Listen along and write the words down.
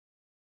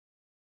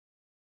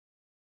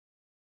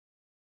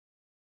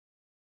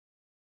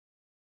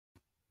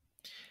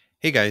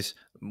Hey guys,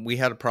 we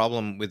had a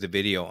problem with the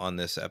video on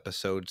this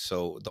episode,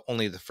 so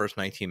only the first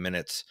 19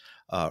 minutes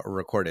are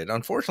recorded.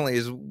 Unfortunately,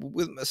 is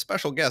with a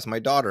special guest. My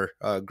daughter,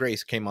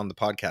 Grace, came on the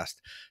podcast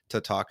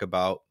to talk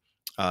about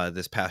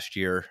this past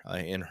year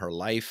in her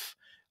life.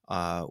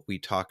 We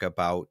talk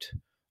about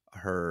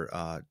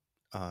her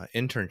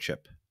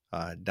internship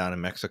down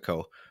in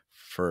Mexico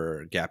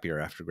for gap year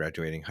after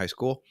graduating high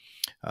school.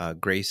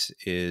 Grace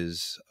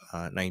is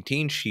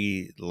 19.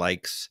 She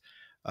likes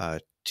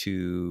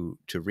to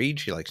read.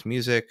 She likes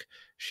music.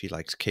 She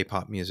likes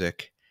K-pop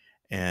music,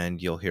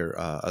 and you'll hear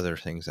other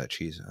things that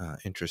she's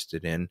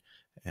interested in.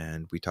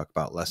 And we talk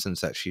about lessons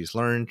that she's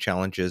learned,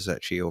 challenges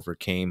that she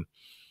overcame,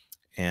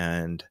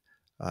 and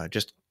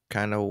just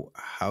kind of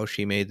how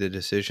she made the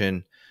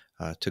decision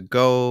to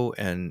go,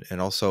 and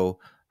also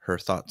her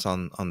thoughts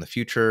on the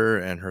future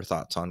and her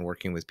thoughts on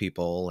working with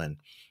people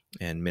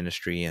and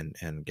ministry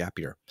and gap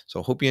year.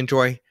 So hope you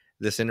enjoy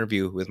this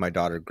interview with my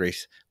daughter,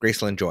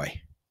 Gracelyn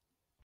Joy.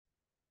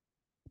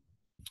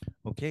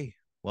 Okay,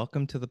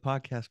 welcome to the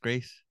podcast,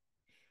 Grace.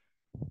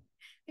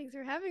 Thanks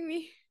for having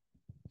me.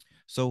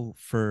 So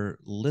for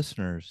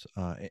listeners,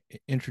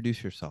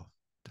 introduce yourself.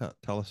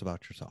 Tell us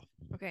about yourself.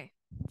 Okay.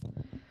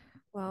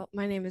 Well,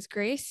 my name is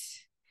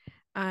Grace.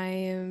 I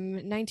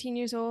am 19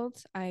 years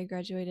old. I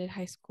graduated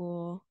high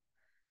school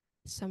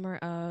summer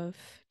of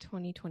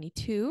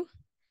 2022.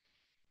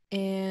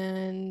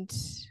 And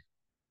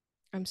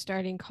I'm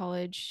starting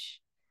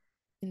college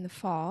in the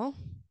fall,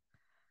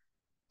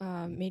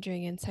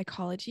 majoring in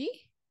psychology.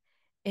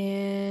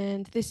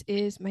 And this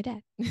is my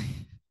dad.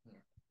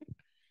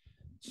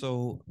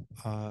 So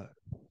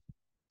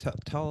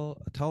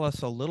tell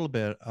us a little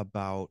bit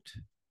about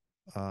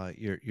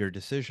your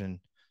decision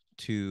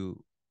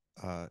to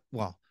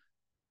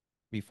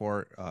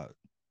before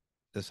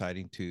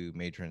deciding to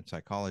major in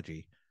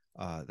psychology,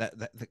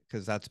 that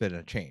because that's been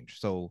a change.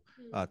 So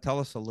tell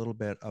us a little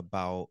bit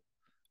about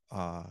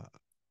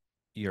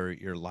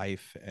your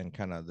life and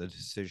kind of the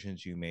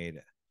decisions you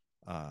made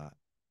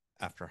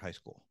after high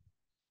school,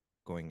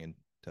 going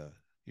into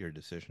your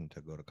decision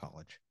to go to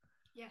college.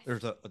 Yes.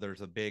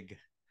 There's a big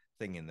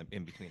thing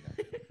in between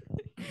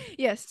there.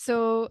 Yes.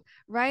 So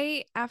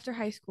right after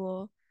high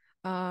school,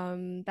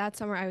 that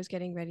summer I was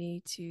getting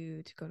ready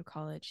to go to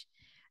college,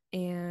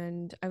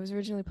 and I was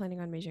originally planning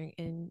on majoring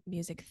in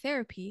music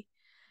therapy,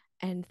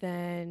 and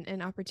then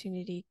an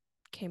opportunity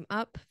came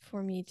up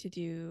for me to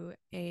do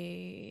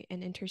an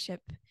internship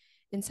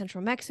in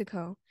central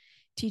Mexico,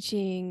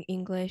 teaching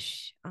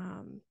English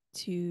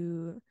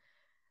to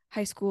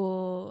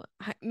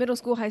middle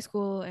school, high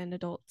school, and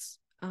adults,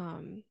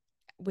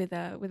 with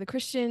a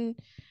Christian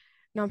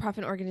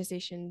nonprofit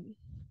organization,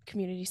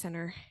 community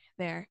center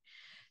there.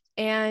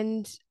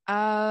 And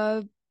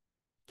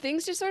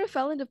things just sort of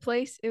fell into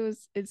place.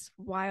 It's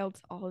wild,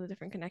 all of the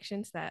different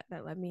connections that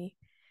led me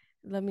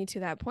to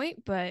that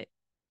point. But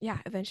yeah,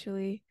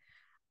 eventually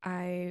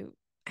I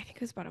think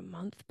it was about a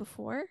month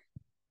before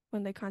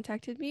when they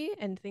contacted me,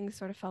 and things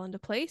sort of fell into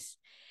place.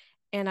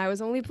 And I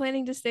was only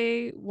planning to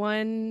stay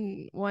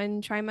one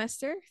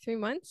trimester, 3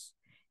 months,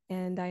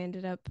 and I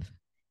ended up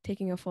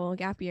taking a full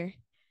gap year,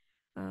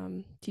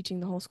 teaching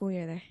the whole school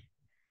year there.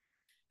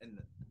 And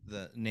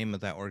the name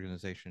of that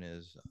organization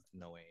is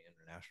NOE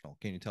International.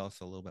 Can you tell us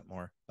a little bit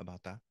more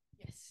about that?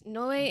 Yes,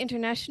 NOE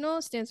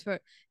International stands for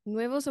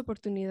Nuevas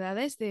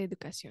Oportunidades de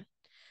Educación.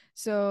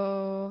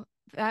 So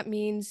that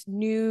means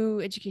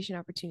new education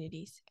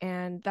opportunities,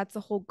 and that's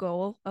the whole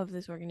goal of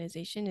this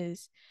organization,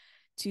 is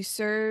to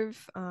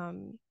serve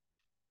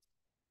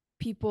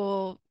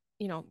people,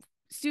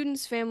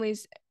 students,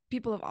 families,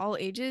 people of all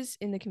ages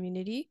in the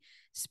community,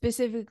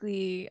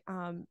 specifically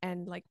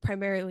and like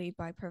primarily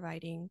by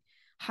providing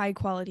high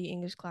quality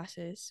English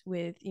classes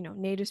with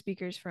native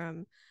speakers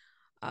from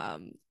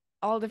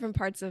all different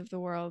parts of the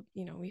world.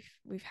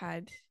 We've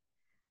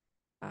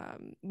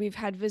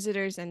had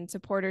visitors and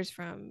supporters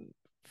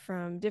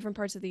from different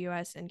parts of the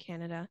U.S. and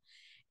Canada,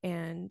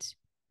 and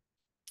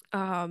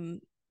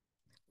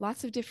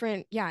lots of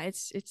different. Yeah,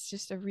 it's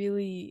just a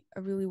really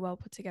well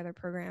put together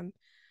program.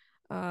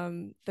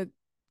 The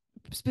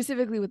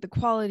Specifically with the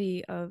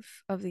quality of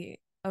the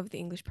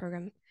English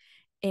program,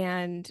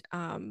 and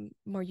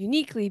more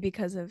uniquely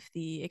because of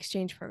the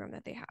exchange program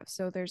that they have.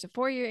 So there's a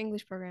 4-year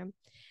English program,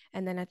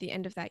 and then at the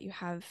end of that you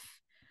have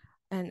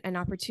an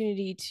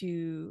opportunity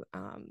to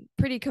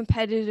pretty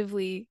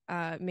competitively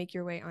make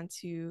your way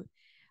onto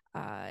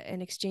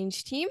an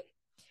exchange team,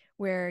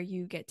 where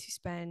you get to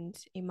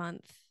spend a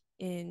month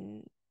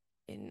in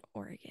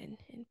Oregon,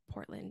 in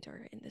Portland,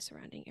 or in the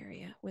surrounding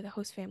area with a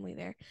host family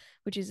there,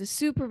 which is a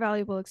super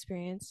valuable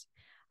experience,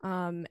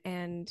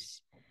 and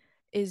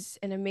is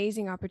an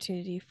amazing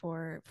opportunity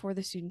for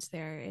the students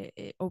there.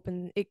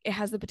 It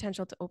has the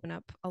potential to open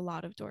up a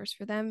lot of doors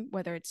for them,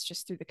 whether it's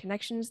just through the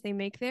connections they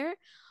make there,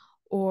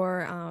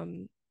 or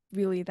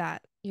really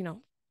that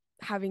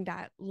having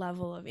that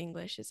level of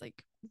English is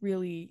like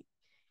really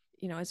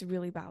is a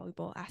really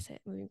valuable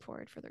asset moving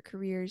forward for their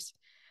careers,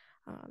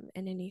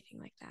 and anything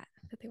like that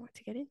they want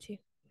to get into.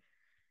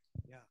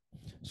 Yeah.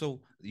 So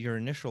your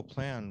initial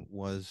plan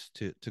was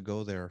to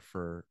go there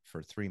for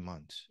 3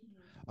 months.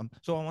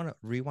 So I want to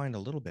rewind a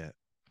little bit.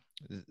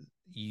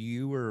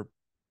 You were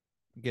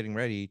getting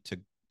ready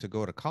to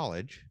go to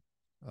college,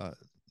 uh,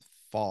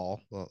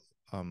 fall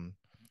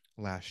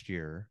last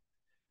year,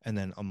 and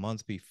then a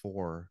month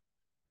before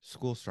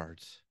school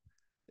starts,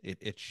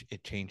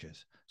 it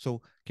changes.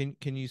 So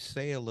can you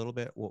say a little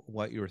bit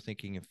what you were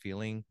thinking and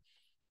feeling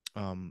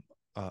um,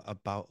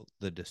 about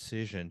the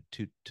decision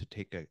to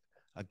take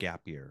a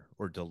gap year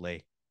or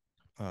delay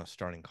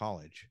starting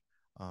college?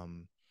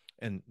 Um,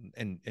 and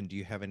do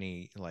you have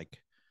any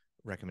like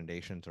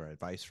recommendations or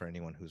advice for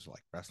anyone who's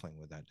like wrestling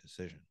with that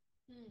decision?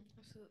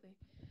 Absolutely.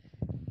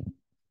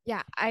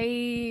 Yeah,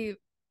 I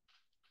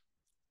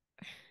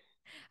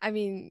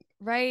mean,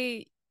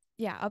 right,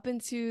 yeah, up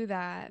into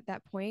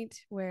that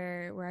point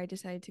where I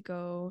decided to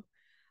go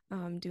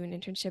do an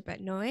internship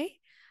at NOE,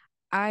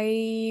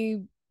 I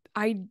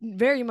I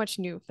very much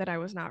knew that I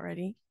was not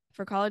ready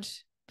for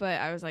college, but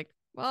I was like,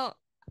 well,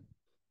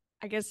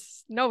 I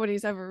guess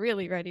nobody's ever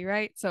really ready,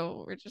 right?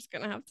 So we're just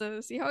gonna have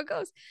to see how it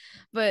goes.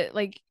 But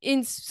like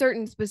in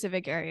certain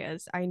specific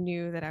areas, I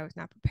knew that I was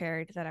not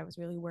prepared, that I was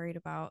really worried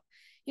about,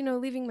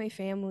 leaving my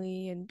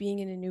family and being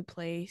in a new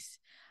place.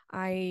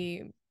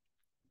 I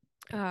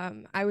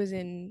I was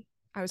in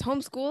I was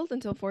homeschooled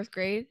until fourth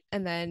grade,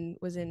 and then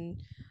was in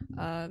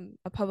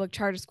a public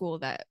charter school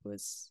that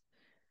was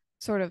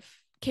sort of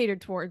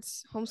catered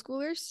towards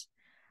homeschoolers,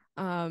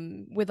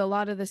 with a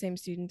lot of the same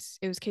students.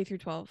 It was K through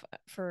 12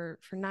 for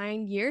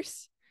 9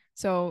 years,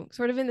 so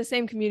sort of in the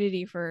same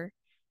community for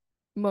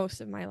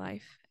most of my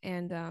life.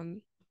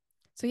 And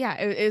so yeah,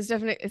 it was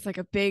definitely, it's like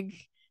a big,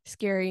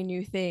 scary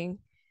new thing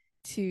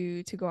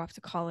to go off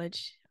to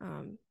college,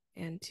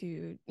 and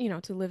to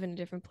live in a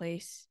different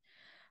place,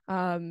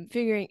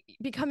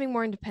 becoming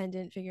more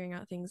independent, figuring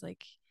out things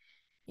like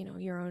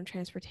your own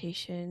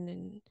transportation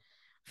and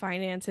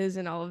finances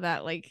and all of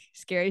that like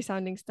scary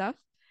sounding stuff.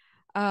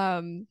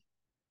 um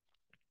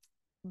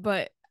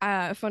but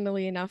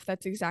funnily enough,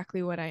 that's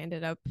exactly what I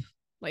ended up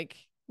like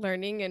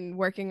learning and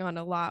working on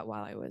a lot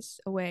while I was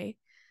away.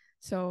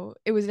 So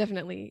it was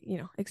definitely,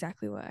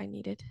 exactly what I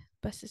needed.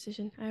 Best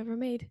decision I ever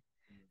made.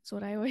 That's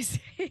what I always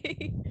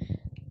say.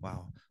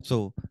 Wow.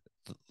 So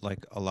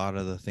like a lot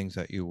of the things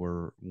that you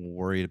were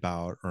worried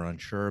about or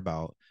unsure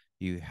about,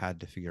 you had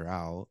to figure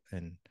out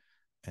and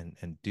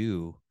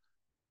do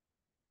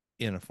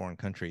in a foreign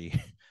country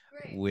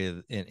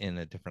Right. in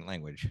a different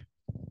language.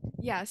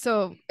 Yeah,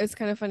 so it's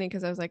kind of funny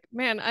because I was like,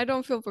 man, I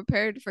don't feel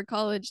prepared for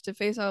college to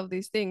face all of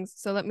these things.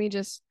 So let me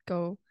just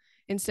go,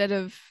 instead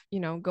of,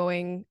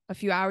 going a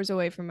few hours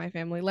away from my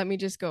family, let me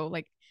just go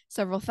like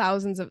several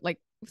thousands of like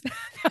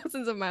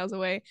thousands of miles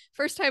away.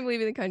 First time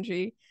leaving the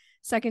country,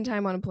 second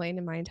time on a plane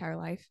in my entire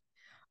life.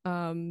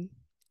 Um,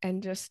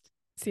 and just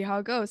see how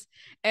it goes.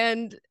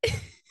 And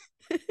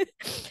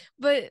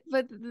but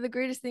the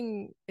greatest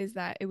thing is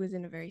that it was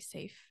in a very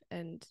safe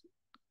and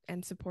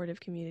supportive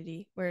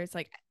community where it's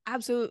like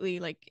absolutely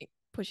like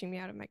pushing me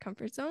out of my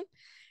comfort zone,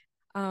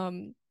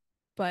 um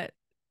but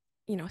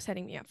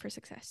setting me up for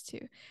success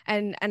too.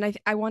 And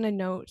I want to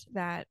note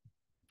that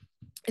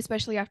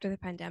especially after the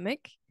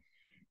pandemic,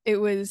 it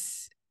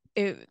was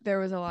there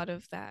was a lot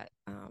of that,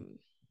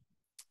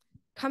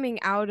 coming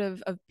out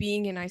of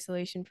being in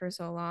isolation for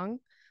so long,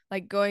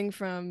 like going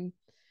from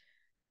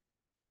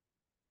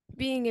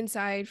being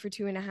inside for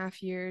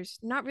 2.5 years,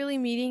 not really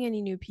meeting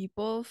any new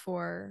people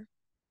for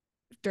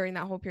during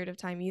that whole period of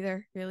time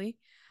either, really.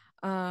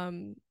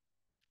 um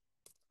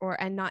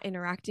and not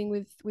interacting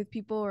with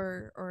people,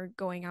 or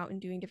going out and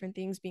doing different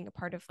things, being a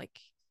part of like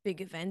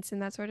big events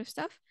and that sort of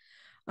stuff,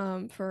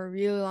 for a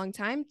really long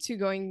time, to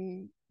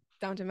going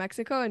down to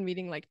Mexico and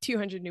meeting like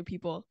 200 new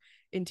people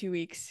in 2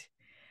 weeks.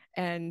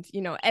 And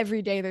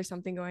every day there's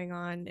something going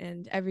on,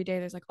 and every day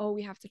there's like, oh,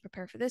 we have to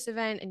prepare for this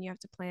event, and you have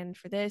to plan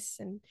for this,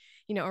 and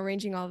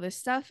arranging all this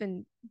stuff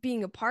and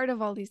being a part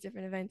of all these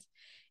different events.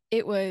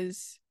 It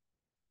was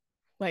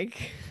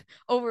like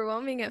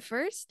overwhelming at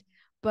first,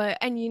 but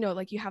and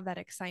like you have that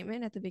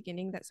excitement at the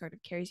beginning that sort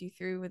of carries you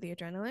through with the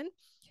adrenaline,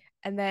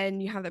 and then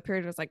you have that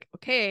period where it's like,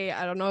 okay,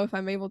 I don't know if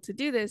I'm able to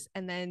do this.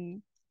 And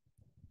then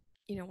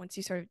once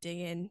you sort of dig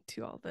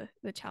into all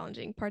the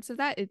challenging parts of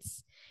that,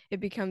 it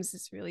becomes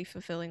this really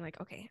fulfilling, like,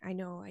 okay, I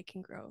know I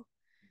can grow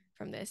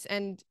from this.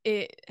 And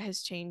it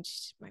has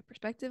changed my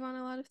perspective on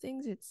a lot of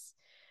things.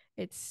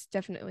 It's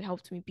definitely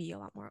helped me be a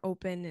lot more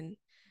open and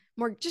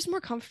more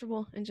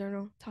comfortable in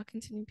general talking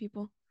to new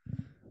people.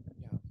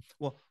 Yeah.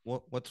 Well,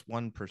 what's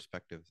one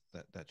perspective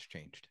that's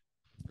changed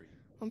for you?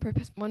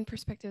 One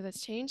perspective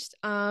that's changed.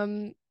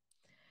 I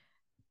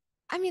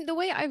mean, the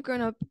way I've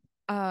grown up,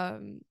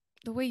 um,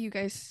 the way you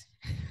guys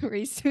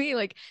raised me,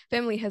 like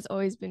family has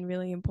always been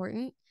really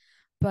important.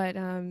 But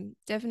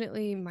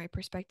definitely my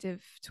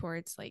perspective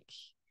towards like,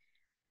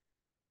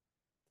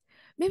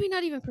 maybe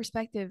not even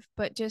perspective,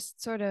 but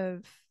just sort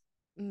of,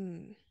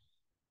 mm,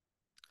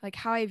 like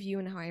how I view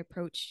and how I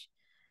approach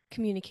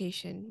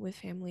communication with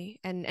family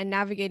and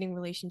navigating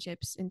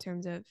relationships in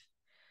terms of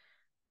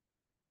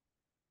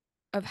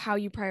how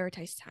you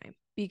prioritize time,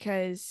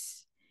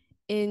 because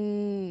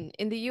in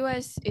the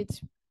US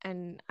it's,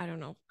 and I don't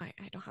know, I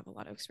don't have a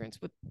lot of experience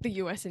with the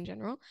US in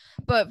general,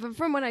 but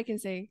from what I can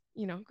say,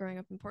 growing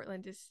up in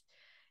Portland, is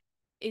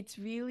it's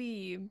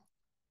really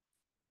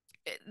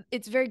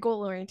it's very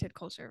goal oriented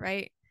culture,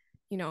 right?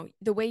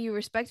 The way you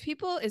respect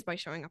people is by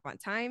showing up on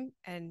time,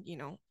 and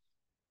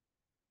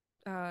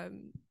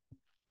um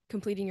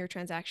completing your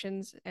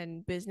transactions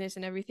and business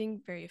and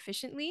everything very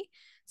efficiently,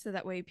 so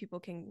that way people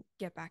can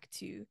get back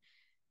to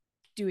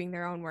doing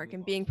their own work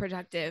and being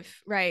productive,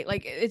 right?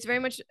 Like, it's very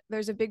much,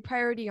 there's a big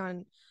priority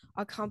on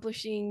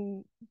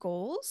accomplishing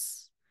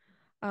goals,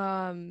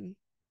 um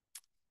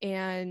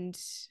and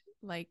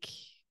like,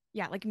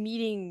 yeah, like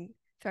meeting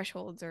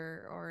thresholds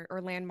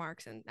or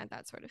landmarks, and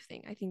that sort of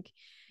thing. I think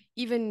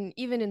even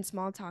in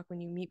small talk,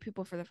 when you meet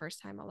people for the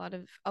first time, a lot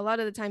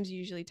of the times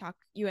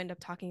you end up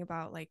talking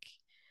about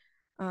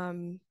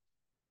um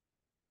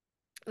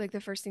like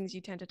the first things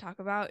you tend to talk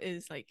about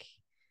is like,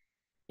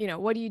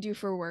 what do you do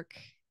for work?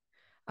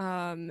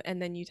 And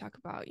then you talk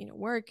about,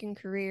 work and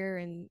career,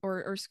 and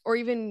or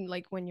even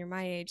like when you're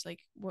my age,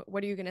 like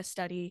what are you going to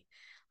study,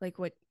 like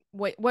what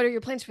are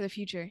your plans for the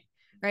future,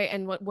 right?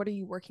 And what are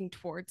you working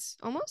towards,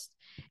 almost.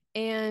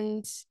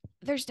 And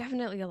there's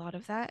definitely a lot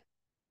of that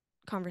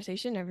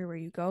conversation everywhere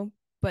you go,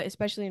 but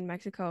especially in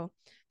Mexico,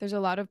 there's a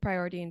lot of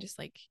priority, and just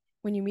like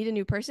when you meet a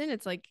new person,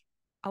 it's like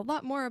a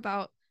lot more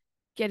about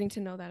getting to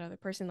know that other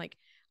person. Like,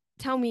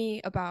 tell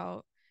me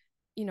about,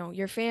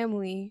 your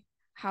family,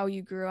 how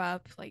you grew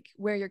up, like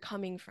where you're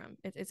coming from.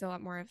 It's a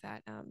lot more of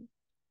that,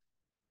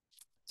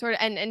 sort of,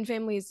 and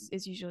family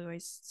is usually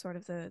always sort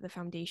of the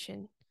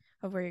foundation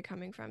of where you're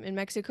coming from. In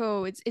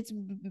Mexico, it's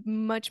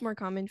much more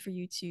common for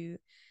you to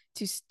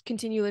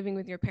continue living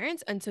with your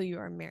parents until you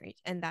are married,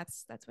 and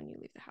that's when you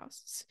leave the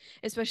house,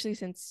 especially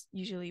since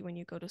usually when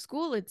you go to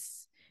school,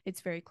 it's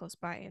very close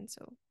by. And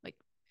so, like,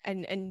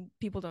 and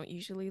people don't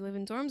usually live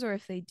in dorms, or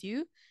if they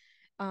do,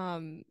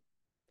 um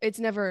it's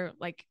never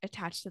like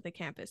attached to the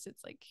campus.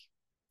 It's like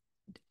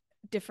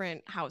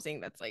different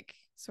housing that's like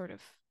sort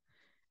of,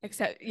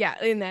 except,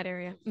 yeah, in that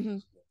area.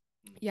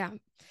 Yeah,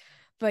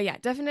 but yeah,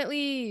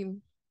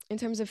 definitely in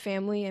terms of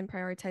family and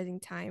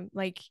prioritizing time,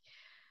 like,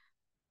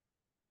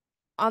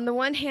 on the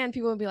one hand,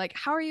 people will be like,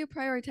 how are you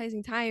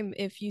prioritizing time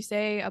if you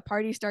say a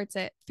party starts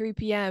at 3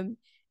 p.m.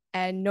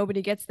 and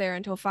nobody gets there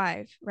until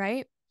 5,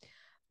 right?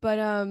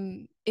 But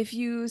if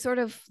you sort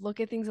of look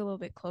at things a little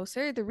bit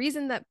closer, the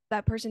reason that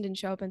that person didn't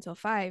show up until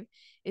 5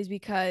 is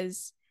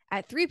because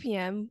at 3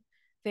 p.m.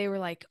 they were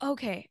like,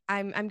 okay,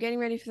 I'm getting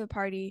ready for the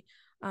party.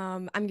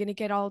 I'm gonna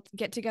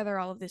get together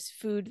all of this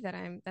food that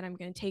I'm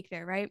gonna take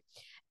there, right?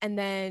 And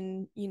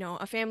then,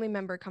 a family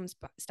member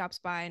stops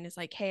by and is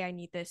like, hey, I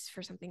need this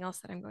for something else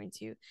that I'm going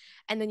to.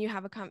 And then you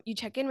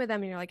check in with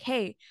them, and you're like,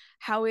 hey,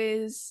 how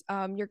is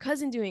your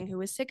cousin doing, who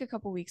was sick a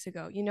couple weeks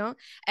ago,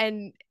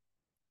 and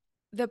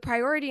the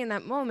priority in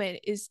that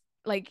moment is,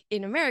 like,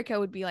 in America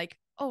would be like,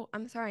 oh,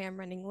 I'm sorry, I'm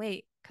running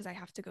late because I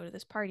have to go to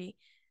this party.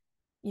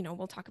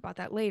 We'll talk about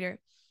that later.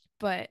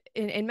 But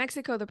in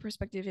Mexico, the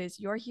perspective is,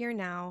 you're here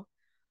now.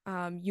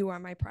 You are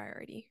my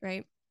priority,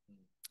 right?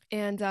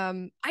 And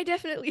I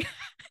definitely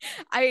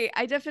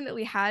I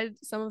definitely had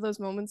some of those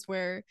moments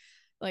where,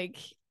 like,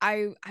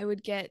 I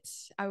would get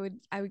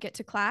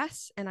to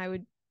class, and I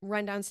would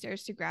run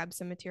downstairs to grab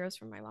some materials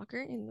from my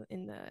locker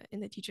in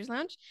the teachers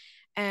lounge.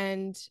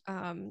 And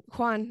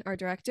Juan, our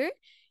director,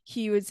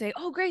 he would say,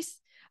 oh,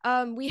 Grace,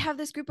 we have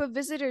this group of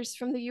visitors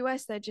from the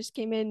US that just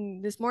came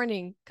in this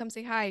morning, come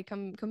say hi,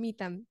 come meet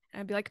them.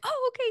 And I'd be like,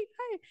 oh, okay,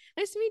 hi,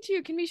 nice to meet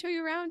you, can we show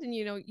you around? And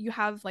you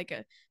have like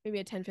maybe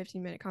a 10-15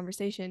 minute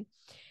conversation.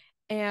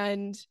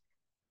 And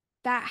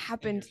that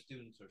happened. And your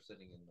students are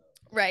sitting in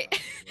the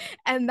right.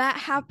 And that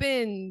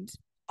happened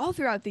all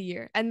throughout the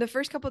year. And the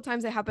first couple of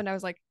times it happened, I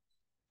was like,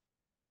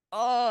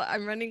 oh,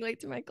 I'm running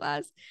late to my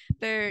class.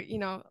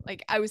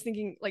 Like, I was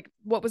thinking, like,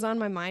 what was on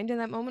my mind in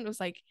that moment was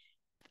like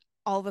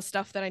all the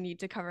stuff that I need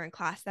to cover in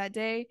class that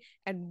day,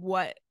 and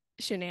what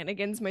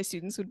shenanigans my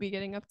students would be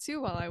getting up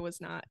to while I was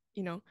not,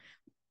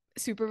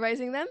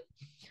 supervising them.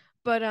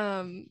 But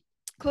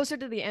closer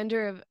to the end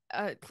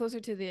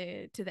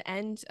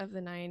of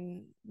the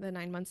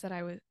 9 months that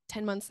I was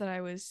 10 months that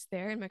I was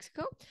there in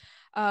Mexico,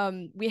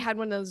 we had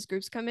one of those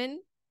groups come in,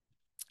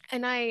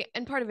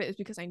 and part of it is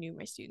because I knew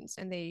my students,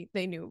 and they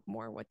knew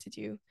more what to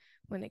do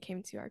when it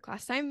came to our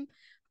class time.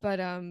 But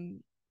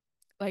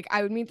like,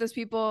 I would meet those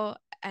people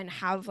and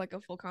have like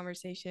a full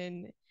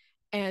conversation,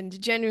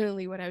 and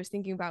genuinely what I was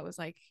thinking about was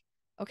like,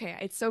 okay,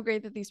 it's so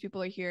great that these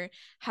people are here.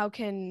 How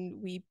can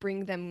we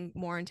bring them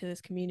more into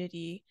this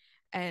community?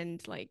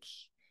 And like,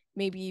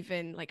 maybe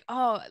even like,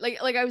 oh,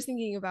 like I was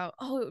thinking about,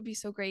 oh, it would be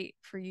so great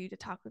for you to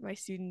talk with my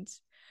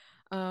students.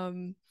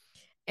 And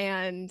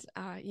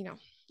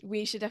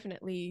we should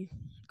definitely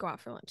go out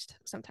for lunch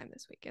sometime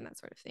this week, and that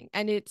sort of thing.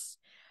 And it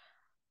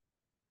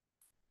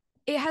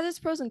has its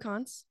pros and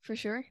cons, for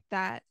sure,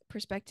 that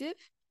perspective.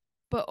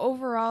 But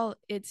overall,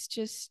 it's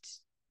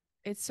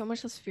so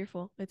much less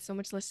fearful. It's so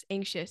much less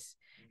anxious.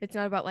 It's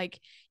not about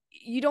like,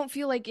 you don't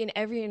feel like in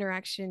every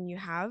interaction you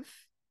have,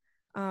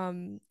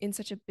 in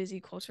such a busy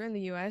culture in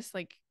the US,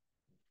 like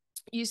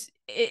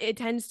it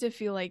tends to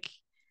feel like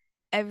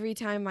every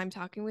time I'm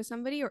talking with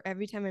somebody or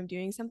every time I'm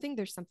doing something,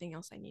 there's something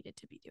else I needed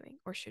to be doing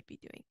or should be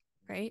doing,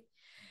 right?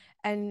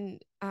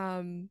 And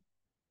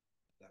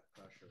that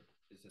pressure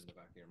is in the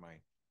back of your mind.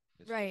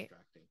 It's right,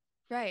 distracting.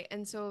 right.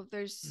 And so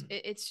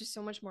it's just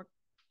so much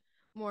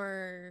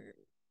more,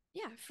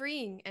 yeah,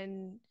 freeing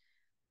and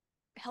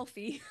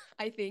healthy,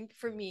 I think,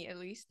 for me at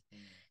least,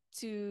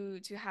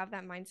 to have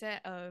that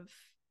mindset of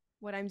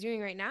what I'm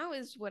doing right now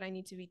is what I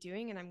need to be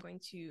doing, and I'm going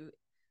to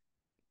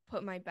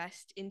put my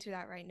best into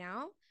that right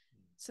now,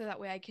 so that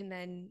way I can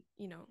then,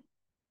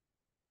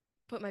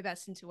 put my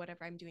best into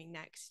whatever I'm doing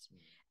next.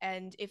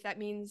 And if that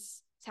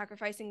means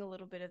sacrificing a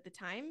little bit of the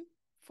time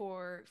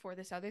for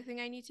this other thing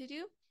I need to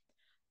do,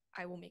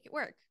 I will make it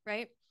work,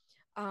 right?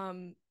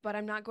 But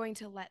I'm not going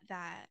to let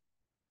that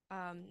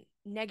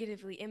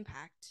negatively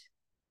impact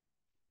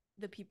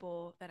the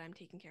people that I'm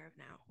taking care of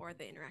now or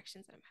the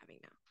interactions that I'm having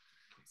now.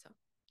 So,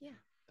 yeah.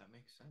 That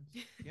makes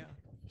sense. Yeah.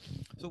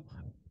 So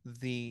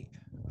the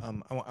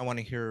I want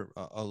to hear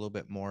a little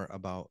bit more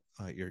about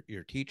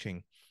your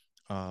teaching,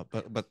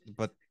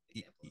 but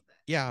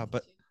yeah,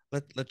 but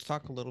let's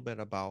talk a little bit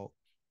about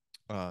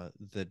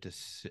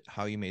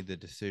how you made the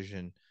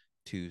decision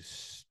to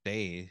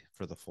stay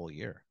for the full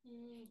year,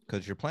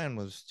 because your plan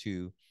was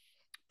to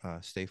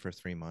stay for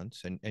 3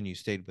 months, and you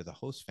stayed with a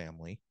host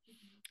family.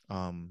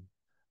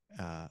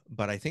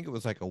 But I think it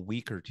was like a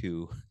week or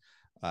two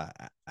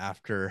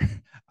after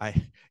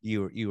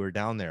you were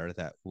down there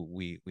that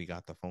we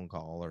got the phone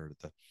call or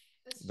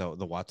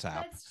the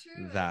WhatsApp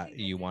that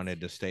you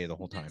wanted to stay the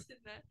whole time.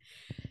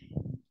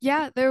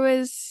 Yeah, there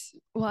was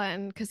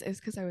one because it's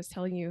because I was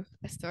telling you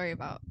a story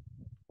about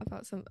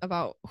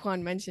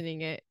Juan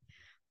mentioning it,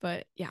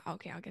 but yeah,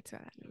 okay, I'll get to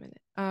that in a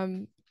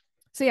minute.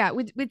 So yeah,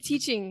 with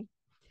teaching,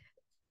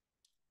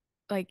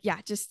 like,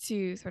 yeah, just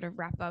to sort of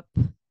wrap up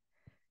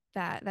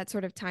that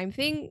sort of time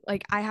thing,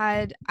 like I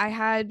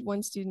had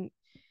one student,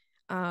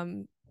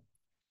 um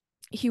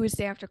he would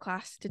stay after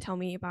class to tell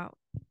me about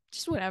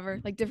just whatever,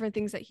 like different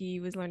things that he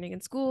was learning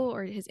in school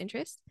or his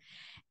interest.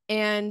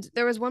 And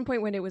there was one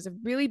point when it was a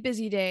really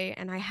busy day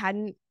and I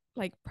hadn't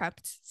like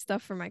prepped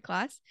stuff for my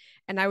class,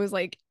 and I was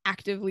like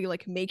actively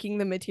like making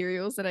the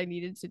materials that I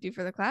needed to do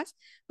for the class.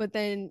 But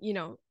then,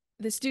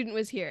 the student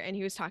was here and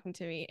he was talking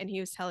to me and he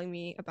was telling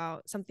me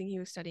about something he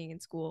was studying in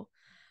school,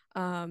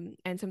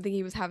 and something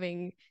he was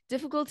having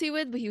difficulty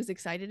with, but he was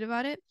excited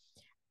about it.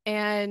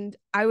 And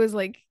I was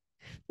like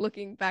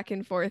looking back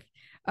and forth,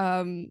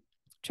 um,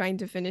 trying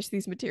to finish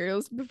these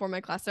materials before my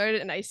class started.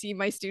 And I see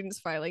my students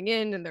filing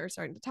in and they're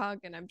starting to talk,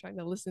 and I'm trying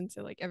to listen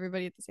to like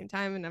everybody at the same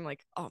time. And I'm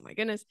like, oh my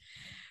goodness,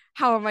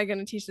 how am I going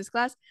to teach this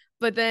class?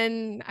 But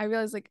then I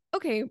realized, like,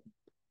 okay,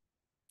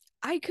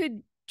 I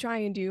could try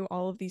and do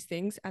all of these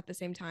things at the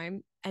same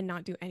time and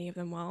not do any of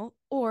them well.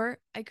 Or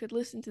I could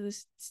listen to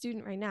this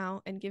student right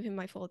now and give him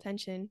my full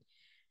attention.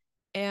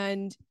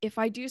 And if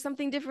I do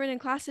something different in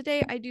class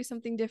today, I do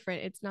something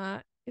different. It's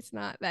not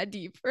that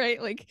deep,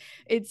 right? Like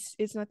it's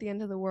not the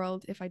end of the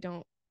world if I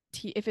don't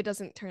if it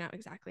doesn't turn out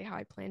exactly how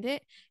I planned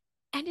it.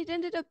 And it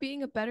ended up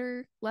being a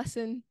better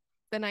lesson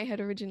than I had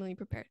originally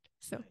prepared.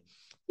 So,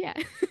 yeah.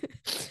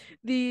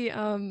 the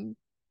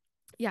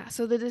Yeah,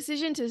 so the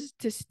decision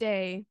to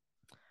stay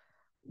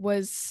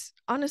was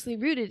honestly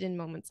rooted in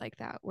moments like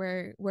that,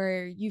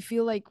 where you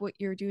feel like what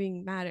you're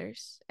doing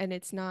matters, and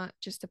it's not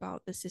just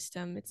about the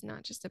system, it's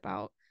not just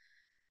about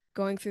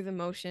going through the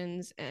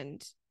motions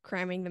and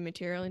cramming the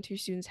material into your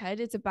students' head.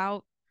 It's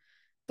about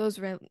those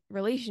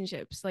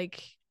relationships.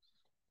 Like,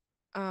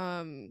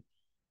 I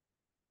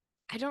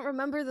don't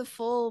remember the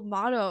full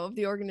motto of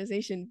the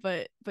organization,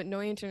 but NOE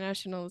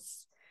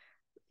International's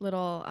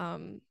little,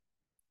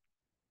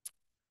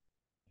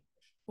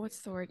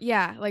 what's the word?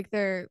 Yeah, like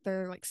their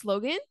like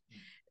slogan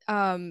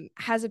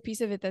has a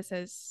piece of it that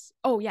says,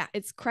 oh yeah,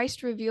 it's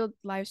Christ revealed,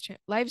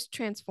 lives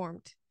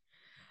transformed.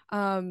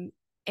 And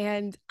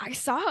I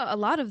saw a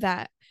lot of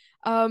that.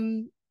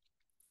 And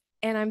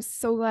I'm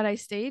so glad I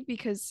stayed,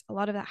 because a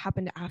lot of that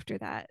happened after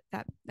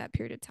that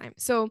period of time.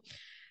 So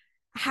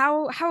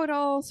how it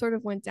all sort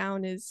of went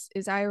down is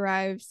I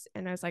arrived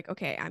and I was like,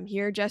 okay, I'm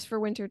here just for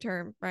winter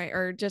term, right?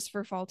 Or just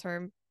for fall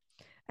term,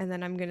 and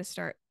then I'm gonna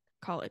start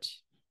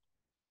college.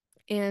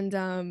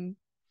 And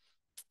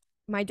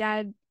my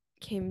dad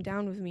came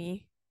down with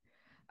me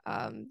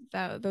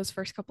those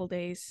first couple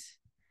days,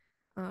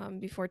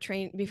 before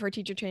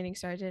teacher training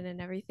started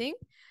and everything.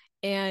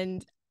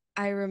 And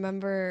I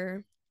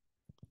remember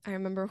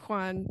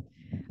Juan,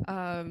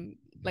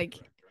 like,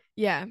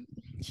 yeah,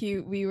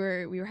 we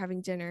were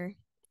having dinner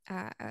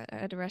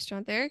at a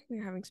restaurant there. We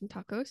were having some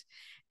tacos,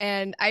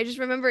 and I just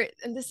remember,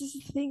 and this is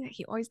the thing that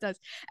he always does.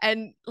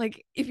 And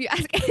like, if you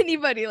ask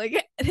anybody,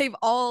 like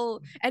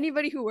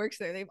anybody who works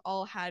there, they've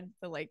all had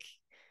the like,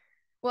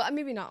 well,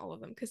 maybe not all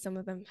of them, because some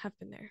of them have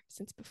been there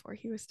since before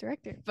he was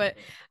director. But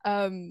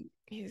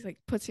he's like,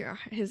 puts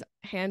his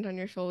hand on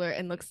your shoulder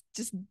and looks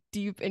just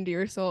deep into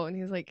your soul, and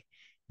he's like,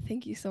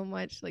 "Thank you so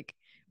much. Like,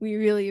 we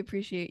really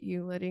appreciate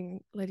you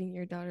letting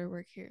your daughter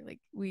work here. Like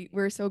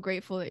we're so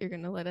grateful that you're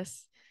gonna let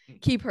us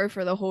keep her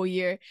for the whole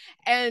year.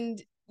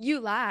 And you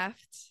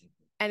laughed,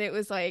 and it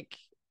was like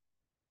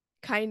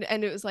and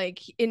it was like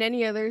in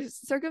any other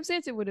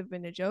circumstance it would have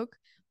been a joke,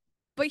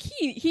 but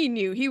he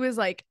knew. He was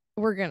like,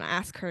 we're gonna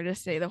ask her to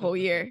stay the whole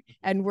year,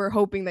 and we're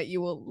hoping that you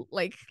will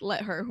like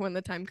let her when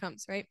the time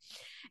comes, right?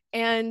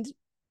 And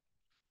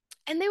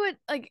they would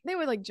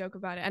joke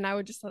about it, and I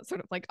would just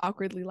sort of like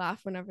awkwardly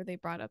laugh whenever they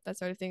brought up that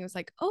sort of thing. It was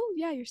like, oh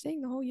yeah, you're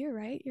staying the whole year,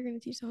 right? You're gonna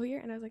teach the whole year.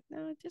 And I was like,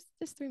 no,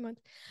 just 3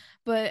 months.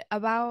 But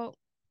about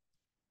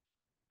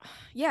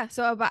yeah,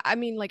 so about, I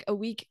mean, like a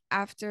week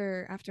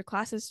after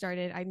classes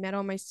started, I met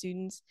all my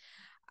students.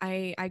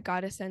 I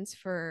got a sense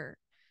for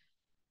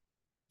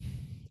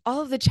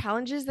all of the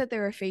challenges that they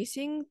were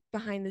facing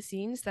behind the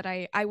scenes, that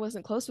I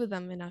wasn't close with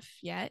them enough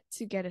yet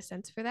to get a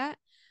sense for that.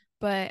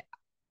 But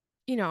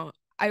you know,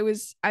 I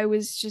was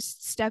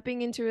just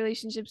stepping into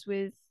relationships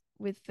with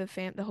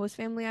the host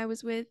family I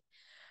was with,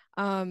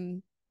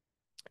 um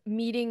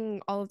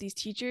meeting all of these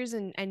teachers,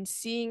 and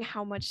seeing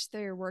how much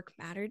their work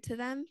mattered to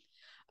them.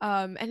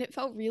 And it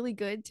felt really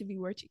good to be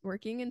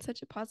working in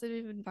such a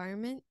positive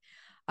environment.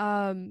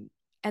 um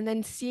and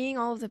then seeing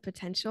all of the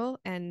potential,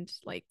 and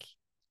like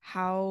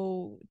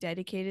how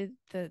dedicated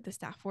the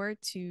staff were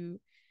to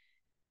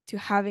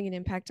having an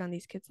impact on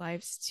these kids'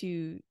 lives,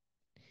 to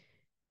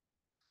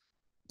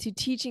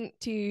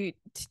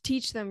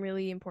teach them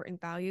really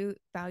important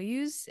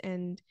values,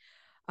 and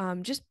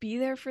just be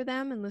there for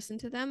them and listen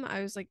to them.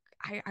 I was like,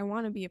 I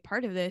want to be a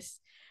part of this.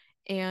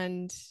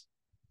 And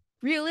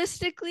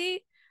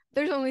realistically,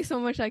 there's only so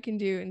much I can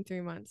do in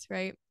 3 months,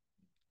 right?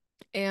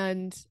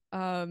 And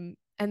I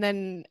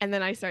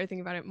started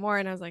thinking about it more,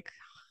 and I was like,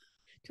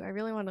 do I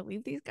really want to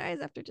leave these guys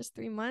after just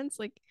 3 months?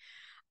 Like,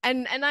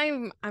 and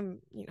I'm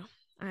I'm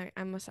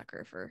a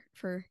sucker for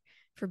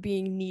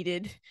being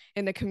needed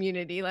in the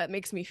community. That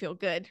makes me feel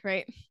good,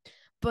 right?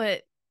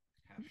 But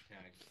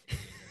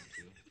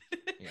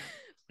yeah.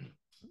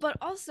 But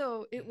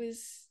also it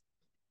was,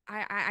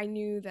 I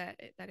knew that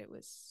it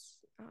was,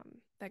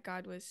 that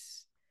God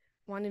was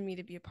wanted me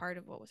to be a part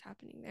of what was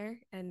happening there,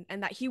 and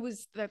that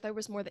there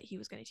was more that he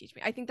was going to teach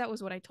me. I think that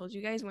was what I told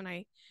you guys when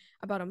I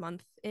about a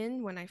month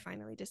in, when I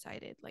finally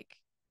decided, like,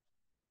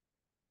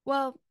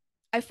 well,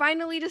 I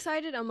finally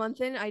decided a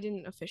month in. I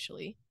didn't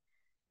officially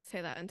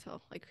say that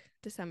until like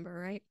December,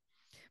 right?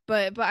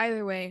 But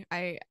either way,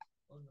 Well,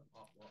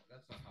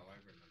 that's not how I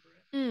remember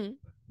it.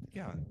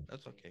 Yeah,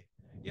 that's okay.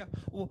 Yeah.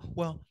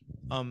 Well,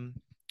 um,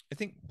 I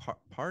think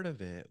part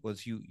of it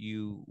was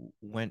you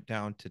went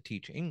down to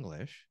teach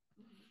English,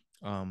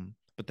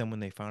 but then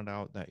when they found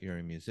out that you're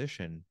a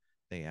musician,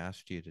 they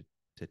asked you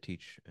to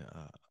teach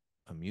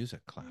a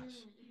music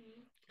class.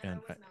 And I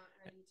was not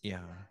ready to yeah,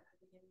 do that at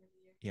the beginning of the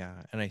year.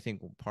 Yeah, and I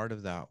think part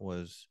of that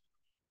was,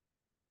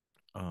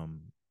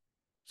 um,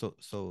 so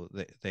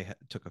they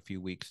took a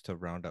few weeks to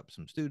round up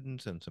some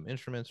students and some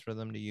instruments for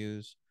them to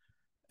use,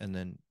 and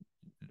then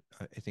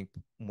I think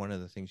one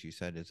of the things you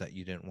said is that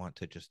you didn't want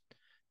to just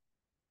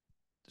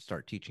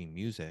start teaching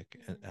music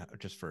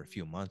just for a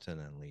few months and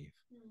then leave.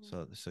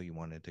 So you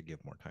wanted to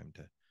give more time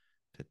to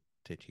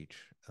teach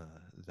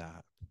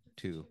that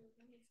too.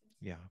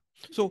 Yeah.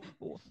 So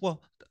well,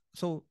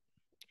 so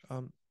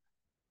um,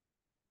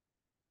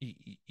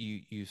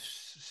 you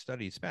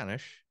studied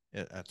Spanish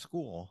at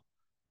school,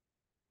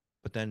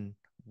 but then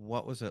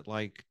what was it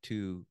like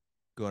to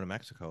go to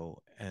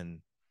Mexico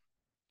and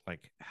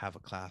like have a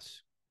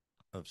class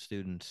of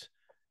students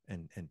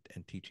and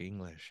teach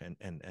English and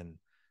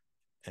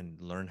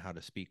learn how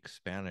to speak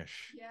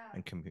Spanish, yeah,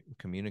 and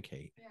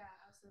communicate? Yeah,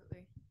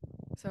 absolutely.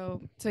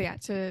 So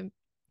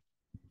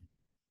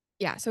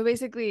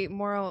basically,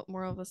 moral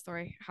of the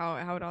story,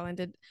 how it all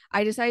ended.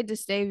 I decided to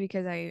stay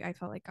because I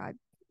felt like God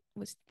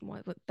was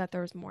more, that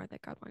there was more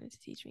that God wanted to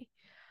teach me.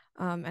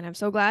 And I'm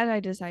so glad I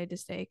decided to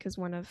stay, because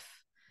one of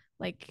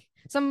like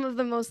some of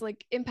the most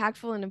like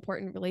impactful and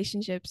important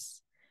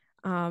relationships,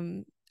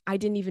 I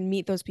didn't even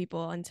meet those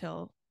people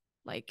until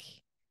like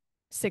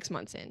 6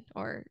 months in,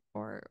 or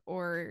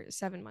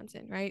 7 months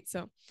in, right?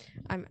 So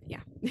I'm yeah.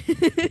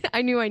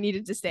 I knew I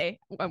needed to stay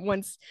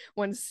once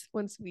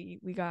we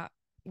got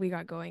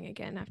going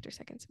again after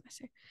second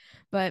semester.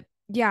 But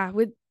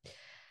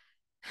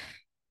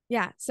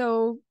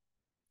so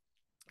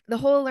the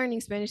whole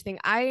learning Spanish thing,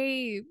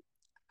 I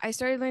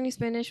started learning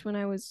Spanish when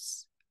I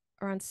was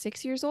around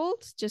 6 years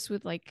old, just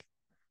with like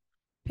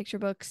picture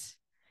books,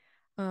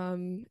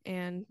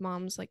 and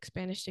mom's like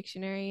Spanish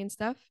dictionary and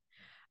stuff.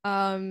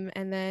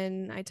 And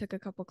then I took a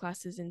couple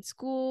classes in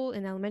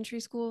elementary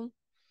school.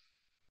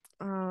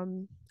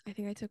 I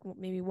think I took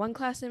maybe one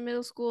class in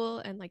middle school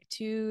and like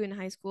two in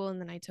high school, and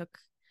then I took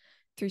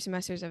 3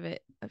 semesters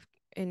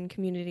in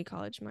community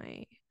college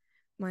my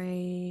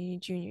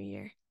junior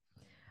year.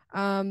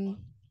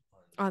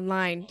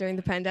 Online during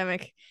the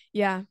pandemic.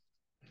 Yeah.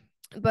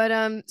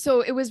 But so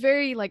it was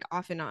very like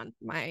off and on,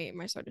 my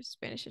sort of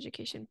Spanish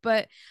education.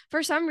 But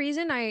for some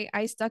reason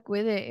I stuck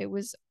with it. It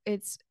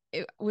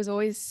was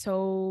always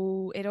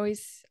so,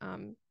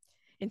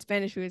 in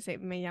Spanish we would say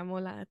me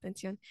llamó la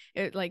atención.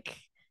 It like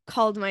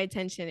called my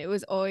attention. It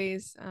was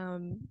always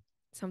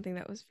something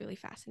that was really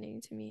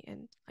fascinating to me,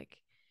 and like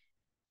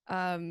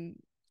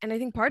and I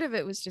think part of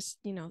it was just,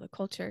 you know, the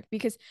culture,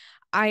 because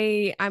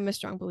I'm a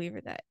strong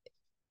believer that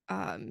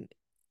um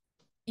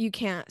you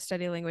can't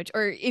study a language,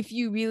 or if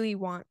you really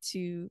want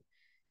to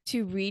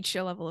reach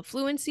a level of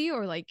fluency,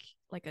 or like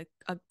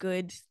a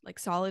good, like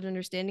solid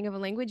understanding of a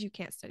language, you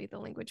can't study the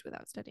language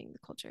without studying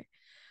the culture.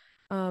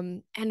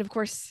 And of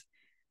course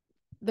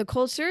the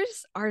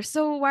cultures are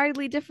so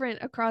widely different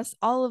across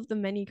all of the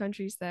many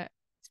countries that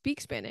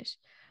speak Spanish.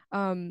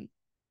 um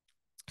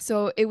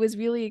so it was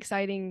really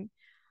exciting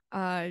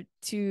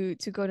to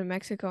go to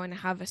Mexico and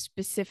have a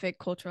specific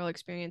cultural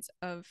experience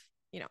of,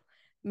 you know,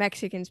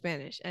 Mexican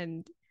Spanish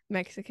and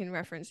Mexican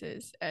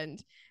references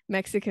and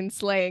Mexican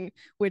slang,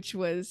 which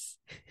was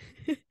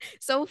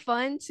so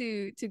fun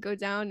to go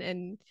down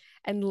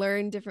and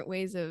learn different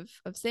ways of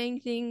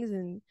saying things.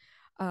 And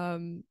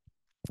um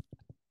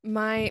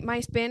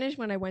my Spanish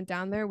when I went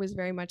down there was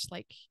very much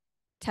like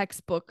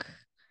textbook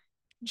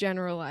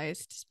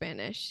generalized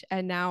Spanish,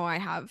 and now I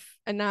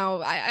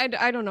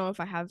don't know if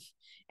I have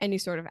any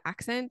sort of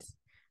accent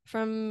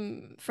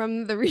from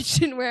the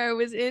region where I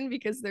was in,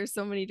 because there's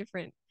so many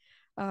different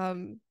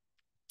um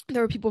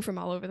there were people from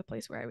all over the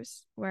place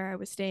where I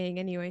was staying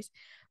anyways.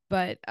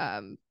 But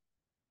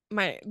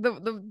my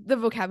the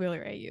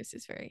vocabulary I use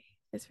is very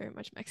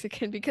much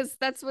Mexican because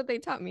that's what they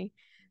taught me.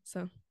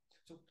 So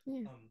So,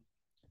 yeah.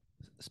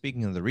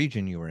 speaking of the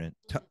region you were in,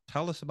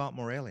 tell us about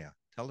Morelia.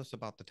 Tell us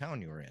about the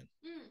town you were in.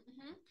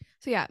 Mm-hmm.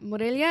 So yeah,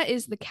 Morelia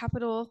is the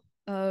capital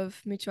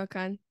of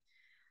Michoacan,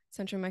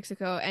 central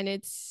Mexico, and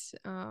it's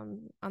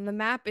on the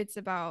map. It's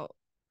about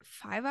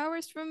 5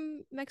 hours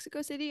from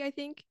Mexico City, I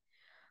think.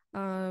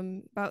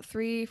 About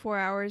 3-4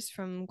 hours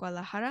from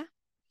Guadalajara.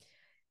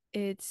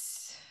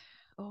 It's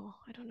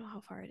I don't know how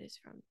far it is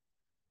from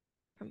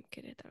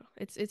Querétaro.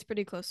 It's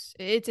pretty close.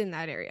 It's in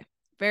that area.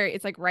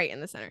 It's like right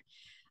in the center.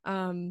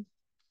 Um,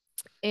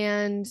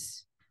 and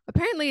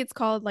apparently it's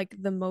called like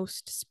the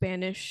most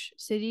Spanish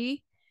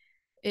city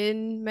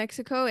in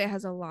Mexico. It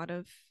has a lot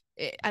of,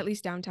 at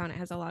least downtown, it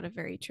has a lot of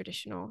very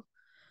traditional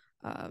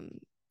um,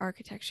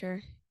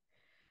 architecture.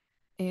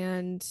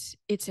 And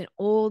it's an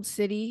old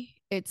city.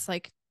 It's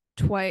like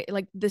twice,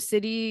 like the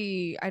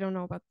city, I don't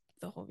know about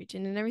the whole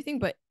region and everything,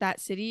 but that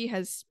city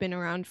has been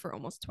around for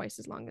almost twice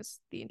as long as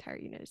the entire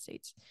United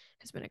States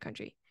has been a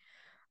country,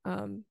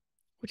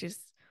 which is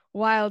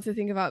wild to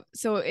think about.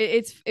 So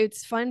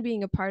it's fun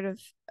being a part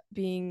of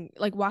being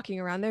like walking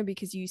around there,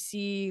 because you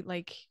see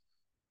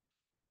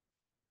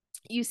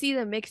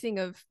the mixing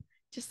of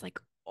just like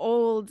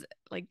old,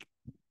 like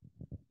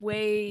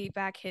way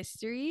back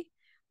history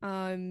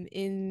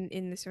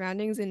in the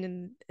surroundings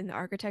and in the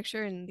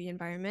architecture and the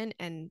environment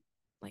and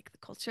like the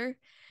culture,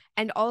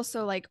 and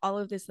also like all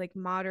of this like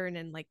modern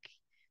and like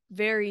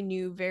very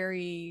new,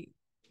 very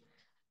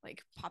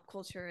like pop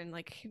culture and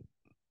like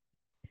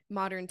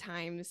modern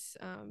times.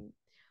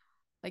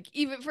 Like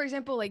even for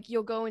example, like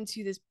you'll go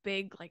into this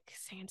big like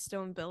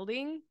sandstone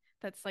building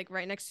that's like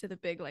right next to the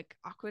big like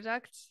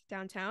aqueduct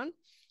downtown,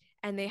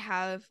 and they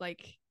have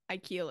like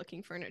IKEA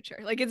looking furniture.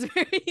 Like it's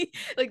very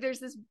like there's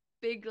this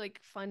big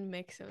like fun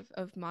mix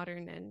of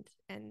modern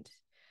and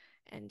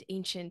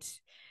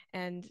ancient,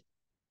 and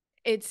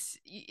it's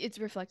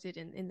reflected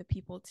in the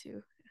people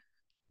too.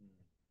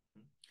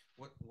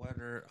 What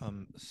are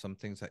some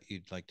things that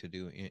you'd like to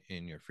do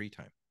in your free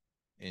time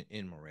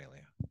in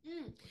Morelia?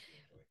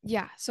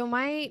 Yeah, so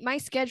my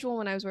schedule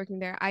when I was working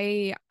there,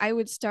 I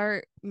would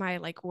start my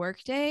like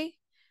work day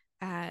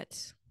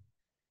at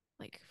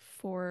like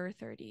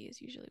 4:30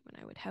 is usually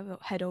when I would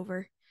head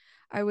over.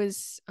 I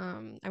was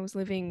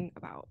living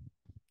about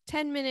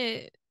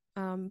 10-minute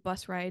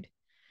bus ride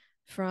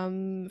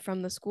from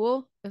the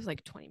school. It was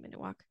like a 20-minute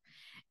walk.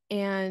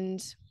 And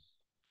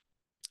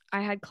I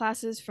had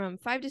classes from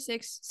 5 to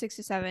 6, 6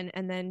 to 7,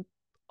 and then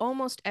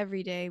almost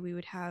every day we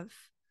would have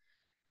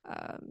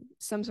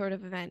some sort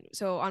of event.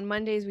 So on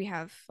Mondays we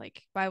have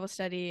like Bible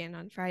study, and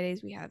on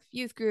Fridays we have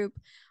youth group.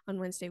 On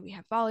Wednesday we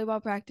have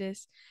volleyball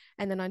practice,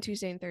 and then on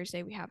Tuesday and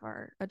Thursday we have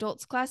our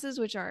adults classes,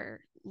 which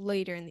are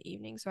later in the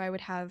evening. So I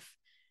would have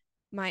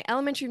my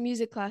elementary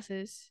music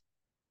classes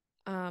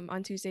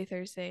on Tuesday,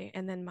 Thursday,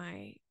 and then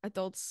my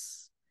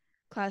adults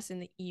class in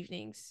the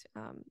evenings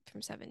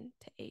from 7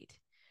 to 8.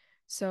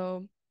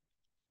 So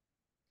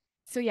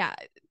yeah,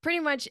 pretty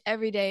much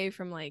every day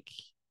from like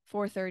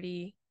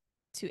 4:30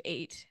 to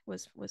 8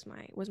 was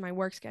my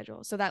work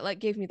schedule. So that like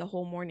gave me the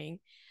whole morning,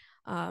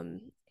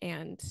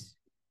 and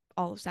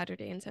all of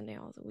Saturday and Sunday,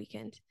 all of the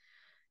weekend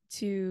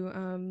to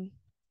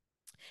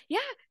yeah,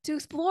 to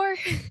explore.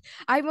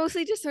 I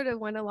mostly just sort of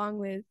went along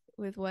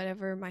with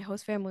whatever my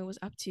host family was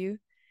up to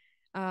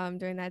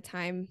during that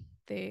time.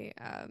 They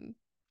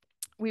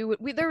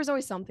there was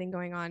always something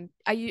going on.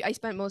 I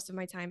spent most of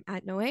my time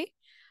at NOE,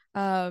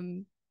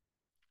 um,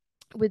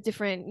 with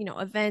different, you know,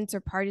 events or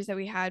parties that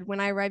we had. When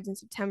I arrived in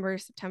September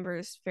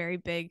is very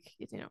big.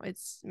 You know,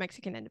 it's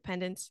Mexican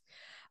independence,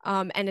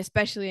 and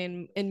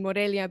especially in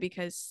Morelia,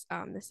 because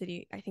the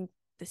city, I think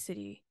the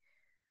city.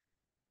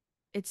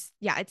 It's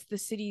the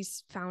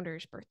city's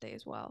founder's birthday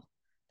as well.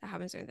 That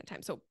happens during that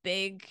time. So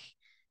big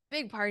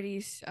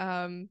parties.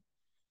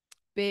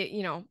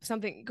 Big,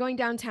 something, going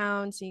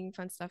downtown, seeing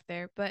fun stuff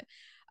there. But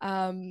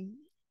um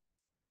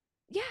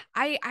yeah,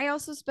 I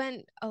also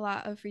spent a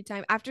lot of free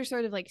time after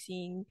sort of like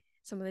seeing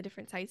some of the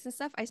different sites and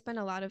stuff. I spent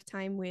a lot of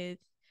time with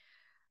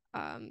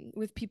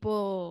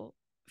people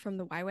from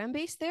the YWAM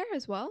base there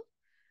as well.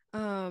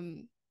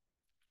 Um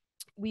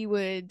we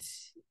would,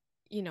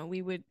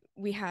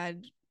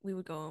 we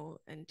would go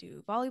and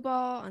do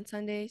volleyball on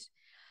Sundays,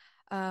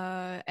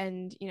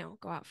 and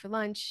go out for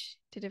lunch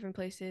to different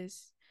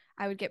places.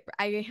 I would get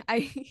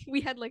I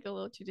we had like a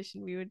little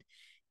tradition. We would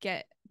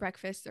get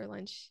breakfast or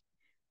lunch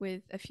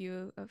with a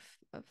few of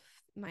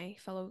my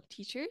fellow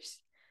teachers,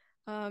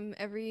 probably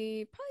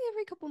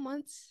every couple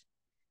months,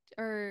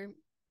 or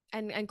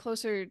and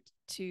closer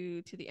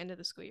to the end of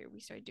the school year we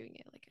started doing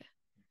it like a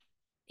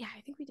yeah,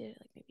 I think we did it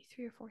like maybe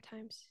 3 or 4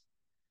 times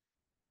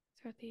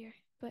throughout the year.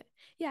 But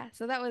yeah,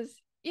 so that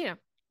was,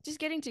 just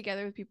getting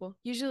together with people,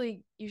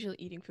 usually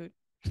eating food,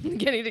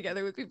 getting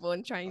together with people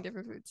and trying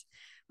different foods.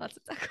 Lots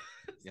of tacos.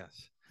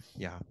 Yes.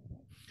 Yeah.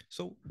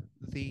 So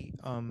the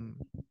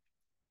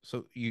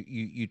so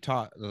you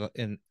taught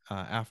in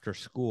after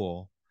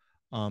school.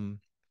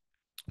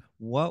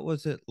 What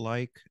was it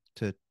like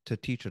to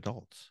teach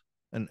adults?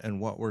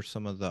 And what were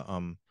some of the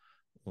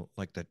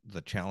like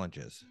the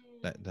challenges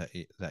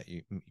that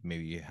you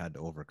maybe you had to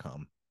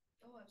overcome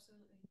Oh,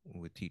 absolutely.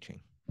 with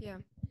teaching? Yeah.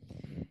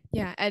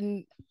 Yeah,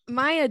 and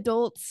my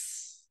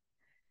adults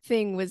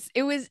thing was,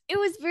 it was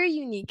very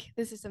unique,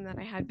 the system that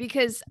I had,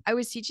 because I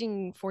was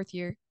teaching fourth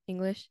year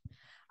English.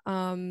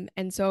 And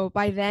so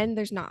by then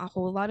there's not a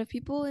whole lot of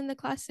people in the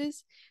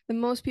classes. The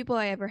most people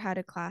I ever had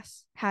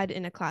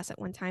in a class at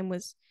one time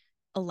was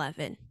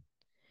 11.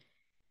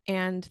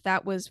 And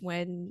that was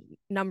when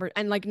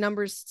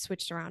numbers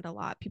switched around a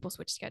lot. People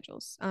switched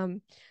schedules.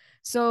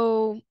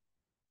 So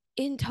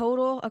in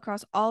total,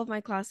 across all of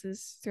my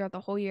classes throughout the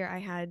whole year, I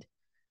had,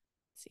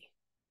 let's see,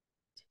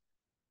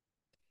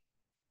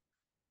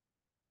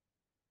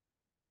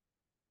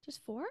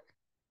 just four?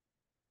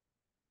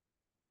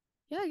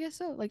 Yeah, I guess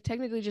so. Like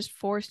technically just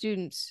four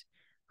students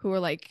who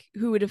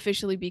would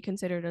officially be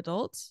considered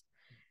adults.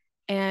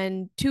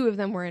 And two of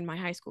them were in my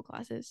high school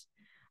classes.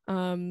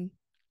 Um,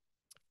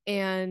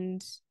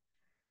 and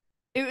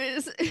it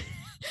was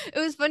it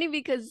was funny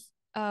because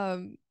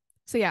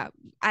so yeah,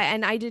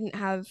 I didn't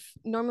have,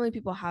 normally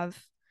people have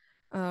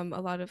a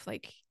lot of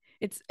like,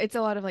 it's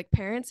a lot of like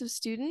parents of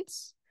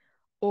students,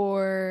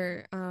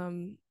 or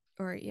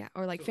yeah,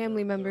 or like So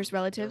family members, they're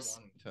relatives.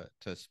 wanting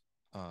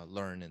to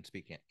learn and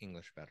speak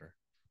English better.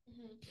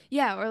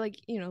 Yeah, or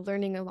like,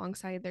 learning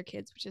alongside their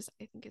kids, which is,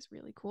 I think, is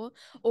really cool,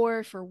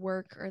 or for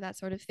work or that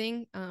sort of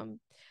thing.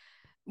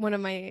 One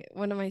of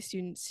my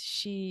students,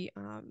 she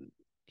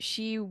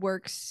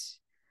works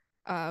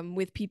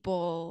with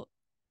people,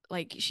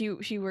 like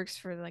she works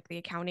for like the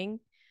accounting,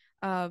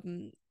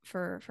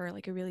 for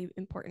like a really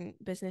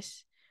important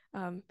business,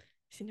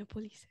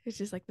 Cinepolis,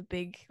 which is like the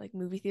big like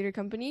movie theater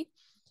company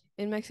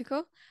in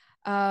Mexico.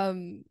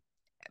 um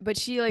but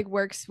she like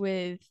works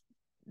with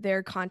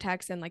their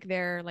contacts and like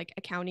their like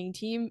accounting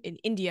team in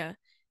India.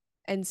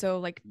 And so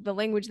like the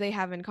language they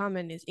have in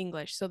common is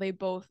English. They're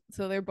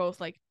both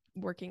like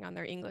working on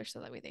their English, so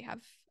that way they have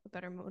a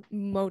better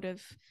mode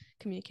of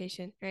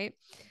communication, right?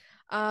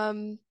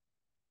 Um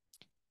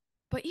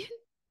but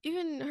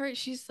even her,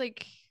 she's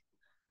like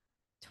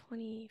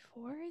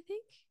 24, I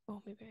think.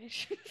 Oh, maybe I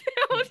should say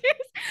how old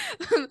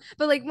she is.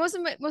 But like most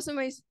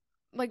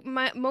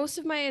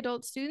of my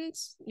adult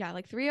students, yeah,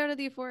 like 3 out of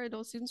the 4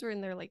 adult students were in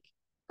their like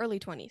early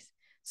 20s.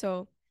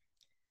 So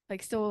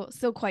like still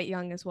quite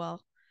young as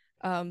well.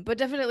 But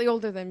definitely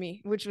older than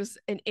me, which was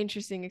an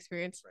interesting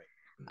experience.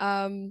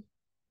 Right.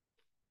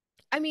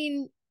 I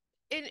mean,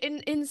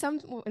 in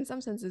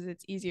some senses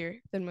it's easier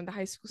than when the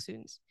high school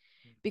students,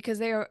 because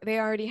they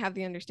already have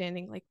the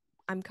understanding, like,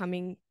 I'm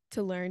coming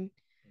to learn.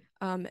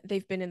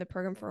 They've been in the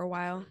program for a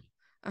while.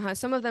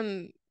 Some of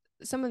them,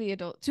 two of the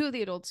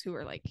adults who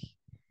were like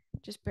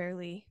just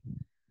barely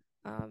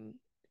um,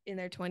 in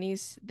their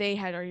 20s, they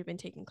had already been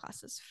taking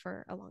classes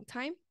for a long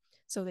time.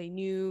 So they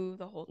knew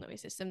the whole NOE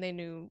system. They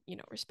knew,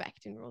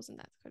 respect and rules and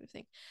that sort of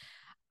thing.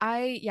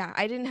 I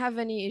didn't have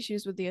any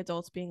issues with the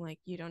adults being like,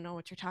 you don't know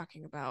what you're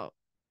talking about.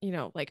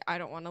 Like, I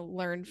don't want to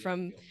learn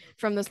from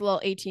this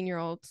little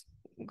 18-year-old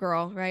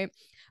girl, right?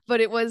 But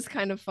it was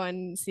kind of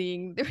fun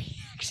seeing the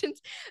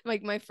reactions,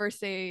 like my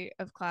first day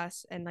of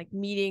class and like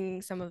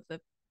meeting some of the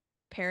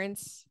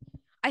parents.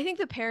 I think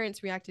the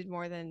parents reacted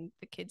more than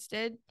the kids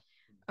did.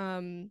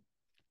 Um,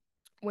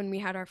 when we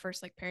had our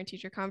first like parent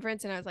teacher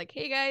conference, and I was like,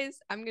 hey guys,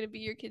 I'm gonna be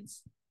your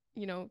kids,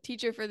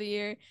 teacher for the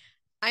year.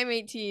 I'm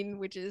 18,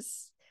 which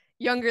is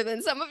younger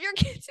than some of your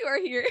kids who are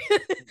here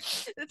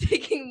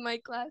taking my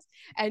class.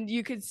 And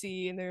you could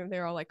see, and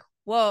they're all like,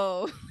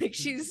 whoa, like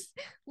she's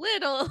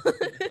little.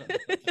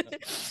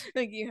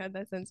 Like, you had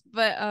that sense.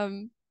 But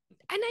and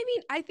I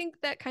mean, I think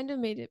that kind of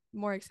made it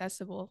more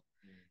accessible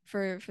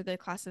for the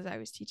classes I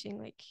was teaching.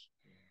 Like,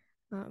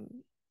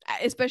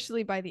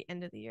 especially by the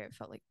end of the year, it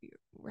felt like we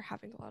were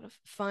having a lot of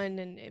fun,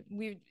 and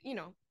we,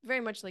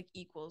 very much like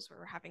equals, where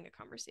we're having a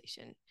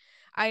conversation.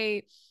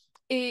 It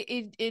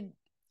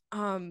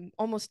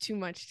almost too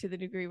much, to the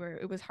degree where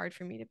it was hard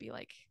for me to be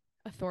like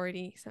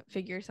authority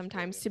figure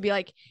sometimes, to be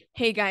like,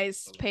 hey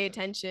guys, pay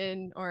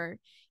attention, or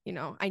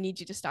I need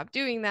you to stop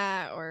doing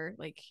that, or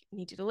like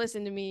need you to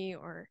listen to me,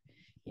 or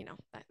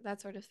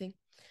that sort of thing.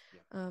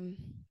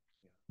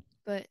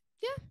 But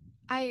yeah,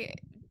 I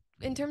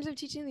in terms of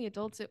teaching the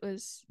adults, it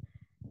was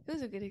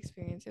a good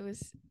experience. It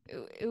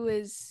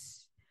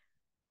was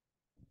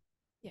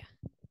yeah.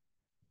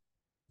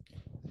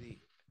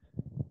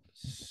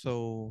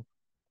 So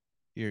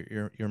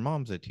your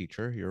mom's a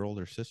teacher, your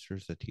older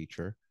sister's a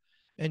teacher,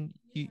 and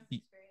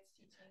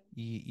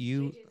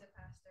you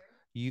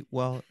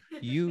well,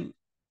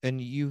 and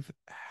you've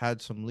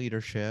had some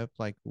leadership,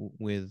 like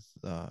with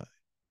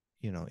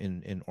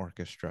in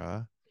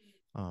orchestra,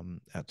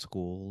 at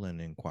school,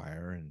 and in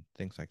choir and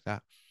things like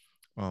that,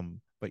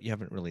 but you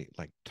haven't really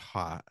like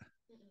taught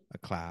a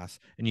class,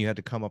 and you had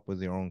to come up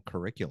with your own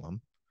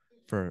curriculum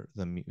for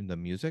the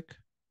music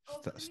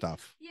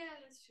stuff. Yeah,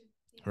 that's true.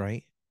 Yeah.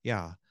 Right?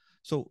 Yeah.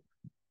 So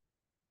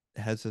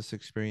has this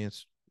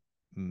experience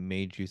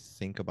made you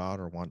think about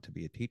or want to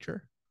be a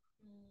teacher?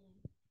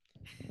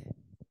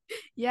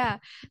 Yeah.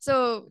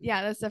 So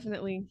yeah, that's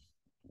definitely,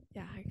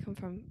 yeah, I come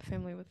from a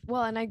family with,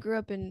 well, and I grew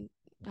up in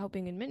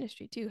helping in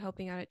ministry too,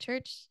 helping out at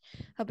church,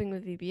 helping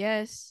with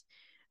VBS,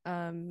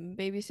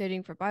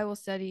 babysitting for Bible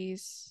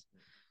studies,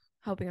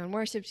 helping on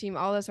worship team,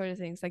 all that sort of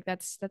things. Like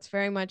that's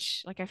very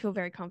much like, I feel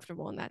very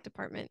comfortable in that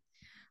department.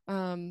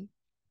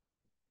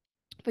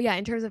 But yeah,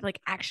 in terms of like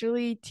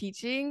actually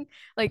teaching,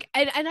 like,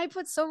 and I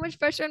put so much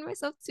pressure on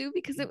myself too,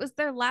 because it was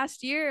their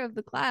last year of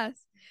the class.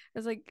 I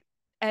was like,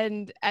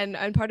 and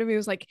part of me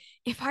was like,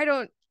 if I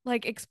don't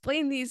like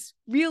explain these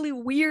really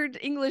weird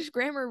English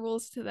grammar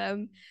rules to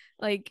them,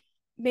 like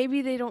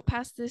maybe they don't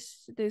pass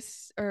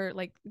this or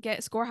like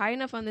get score high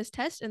enough on this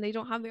test, and they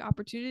don't have the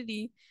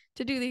opportunity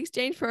to do the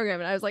exchange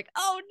program. And I was like,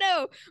 oh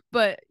no.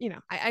 But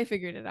I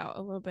figured it out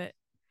a little bit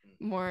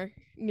more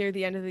near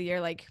the end of the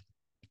year. Like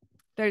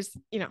there's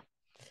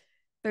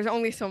there's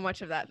only so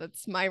much of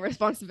that's my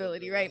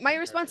responsibility, right? My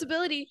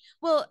responsibility.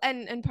 Well,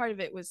 and part of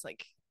it was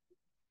like,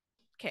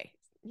 okay,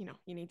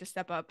 you need to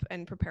step up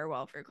and prepare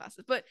well for your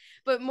classes. But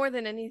more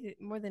than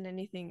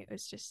anything, it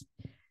was just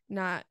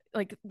not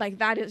like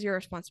that is your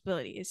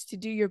responsibility, is to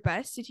do your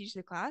best to teach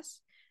the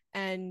class,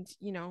 and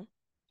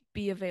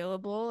be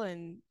available,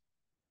 and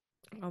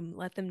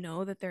let them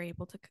know that they're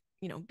able to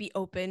be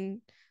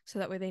open, so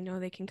that way they know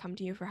they can come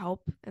to you for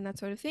help and that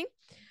sort of thing.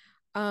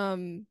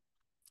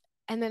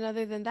 And then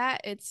other than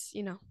that, it's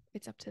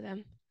it's up to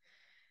them,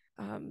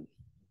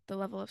 the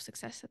level of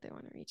success that they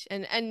want to reach,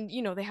 and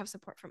they have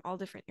support from all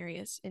different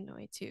areas in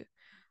NOE too,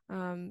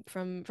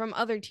 from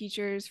other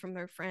teachers, from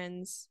their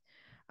friends,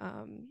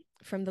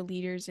 from the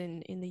leaders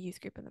in the youth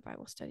group and the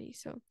Bible study.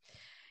 So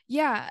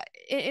yeah,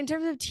 in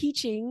terms of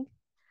teaching,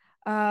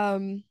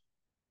 I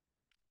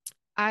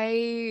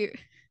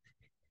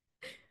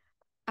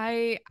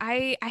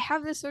I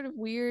have this sort of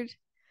weird,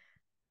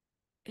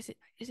 is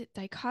it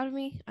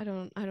dichotomy? I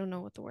don't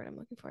know what the word I'm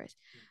looking for is,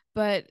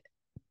 but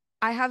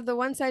I have the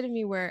one side of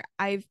me where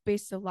I've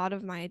based a lot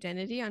of my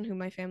identity on who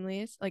my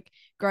family is. Like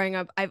growing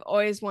up, I've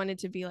always wanted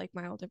to be like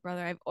my older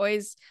brother. I've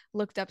always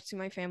looked up to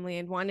my family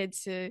and wanted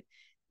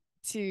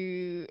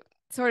to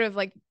sort of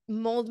like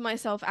mold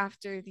myself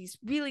after these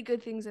really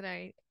good things that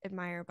I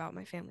admire about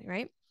my family,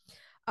 right?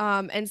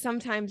 And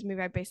sometimes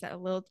maybe I base that a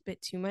little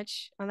bit too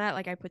much on that.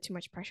 Like I put too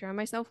much pressure on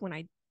myself when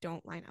I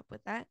don't line up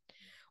with that,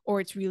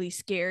 or it's really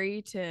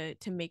scary to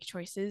make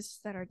choices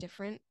that are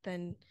different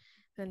than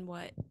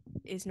what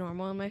is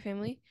normal in my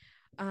family,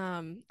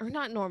 or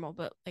not normal,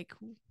 but like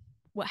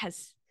what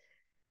has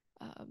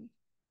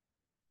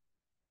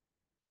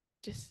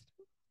just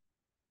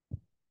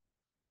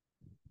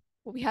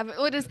what we have,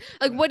 what is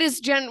like, what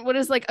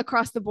is like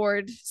across the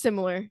board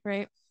similar,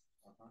 right?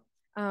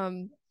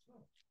 um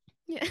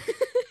yeah.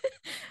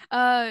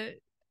 uh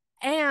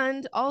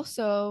and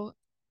also,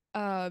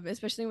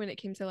 especially when it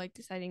came to like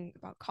deciding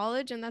about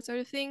college and that sort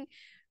of thing,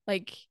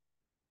 like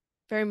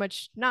very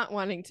much not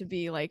wanting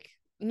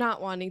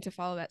to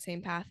follow that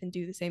same path and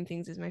do the same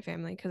things as my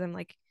family, because I'm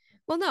like,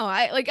 well, no,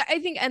 I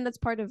think, and that's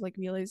part of like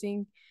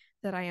realizing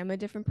that I am a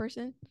different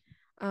person.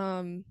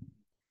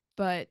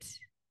 But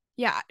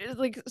yeah, it's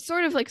like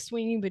sort of like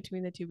swinging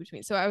between the two,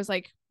 between, so I was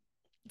like,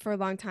 for a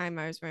long time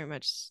I was very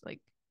much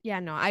like, yeah,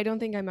 no, I don't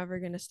think I'm ever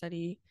going to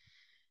study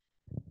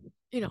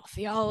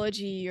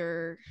theology,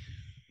 or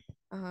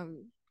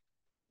um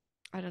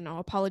I don't know,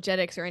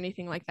 apologetics or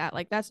anything like that.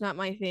 Like that's not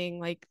my thing.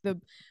 Like the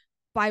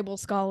Bible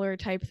scholar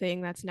type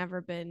thing, that's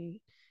never been,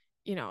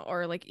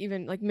 or like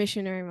even like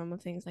missionary mama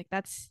things, like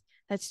that's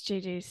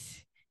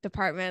JJ's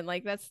department.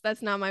 Like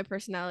that's not my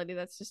personality.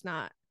 That's just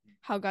not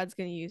how God's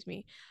going to use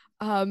me.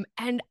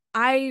 And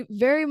I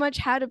very much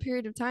had a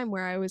period of time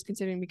where I was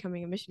considering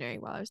becoming a missionary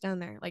while I was down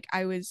there. Like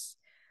I was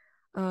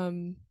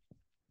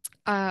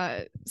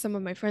some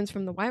of my friends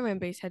from the YWAM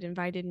base had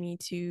invited me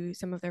to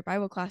some of their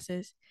Bible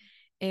classes,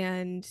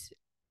 and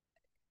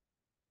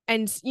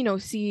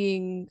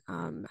seeing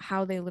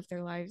how they live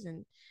their lives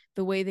and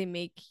the way they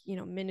make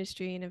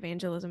ministry and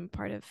evangelism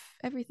part of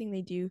everything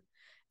they do,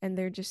 and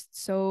they're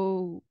just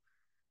so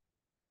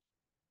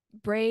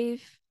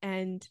brave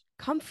and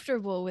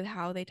comfortable with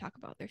how they talk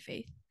about their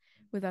faith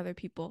with other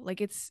people.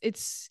 Like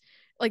it's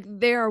like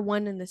they are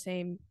one and the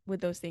same with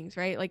those things,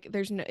 right? Like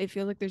it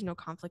feels like there's no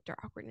conflict or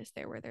awkwardness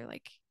there, where they're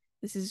like,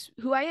 this is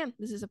who I am,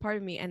 this is a part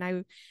of me. And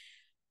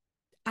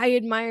I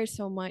admire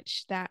so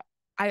much that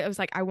I was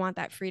like, I want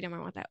that freedom, I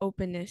want that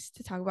openness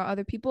to talk about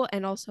other people.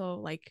 And also,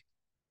 like,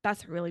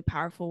 that's a really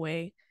powerful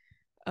way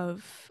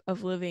of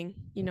living,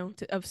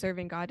 of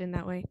serving God in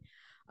that way.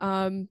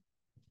 And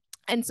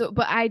so,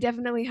 but I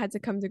definitely had to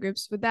come to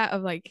grips with that,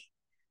 of like,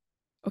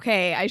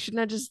 okay, I should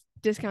not just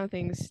discount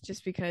things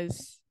just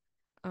because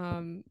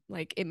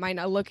like it might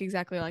not look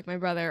exactly like my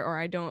brother, or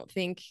I don't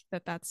think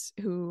that that's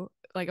who,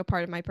 like, a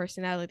part of my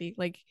personality.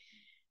 Like,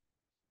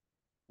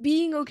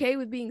 being okay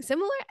with being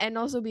similar, and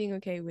also being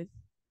okay with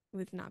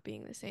not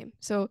being the same.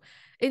 So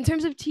in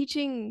terms of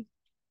teaching,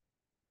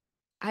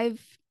 I've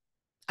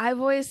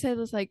always said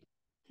was like,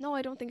 no,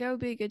 I don't think I would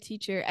be a good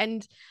teacher.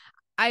 And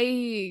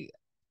I,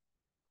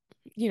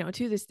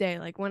 to this day,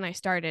 like when I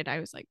started,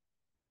 I was like,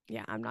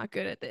 yeah, I'm not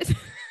good at this.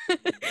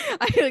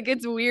 I feel like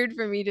it's weird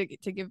for me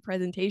to give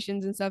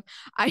presentations and stuff.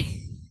 I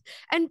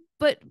and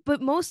but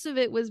most of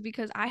it was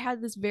because I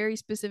had this very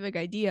specific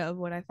idea of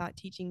what I thought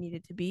teaching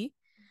needed to be.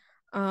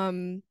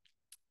 And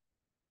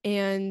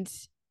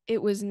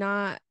it was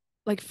not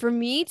like, for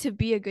me to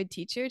be a good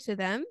teacher to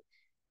them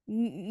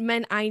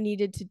meant I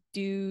needed to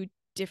do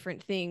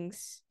different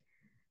things.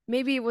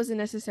 Maybe it wasn't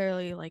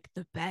necessarily like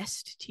the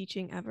best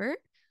teaching ever,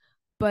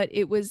 but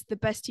it was the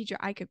best teacher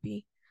I could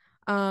be.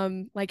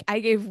 Like, I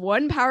gave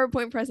one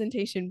PowerPoint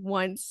presentation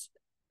once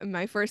in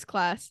my first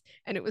class,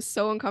 and it was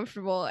so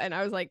uncomfortable, and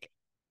I was like,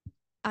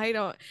 I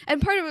don't.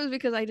 And part of it was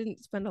because I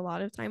didn't spend a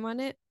lot of time on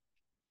it,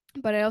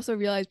 but I also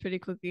realized pretty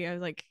quickly, I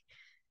was like,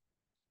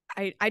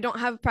 I don't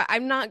have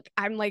I'm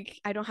like,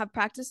 I don't have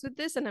practice with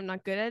this, and I'm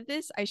not good at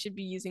this. I should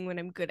be using what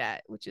I'm good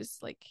at, which is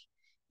like,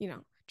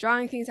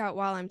 drawing things out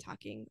while I'm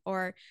talking,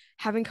 or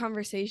having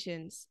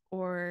conversations,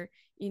 or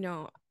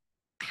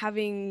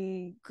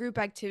having group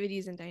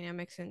activities and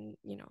dynamics, and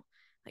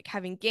like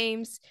having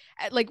games.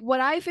 Like, what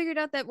I figured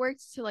out that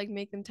worked to like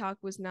make them talk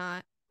was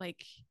not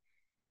like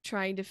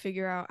trying to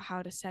figure out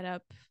how to set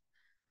up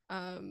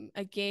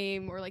a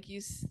game, or like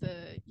use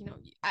the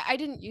I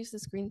didn't use the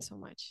screen so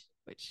much,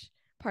 which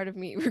part of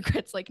me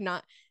regrets, like,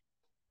 not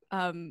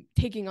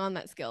taking on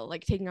that skill,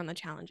 like taking on the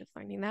challenge of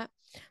learning that.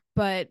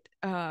 But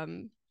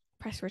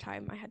press for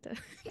time, I had to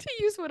to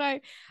use what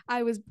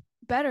I was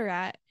better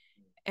at.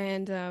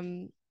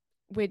 And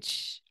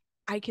which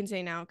I can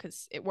say now,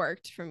 because it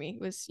worked for me,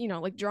 was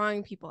like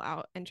drawing people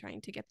out and trying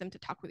to get them to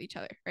talk with each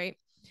other, right?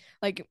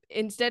 Like,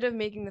 instead of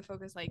making the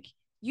focus like,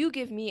 you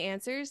give me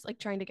answers, like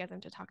trying to get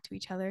them to talk to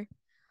each other,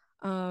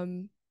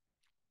 um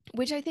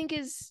which I think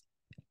is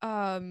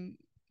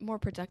more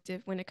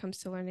productive when it comes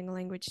to learning a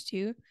language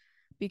too.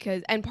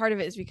 Because, and part of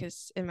it is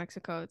because in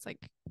Mexico, it's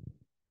like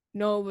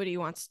nobody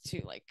wants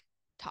to like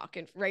talk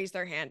and raise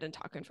their hand and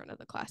talk in front of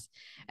the class.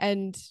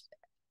 And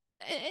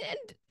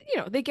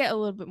they get a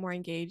little bit more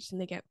engaged, and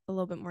they get a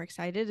little bit more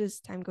excited as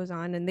time goes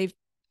on, and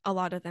a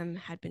lot of them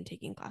had been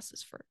taking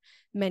classes for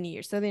many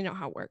years, so they know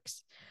how it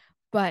works.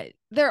 But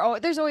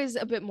there's always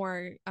a bit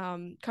more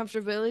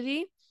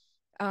comfortability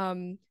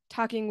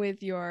talking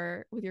with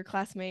your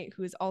classmate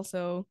who is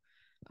also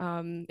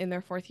in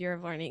their fourth year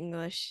of learning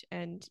English,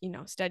 and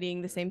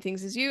studying the same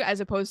things as you, as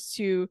opposed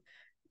to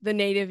the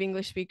native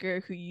English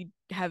speaker who you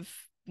have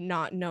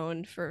not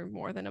known for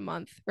more than a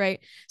month,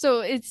 right?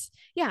 So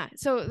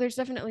so there's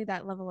definitely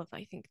that level of,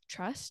 I think,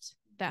 trust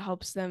that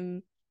helps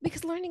them,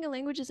 because learning a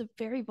language is a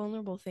very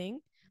vulnerable thing.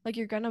 Like,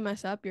 you're gonna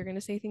mess up, you're gonna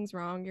say things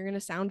wrong, you're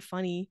gonna sound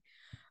funny,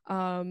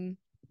 and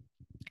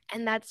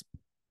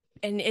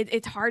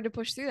it's hard to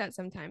push through that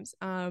sometimes.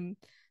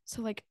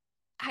 So like,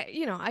 I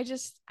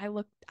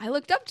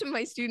looked up to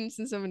my students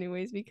in so many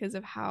ways because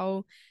of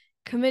how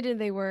committed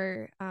they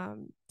were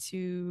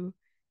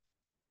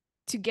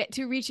to get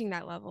to reaching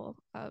that level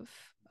of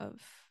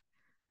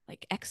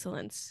like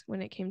excellence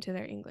when it came to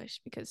their English.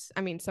 Because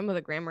I mean, some of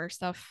the grammar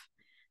stuff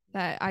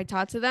that I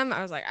taught to them,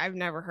 I was like, I've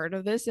never heard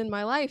of this in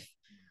my life.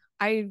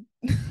 I've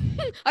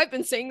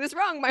been saying this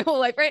wrong my whole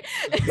life, right?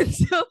 And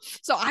so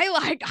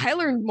I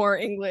learned more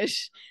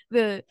English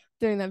during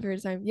that period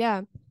of time.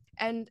 Yeah.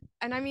 And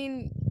I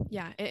mean,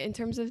 yeah, in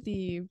terms of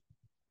do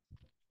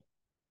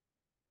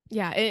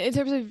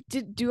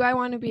I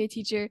want to be a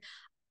teacher?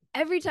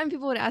 Every time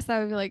people would ask that, I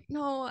would be like,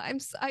 no, I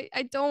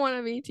don't want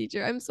to be a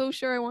teacher. I'm so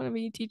sure I want to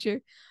be a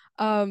teacher.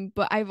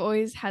 But I've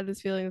always had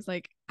this feeling, it's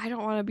like, I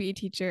don't want to be a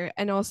teacher.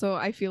 And also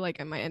I feel like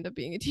I might end up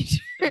being a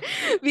teacher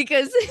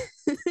because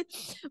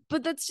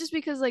but that's just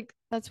because, like,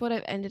 that's what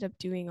I've ended up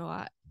doing a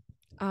lot.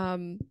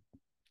 And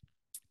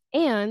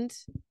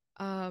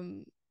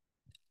um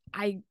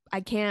I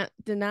can't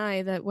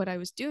deny that what I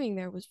was doing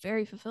there was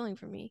very fulfilling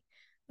for me.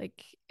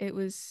 Like it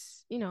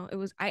was,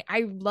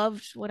 I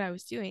loved what I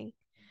was doing.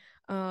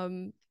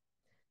 Um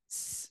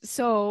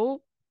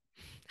so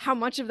how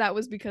much of that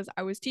was because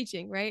I was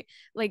teaching, right?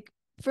 Like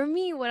for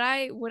me, what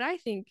I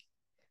think,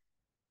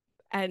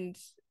 and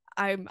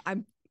I'm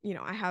I'm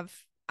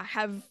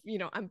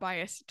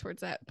biased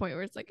towards that point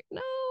where it's like,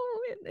 no,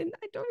 and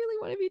I don't really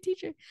want to be a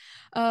teacher.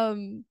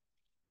 Um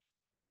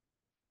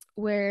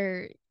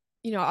where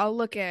I'll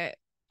look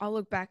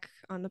back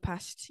on the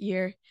past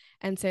year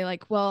and say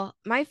like, well,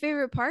 my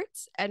favorite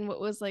parts and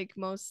what was like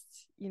most,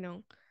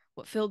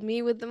 what filled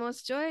me with the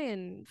most joy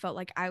and felt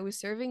like I was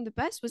serving the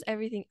best was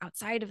everything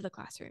outside of the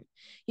classroom.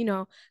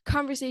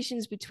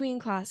 Conversations between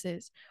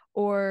classes,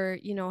 or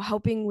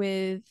helping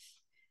with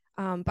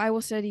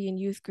Bible study and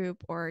youth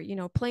group, or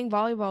playing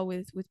volleyball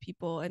with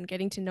people and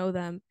getting to know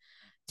them,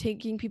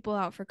 taking people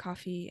out for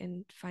coffee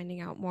and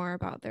finding out more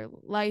about their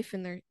life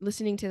and their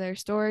listening to their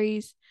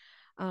stories,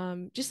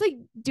 just like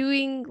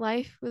doing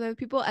life with other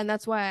people. And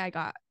that's why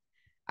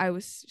I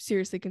was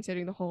seriously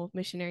considering the whole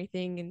missionary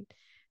thing. And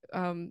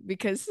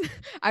because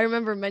I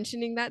remember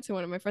mentioning that to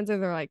one of my friends,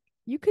 and they're like,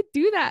 you could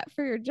do that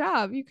for your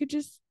job, you could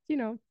just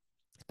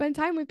spend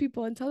time with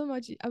people and tell them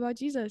about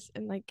Jesus,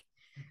 and like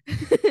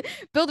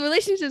build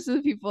relationships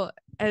with people.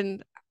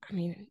 And I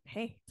mean,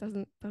 hey,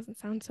 doesn't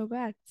sound so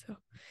bad. So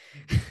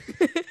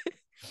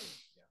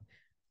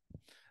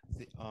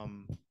The,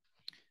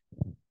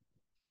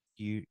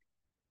 you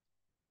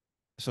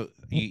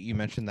you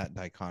mentioned that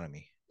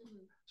dichotomy.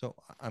 So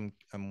I'm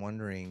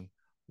wondering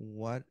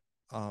what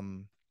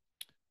um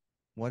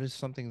what is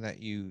something that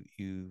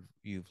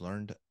you've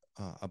learned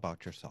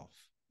about yourself,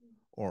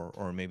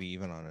 or maybe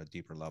even on a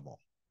deeper level.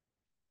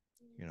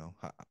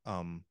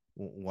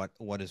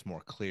 What is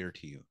more clear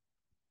to you,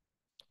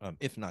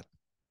 if not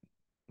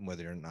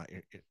whether or not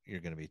you're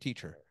going to be a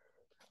teacher.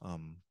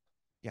 um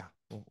yeah,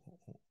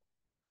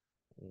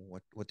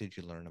 what did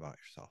you learn about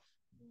yourself?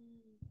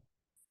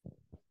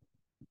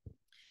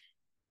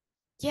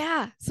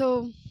 Yeah,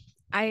 so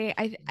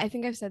I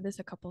think I've said this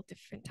a couple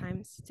different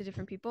times to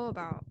different people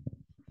about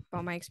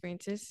my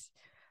experiences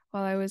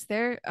while I was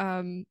there.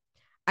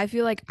 I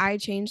feel like I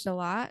changed a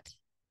lot.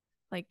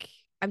 Like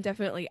I'm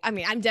definitely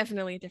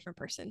a different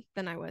person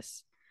than I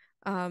was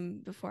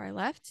before I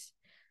left.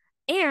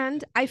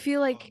 And I feel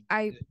like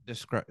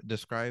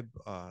describe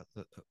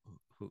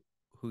who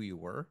who you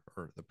were,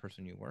 or the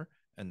person you were,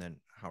 and then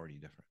how are you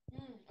different?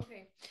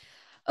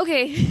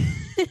 Okay.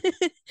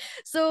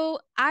 So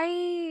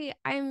I'm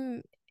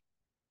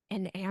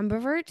an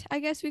ambivert, I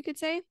guess we could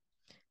say.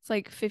 It's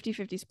like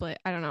 50-50 split.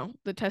 I don't know.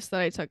 The test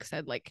that I took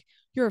said like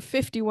you're a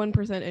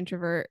 51%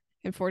 introvert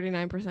and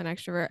 49%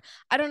 extrovert.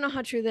 I don't know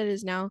how true that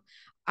is now.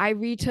 I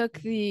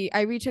retook the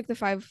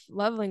 5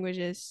 love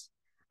languages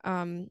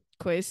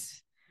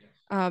quiz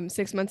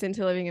 6 months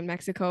into living in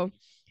Mexico.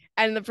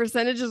 And the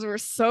percentages were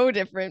so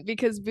different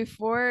because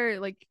before,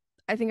 like,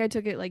 I think I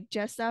took it like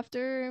just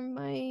after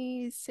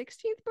my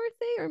 16th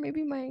birthday, or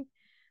maybe my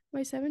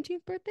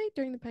 17th birthday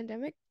during the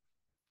pandemic.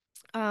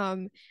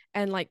 um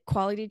and like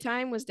quality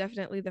time was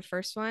definitely the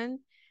first one,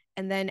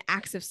 and then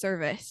acts of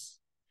service,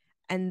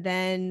 and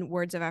then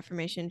words of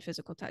affirmation,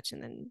 physical touch,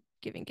 and then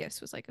giving gifts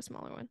was like a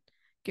smaller one.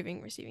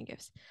 Giving, receiving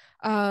gifts.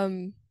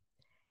 um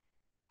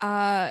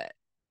uh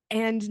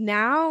and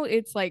now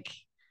it's like,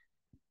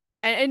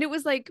 and it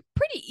was like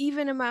pretty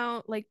even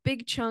amount, like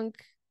big chunk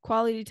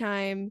quality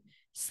time,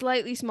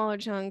 slightly smaller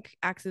chunk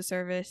acts of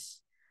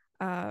service,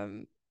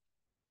 um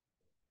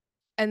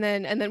and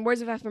then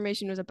words of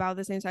affirmation was about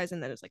the same size,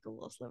 and then it was like a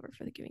little sliver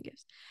for the giving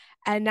gifts.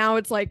 And now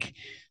it's like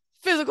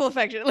physical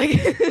affection, like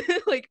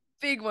like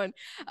big one.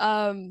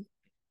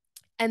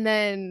 And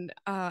then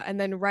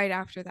right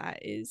after that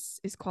is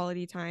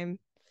quality time,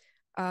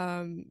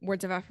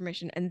 words of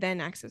affirmation, and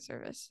then acts of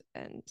service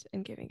and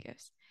giving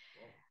gifts.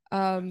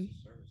 um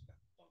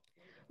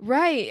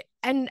right.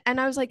 And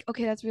I was like,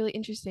 okay, that's really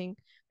interesting,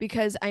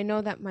 because I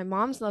know that my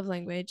mom's love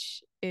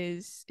language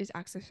is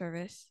acts of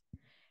service.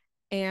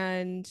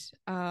 And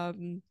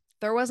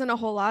there wasn't a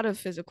whole lot of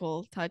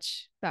physical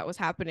touch that was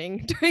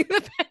happening during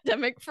the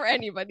pandemic for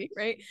anybody,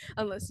 right?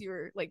 Unless you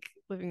were like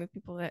living with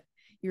people that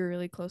you were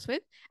really close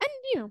with.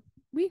 And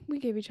we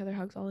gave each other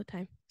hugs all the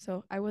time,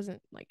 so I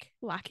wasn't like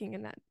lacking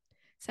in that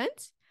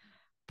sense.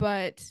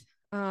 But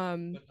But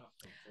not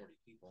from 40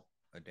 people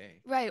a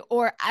day. right,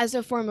 or as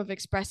a form of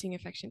expressing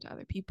affection to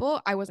other people,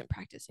 I wasn't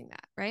practicing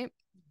that, right?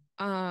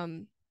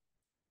 um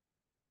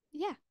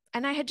yeah.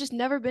 And I had just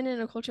never been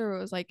in a culture where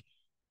it was like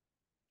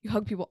you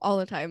hug people all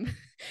the time.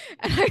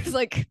 And I was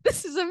like,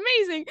 this is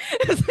amazing.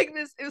 It was like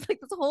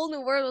this whole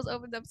new world was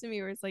opened up to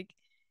me, where it's like,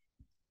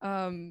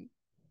 um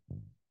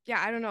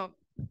yeah, I don't know.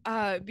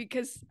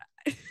 Because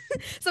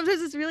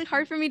sometimes it's really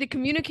hard for me to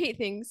communicate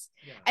things.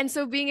 Yeah. And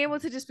so being able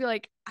to just be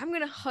like, I'm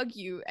gonna hug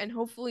you and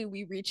hopefully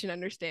we reach an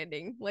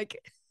understanding. Like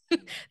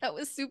that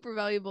was super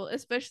valuable,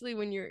 especially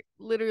when you're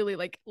literally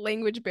like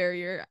language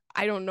barrier.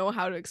 I don't know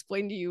how to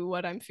explain to you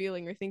what I'm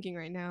feeling or thinking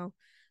right now,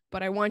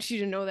 but I want you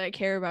to know that I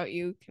care about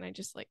you. Can I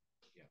just like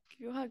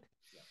give you a hug?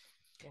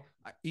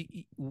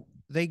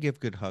 They give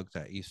good hugs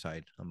at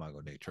Eastside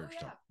Imago Dei Church,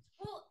 though.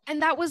 Well,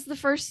 and that was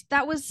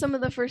some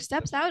of the first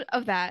steps out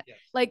of that.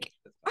 Like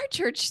our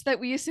church that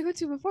we used to go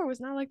to before was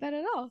not like that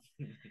at all.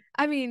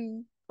 I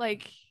mean,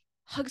 like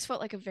hugs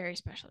felt like a very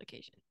special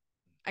occasion.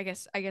 I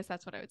guess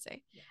that's what I would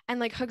say. And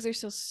like hugs are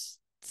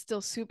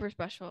still super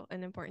special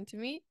and important to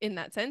me in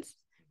that sense,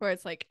 where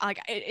it's like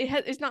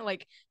it's not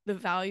like the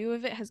value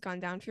of it has gone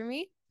down for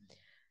me.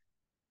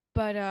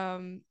 But I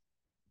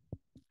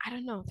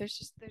don't know.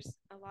 There's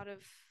a lot of,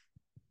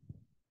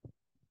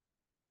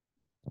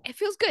 it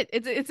feels good.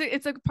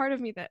 It's a part of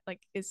me that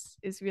like is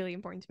really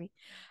important to me.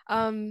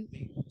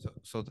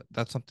 So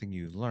that's something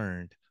you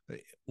learned.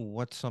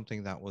 What's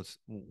something that was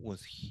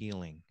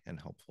healing and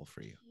helpful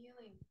for you?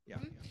 Healing. Yeah.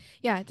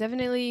 Yeah,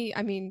 definitely.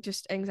 I mean,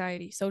 just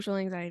anxiety, social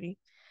anxiety.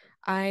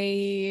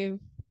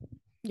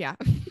 Yeah.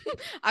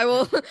 I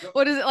will,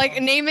 what is it,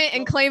 like, name it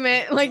and claim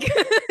it, like.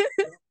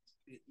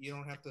 You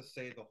don't have to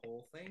say the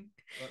whole thing,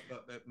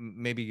 but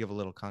maybe give a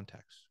little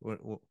context.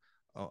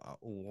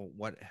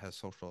 What has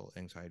social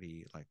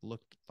anxiety like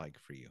looked like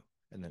for you,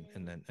 and then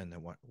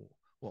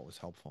what was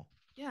helpful?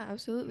 Yeah,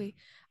 absolutely.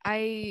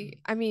 I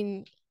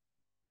mean,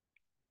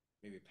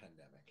 Maybe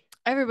pandemic.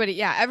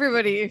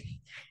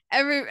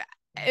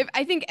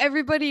 I think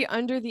everybody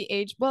under the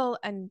age, well,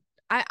 and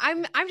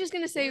I'm just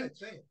gonna say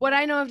what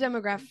I know of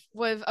demographic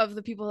of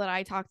the people that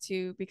I talk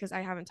to, because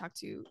I haven't talked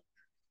to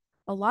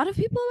a lot of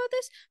people about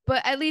this,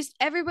 but at least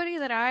everybody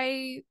that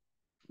I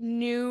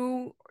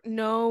know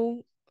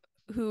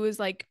who is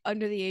like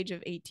under the age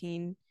of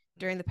 18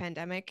 during the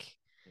pandemic,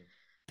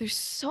 there's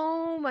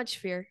so much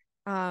fear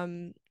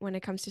when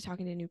it comes to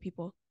talking to new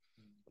people,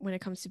 when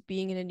it comes to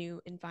being in a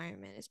new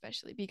environment,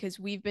 especially because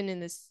we've been in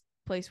this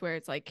place where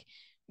it's like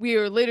we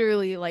are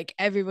literally like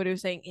everybody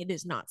was saying it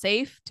is not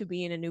safe to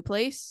be in a new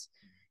place.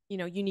 You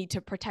know, you need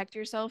to protect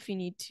yourself. You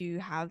need to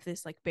have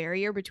this like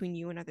barrier between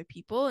you and other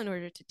people in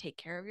order to take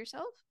care of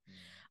yourself.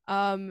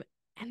 And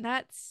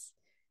that's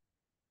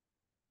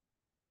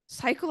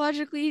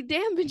psychologically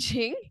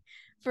damaging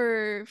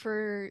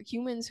for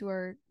humans who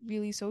are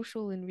really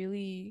social and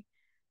really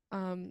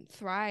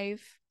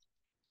thrive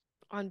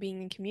on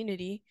being in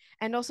community,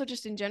 and also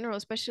just in general,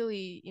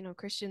 especially, you know,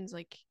 Christians,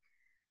 like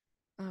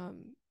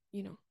um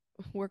you know,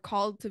 we're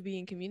called to be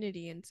in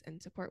community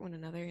and support one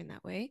another in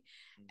that way.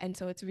 And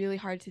so it's really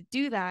hard to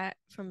do that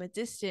from a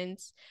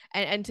distance,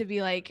 and to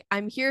be like,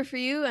 I'm here for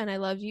you and I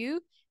love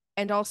you,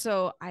 and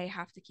also I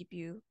have to keep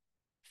you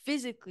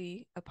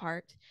physically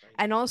apart.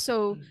 And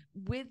also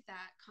with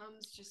that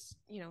comes just,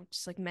 you know,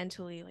 just like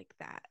mentally like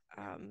that.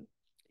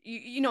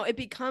 You know, it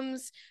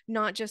becomes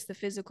not just the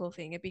physical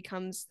thing, it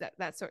becomes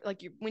that sort,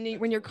 like when you're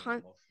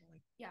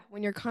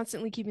when you're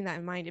constantly keeping that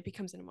in mind, it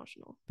becomes an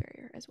emotional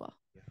barrier as well.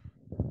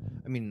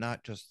 I mean,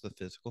 not just the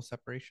physical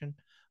separation,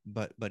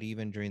 but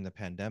even during the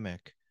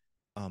pandemic,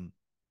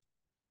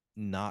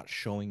 not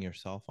showing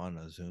yourself on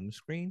a Zoom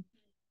screen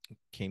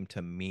came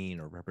to mean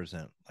or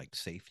represent like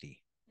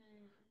safety.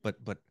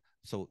 But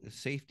so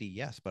safety,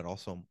 yes, but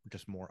also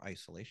just more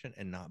isolation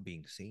and not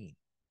being seen,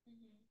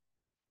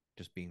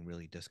 just being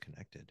really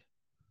disconnected.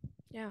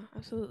 Yeah,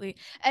 absolutely.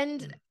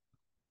 And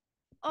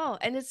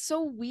and it's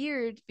so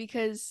weird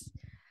because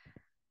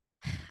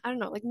I don't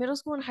know, like middle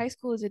school and high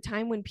school is a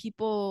time when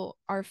people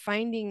are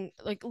finding,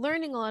 like,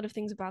 learning a lot of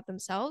things about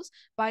themselves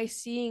by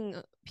seeing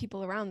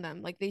people around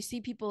them. Like they see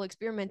people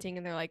experimenting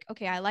and they're like,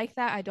 okay, I like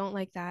that, I don't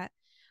like that.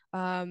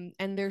 And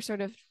they're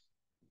sort of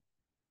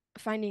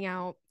finding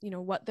out, you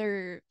know,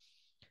 who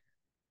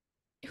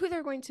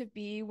they're going to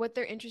be, what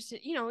they're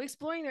interested, you know,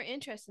 exploring their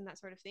interests and that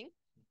sort of thing.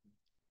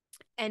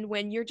 And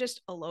when you're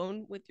just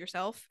alone with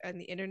yourself and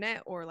the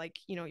internet, or like,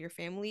 you know, your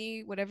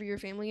family, whatever your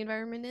family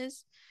environment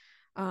is,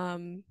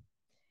 um,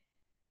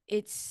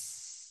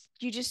 it's,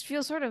 you just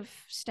feel sort of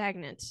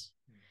stagnant.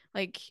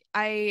 Like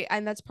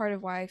and that's part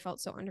of why I felt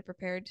so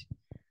underprepared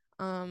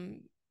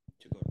um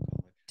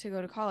to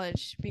go to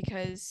college,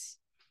 because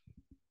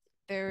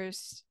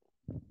there's,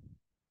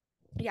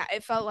 yeah,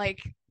 it felt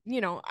like,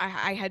 you know,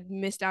 I had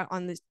missed out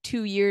on this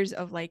 2 years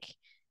of like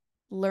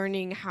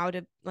learning how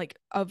to, like,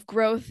 of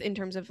growth in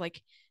terms of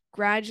like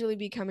gradually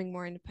becoming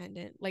more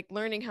independent, like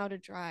learning how to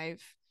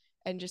drive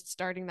and just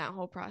starting that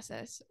whole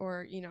process,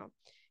 or, you know,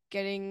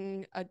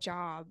 getting a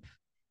job,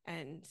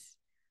 and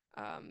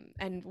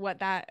what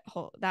that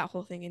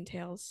whole thing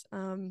entails.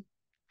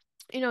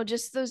 You know,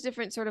 just those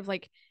different sort of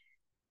like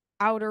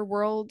outer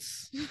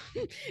worlds,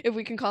 if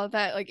we can call it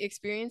that, like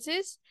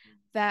experiences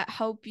that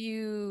help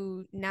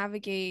you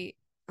navigate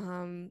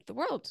the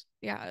world,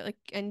 yeah, like,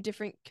 and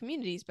different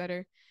communities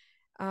better.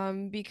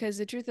 Because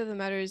the truth of the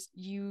matter is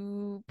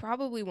you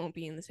probably won't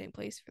be in the same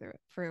place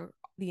for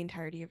the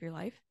entirety of your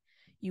life.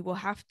 You will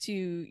have to,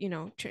 you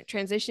know,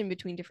 transition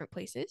between different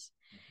places.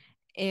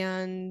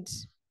 And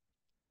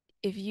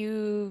if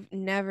you've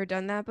never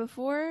done that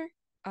before,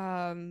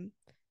 um,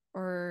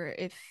 or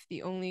if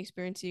the only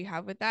experience you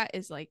have with that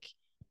is like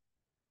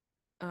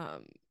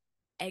um,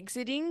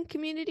 exiting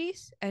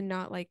communities and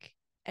not like,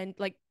 and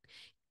like,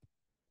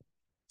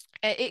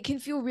 it can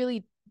feel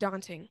really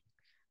daunting,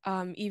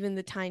 even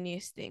the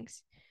tiniest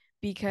things,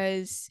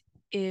 because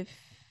if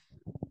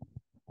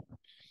how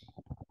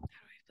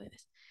do I play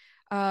this?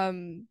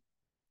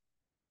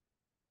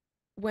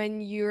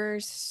 When you're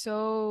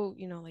so,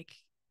 like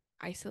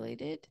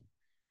isolated,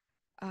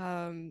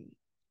 um,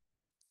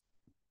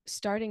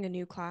 starting a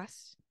new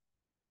class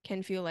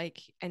can feel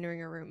like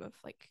entering a room of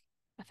like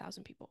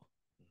 1,000 people,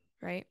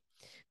 right?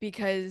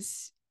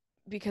 Because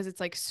it's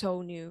like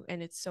so new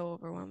and it's so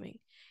overwhelming.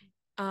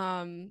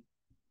 Um,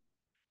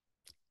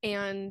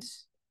 and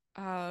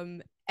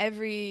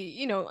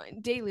every,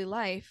 daily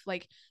life,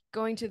 like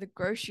going to the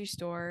grocery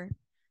store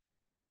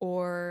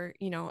or,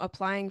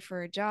 applying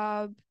for a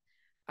job,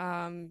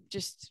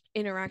 just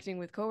interacting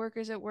with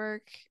coworkers at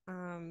work,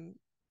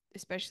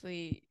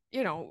 especially,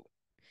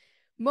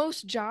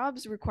 most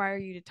jobs require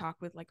you to talk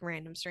with like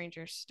random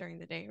strangers during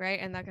the day, right?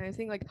 And that kind of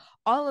thing. Like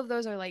all of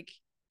those are like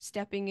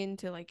stepping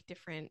into like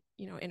different,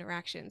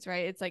 interactions,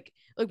 right? It's like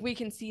we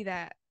can see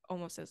that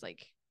almost as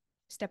like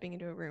stepping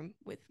into a room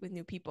with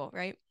new people,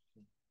 right?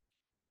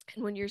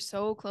 And when you're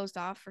so closed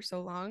off for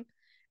so long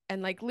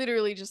and like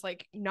literally just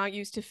like not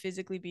used to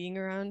physically being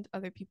around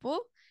other people,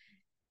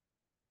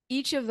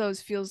 each of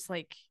those feels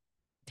like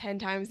 10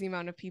 times the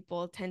amount of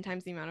people, 10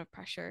 times the amount of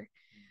pressure.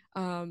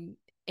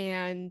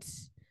 And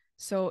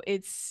so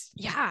it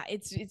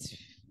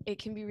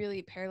can be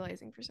really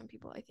paralyzing for some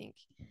people, I think,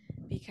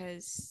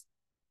 because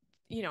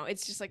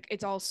it's just like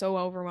it's all so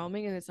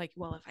overwhelming, and it's like,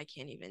 well, if I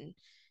can't even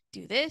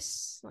do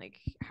this, like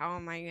how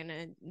am I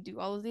gonna do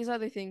all of these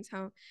other things?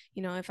 How,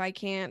 if I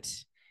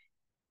can't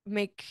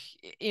make,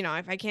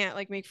 if I can't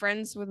like make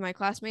friends with my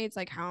classmates,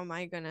 like how am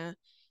I gonna,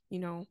 you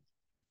know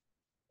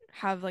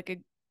have like a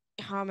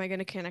how am I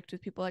gonna connect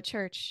with people at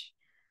church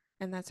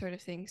and that sort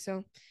of thing?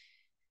 So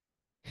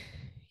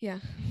yeah.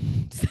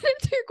 Does that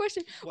answer your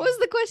question? What was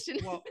the question?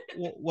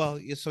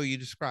 So you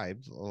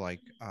described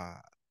like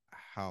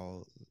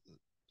how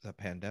the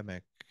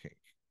pandemic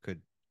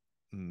could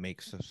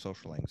make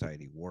social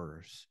anxiety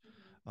worse,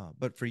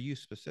 but for you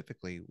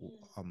specifically,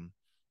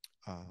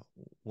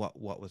 what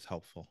was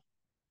helpful?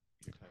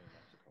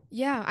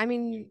 Yeah, I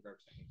mean,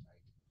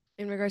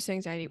 in regards to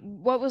anxiety,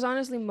 what was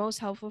honestly most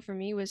helpful for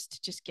me was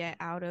to just get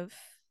out of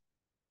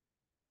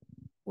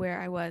where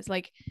I was.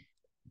 Like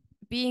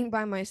being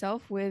by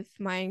myself with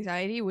my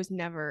anxiety was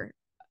never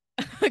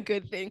a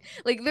good thing.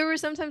 Like there were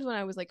some times when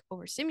I was like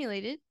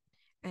overstimulated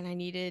and I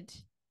needed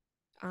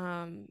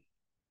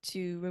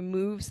to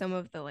remove some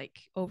of the like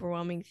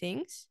overwhelming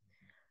things.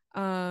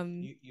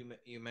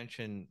 You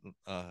mentioned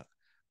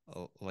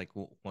like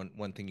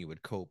one thing you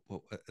would cope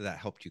that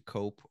helped you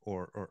cope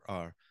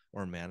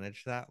or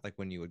manage that, like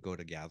when you would go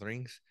to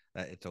gatherings,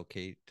 that it's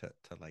okay to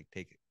like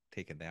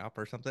take a nap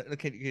or something.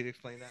 Can you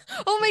explain that?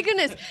 Oh my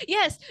goodness.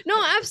 Yes.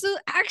 No,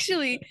 absolutely.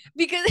 Actually,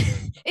 because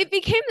it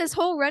became this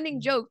whole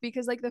running joke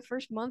because like the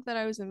first month that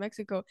I was in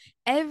Mexico,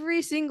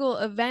 every single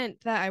event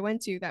that I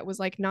went to that was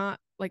like not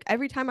like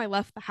every time I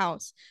left the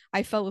house,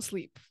 I fell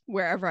asleep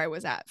wherever I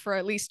was at for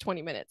at least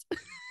 20 minutes.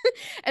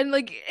 And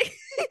like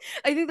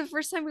I think the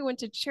first time we went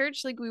to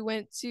church, like we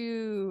went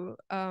to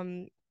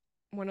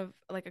one of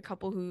like a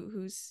couple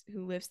who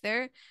lives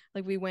there.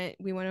 Like we went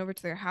over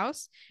to their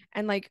house,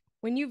 and like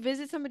when you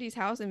visit somebody's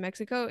house in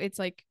Mexico, it's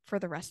like for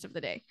the rest of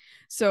the day.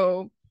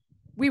 So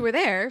we were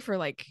there for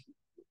like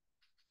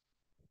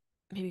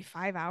maybe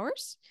 5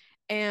 hours,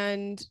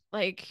 and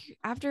like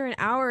after an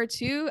hour or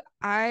two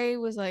I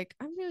was like,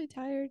 I'm really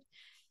tired,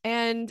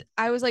 and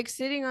I was like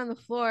sitting on the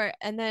floor,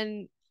 and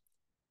then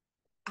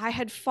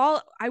I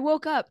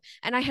woke up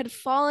and I had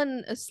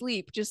fallen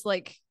asleep just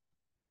like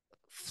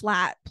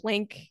flat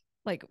plank,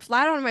 like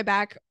flat on my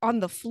back on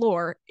the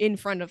floor in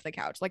front of the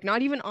couch, like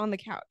not even on the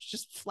couch,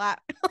 just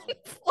flat on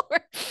the floor.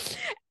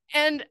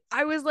 And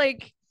I was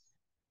like,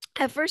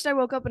 at first I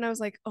woke up and I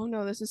was like, oh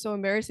no, this is so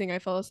embarrassing, I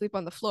fell asleep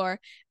on the floor.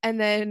 And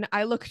then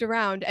I looked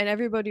around and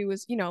everybody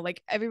was,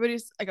 like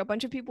everybody's like a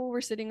bunch of people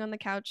were sitting on the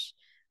couch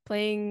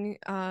playing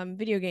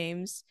video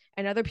games,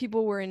 and other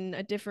people were in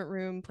a different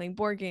room playing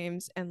board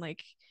games, and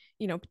like,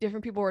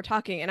 different people were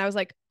talking, and I was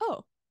like,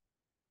 oh,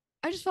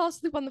 I just fell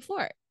asleep on the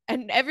floor.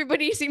 And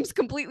everybody seems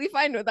completely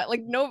fine with that.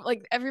 Like, no,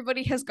 like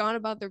everybody has gone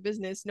about their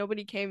business.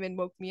 Nobody came and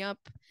woke me up.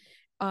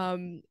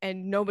 And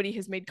nobody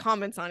has made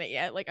comments on it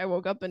yet. Like I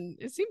woke up and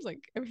it seems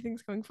like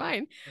everything's going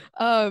fine.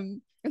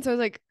 And so I was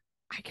like,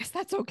 I guess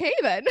that's okay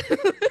then.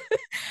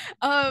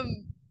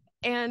 um,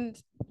 and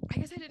I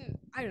guess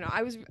I don't know.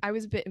 I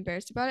was a bit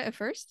embarrassed about it at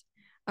first.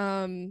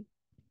 But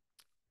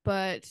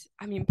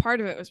I mean,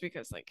 part of it was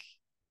because like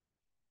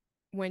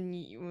when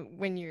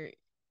you're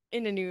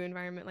in a new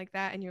environment like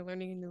that and you're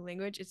learning a new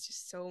language, it's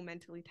just so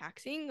mentally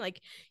taxing.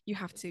 Like you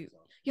have to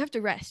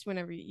rest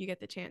whenever you get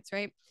the chance,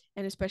 right?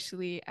 And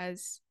especially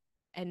as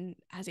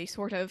a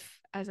sort of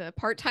as a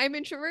part-time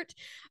introvert,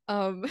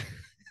 um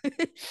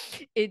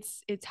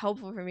it's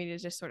helpful for me to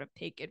just sort of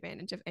take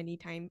advantage of any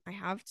time I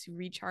have to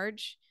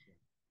recharge,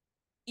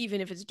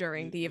 even if it's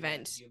during the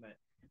event. You met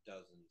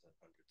dozens and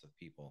hundreds of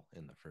people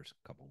in the first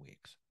couple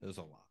weeks. It was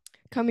a lot.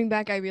 Coming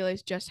back, I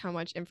realized just how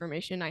much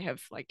information I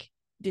have like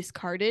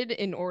discarded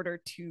in order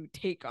to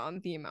take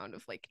on the amount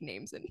of like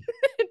names and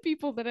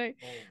people that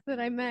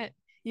I met.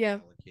 Yeah.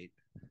 Allocate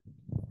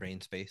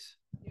brain space.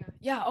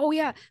 Yeah. Oh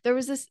yeah. There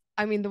was this.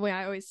 I mean, the way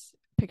I always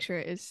picture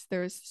it is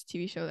there was this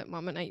TV show that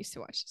Mom and I used to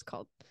watch. It's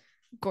called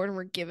Gordon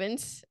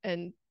McGivens,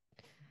 and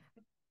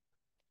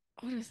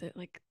what is it,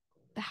 like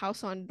the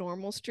house on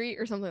Normal Street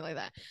or something like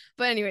that.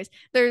 But anyways,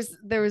 there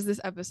was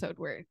this episode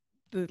where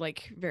the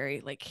like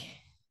very like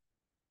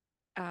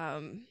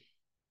um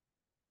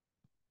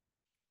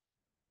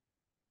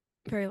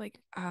very like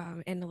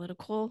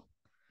analytical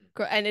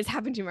girl, and it's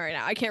happened to me right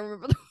now. I can't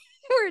remember the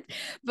word,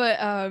 but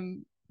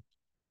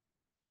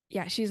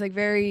yeah, she's like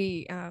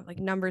very like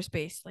numbers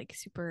based, like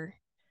super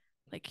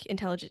like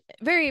intelligent,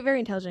 very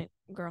intelligent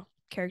girl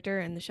character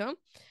in the show.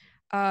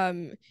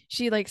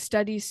 She like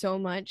studies so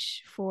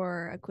much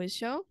for a quiz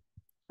show,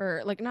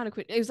 or like not a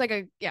quiz, it was like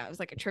it was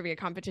like a trivia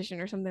competition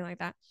or something like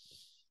that.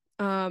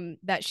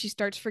 That she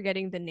starts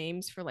forgetting the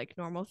names for like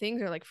normal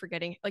things, or like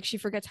forgetting, like she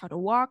forgets how to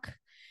walk,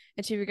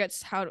 and she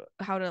forgets how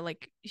to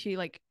like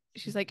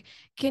she's like,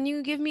 can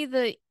you give me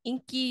the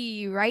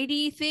inky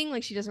righty thing?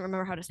 Like she doesn't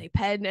remember how to say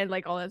pen and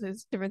like all of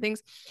those different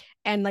things.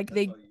 And like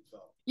they,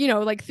 you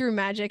know, like through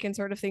magic and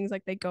sort of things,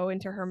 like they go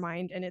into her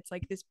mind, and it's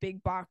like this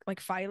big box, like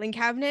filing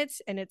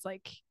cabinets, and it's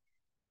like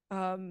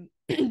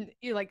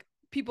you like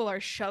people are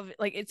shoving,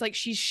 like it's like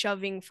she's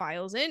shoving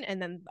files in,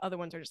 and then other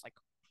ones are just like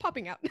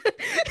popping out.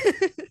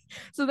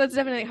 So that's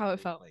definitely how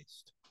it felt.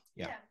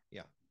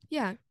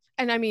 Yeah.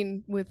 And I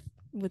mean with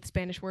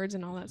Spanish words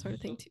and all that sort of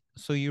thing too.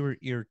 So you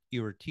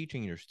were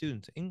teaching your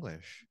students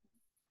English,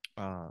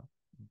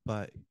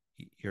 but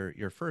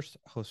your first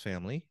host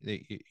family,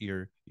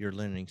 you're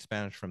learning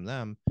Spanish from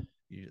them.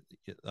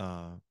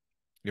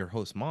 Your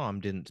host mom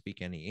didn't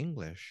speak any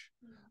English.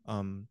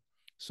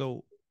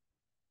 So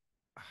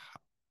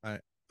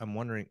I'm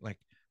wondering, like,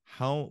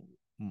 how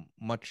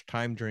much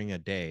time during a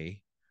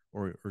day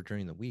or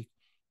during the week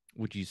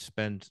would you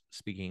spend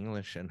speaking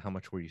English, and how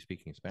much were you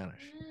speaking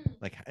Spanish?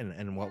 Like,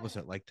 and what was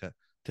it like to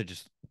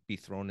just be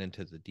thrown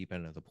into the deep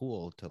end of the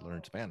pool to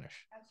learn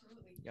Spanish?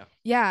 Absolutely.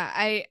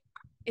 Yeah,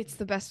 it's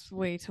the best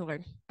way to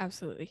learn.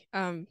 Absolutely.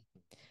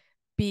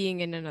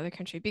 Being in another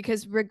country,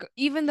 because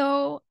even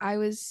though I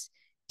was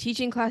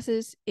teaching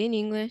classes in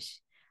English,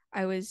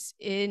 I was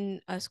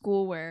in a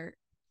school where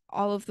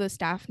all of the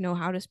staff know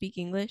how to speak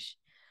English.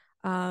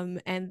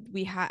 And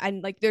we had,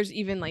 and like there's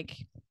even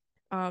like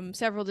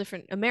several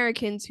different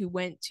Americans who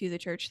went to the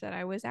church that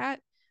I was at.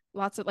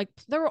 Lots of like,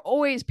 there were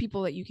always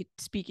people that you could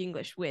speak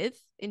English with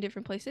in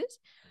different places,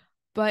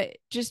 but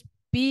just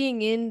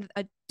being in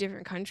a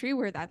different country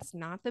where that's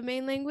not the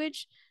main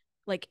language,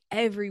 like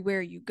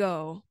everywhere you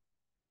go,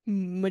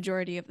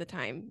 majority of the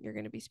time you're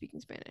going to be speaking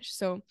Spanish.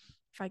 So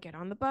if I get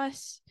on the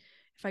bus,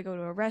 if I go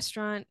to a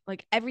restaurant,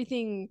 like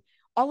everything,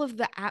 all of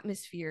the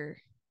atmosphere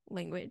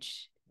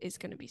language is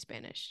going to be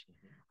Spanish.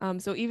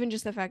 So even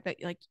just the fact that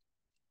like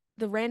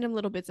the random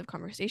little bits of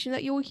conversation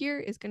that you'll hear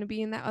is going to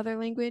be in that other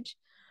language.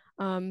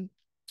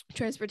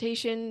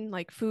 Transportation,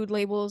 like food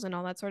labels and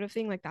all that sort of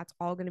thing, like that's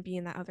all going to be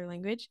in that other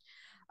language.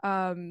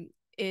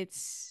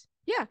 It's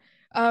yeah.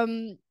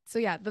 So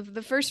yeah,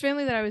 the first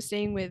family that I was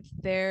staying with,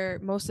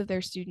 most of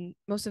their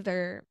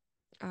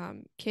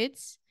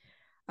kids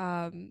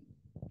had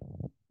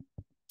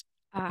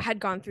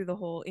gone through the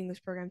whole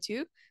English program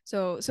too.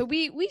 So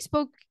we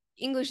spoke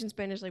English and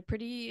Spanish like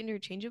pretty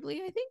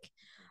interchangeably, I think.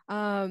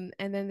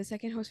 And then the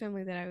second host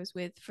family that I was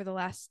with for the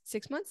last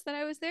 6 months that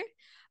I was there,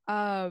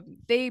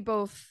 they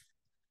both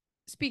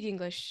speak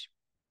English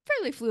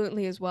fairly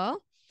fluently as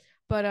well.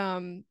 But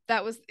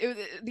that was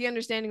it, the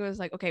understanding was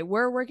like, okay,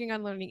 we're working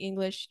on learning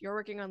English, you're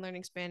working on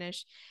learning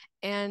Spanish.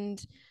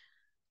 And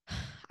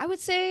I would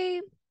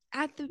say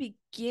at the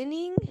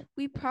beginning,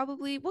 we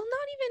probably, well,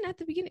 not even at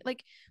the beginning,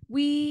 like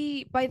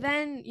we, by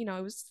then, you know,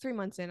 it was 3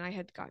 months in, I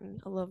had gotten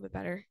a little bit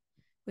better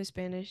with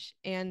Spanish.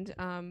 And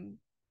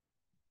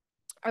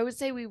I would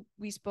say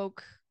we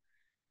spoke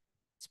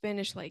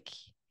Spanish like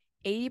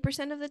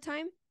 80% of the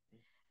time.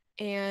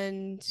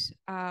 And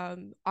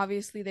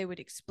obviously they would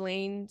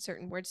explain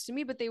certain words to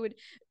me, but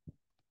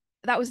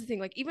that was the thing,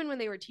 like even when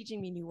they were teaching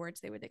me new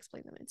words, they would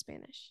explain them in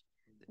Spanish,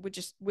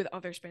 with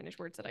other Spanish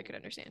words that I could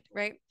understand,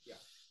 right?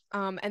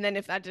 And then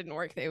if that didn't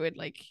work, they would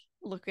like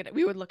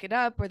we would look it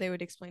up, or they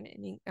would explain it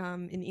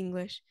in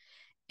English.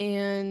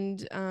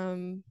 And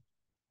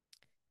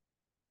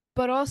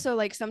but also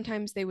like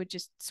sometimes they would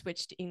just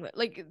switch to English,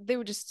 like they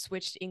would just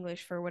switch to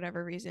English for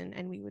whatever reason,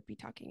 and we would be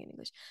talking in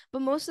English.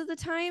 But most of the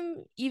time,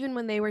 even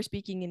when they were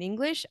speaking in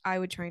English, I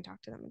would try and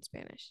talk to them in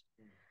Spanish.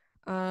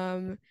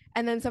 And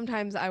then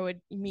sometimes I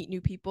would meet new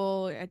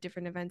people at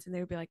different events, and they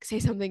would be like, say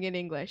something in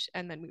English,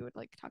 and then we would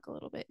like talk a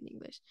little bit in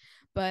English.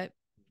 But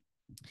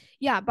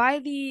yeah, by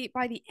the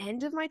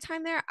end of my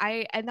time there,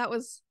 and that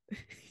was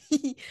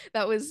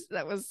that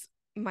was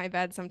my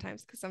bad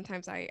sometimes, because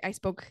sometimes I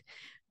spoke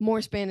more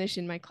Spanish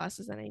in my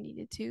classes than I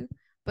needed to.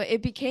 But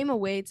it became a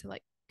way to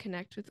like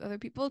connect with other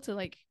people, to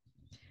like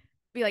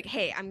be like,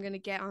 hey, I'm gonna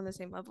get on the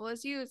same level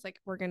as you. It's like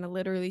we're gonna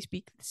literally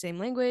speak the same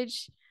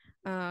language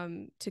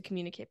to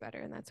communicate better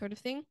and that sort of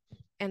thing.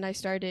 And I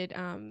started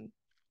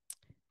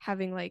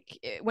having like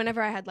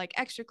whenever I had like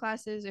extra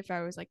classes, if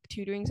I was like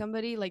tutoring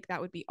somebody, like that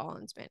would be all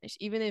in Spanish.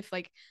 Even if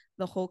like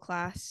the whole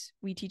class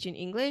we teach in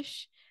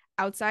English,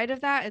 outside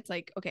of that, it's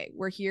like, okay,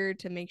 we're here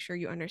to make sure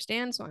you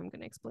understand, so I'm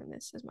going to explain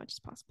this as much as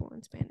possible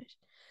in Spanish.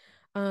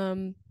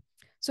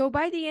 So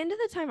by the end of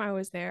the time I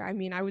was there, I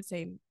mean, I would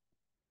say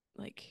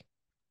like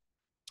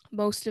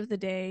most of the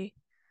day,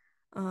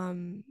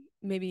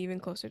 maybe even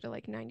closer to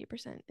like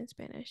 90% in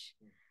Spanish.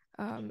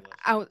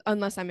 Out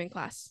unless I'm in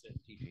class.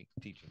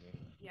 Teaching.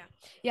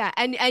 Yeah.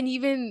 And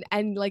even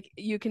and like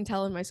you can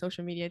tell in my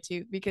social media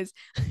too, because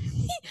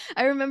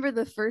I remember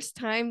the first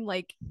time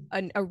like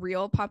a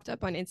reel popped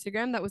up on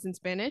Instagram that was in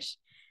Spanish,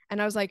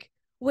 and I was like,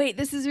 wait,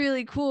 this is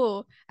really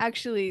cool.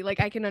 Actually, like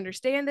I can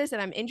understand this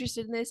and I'm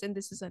interested in this, and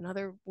this is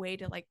another way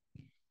to like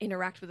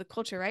interact with the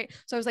culture, right?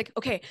 So I was like,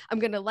 okay, I'm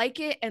gonna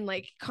like it and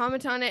like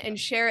comment on it and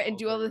share it and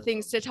do all the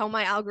things to tell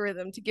my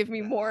algorithm to give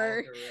me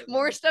more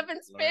stuff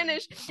in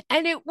Spanish,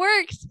 and it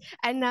worked.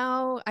 And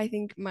now I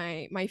think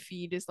my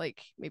feed is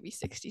like maybe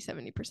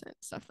 60-70%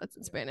 stuff that's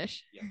in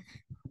Spanish.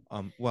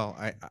 Well,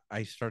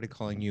 I started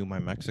calling you my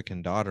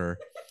Mexican daughter,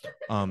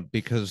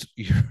 because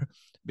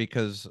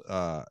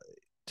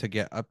to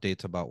get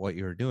updates about what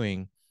you're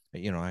doing,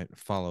 I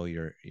follow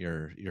your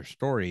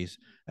stories,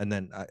 and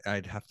then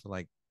I'd have to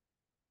like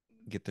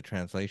get the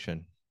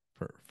translation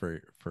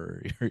for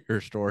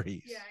your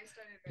stories. Yeah, I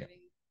started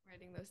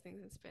writing those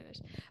things in Spanish.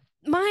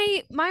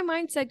 My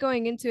mindset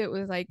going into it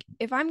was like,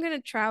 if I'm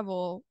gonna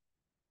travel,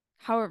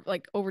 however,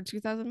 like over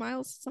 2,000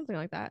 miles, something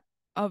like that,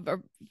 of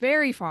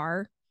very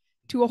far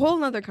to a whole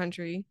nother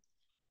country,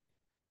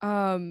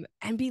 and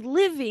be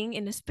living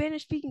in a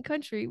Spanish speaking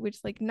country, which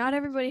like not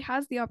everybody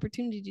has the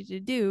opportunity to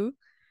do,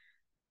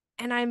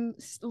 and I'm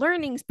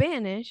learning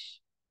Spanish,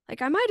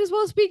 like I might as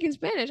well speak in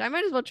Spanish. I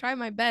might as well try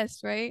my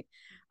best, right?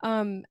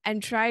 And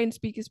try and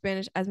speak in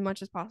Spanish as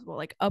much as possible,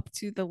 like up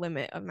to the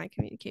limit of my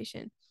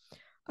communication.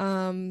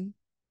 Um,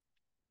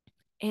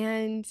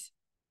 and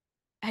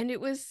it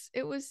was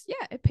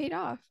yeah, it paid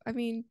off. I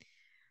mean,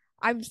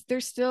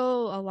 there's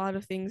still a lot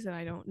of things that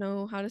I don't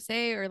know how to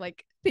say, or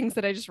like things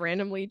that I just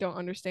randomly don't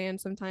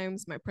understand.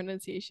 Sometimes my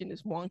pronunciation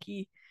is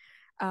wonky.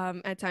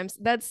 At times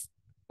that's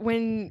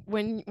when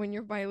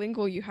you're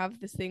bilingual, you have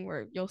this thing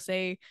where you'll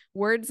say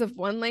words of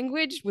one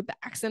language with the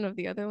accent of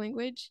the other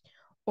language,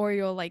 or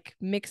you'll like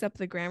mix up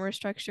the grammar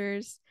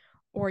structures,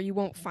 or you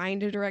won't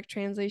find a direct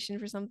translation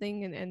for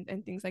something,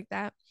 and things like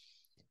that.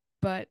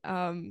 But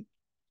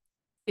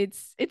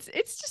it's I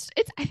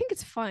think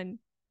it's fun.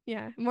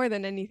 Yeah, more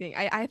than anything,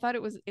 I thought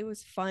it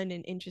was fun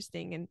and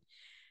interesting,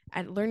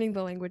 and learning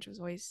the language was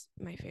always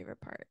my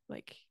favorite part.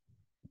 Like,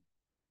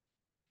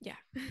 yeah.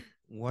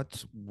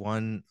 What's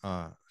one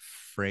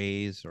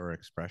phrase or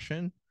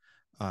expression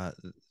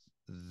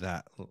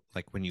that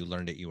like when you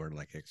learned it you were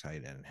like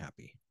excited and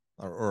happy,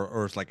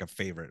 or it's like a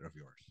favorite of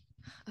yours?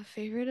 A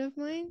favorite of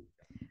mine?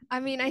 I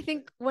mean, I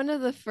think one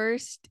of the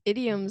first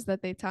idioms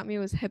that they taught me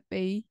was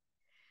hepe.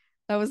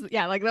 That was,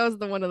 yeah, like that was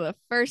the one of the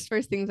first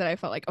things that I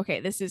felt like,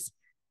 okay, this is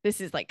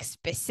like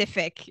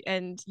specific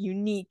and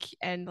unique,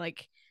 and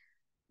like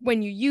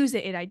when you use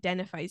it, it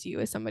identifies you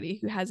as somebody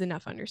who has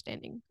enough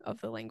understanding of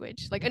the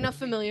language, like enough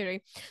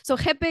familiarity. So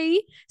GPI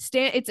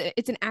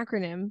it's an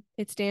acronym.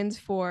 It stands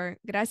for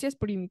Gracias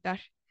por invitar.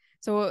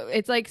 So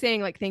it's like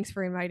saying like thanks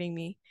for inviting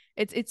me.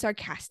 It's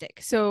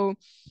sarcastic. So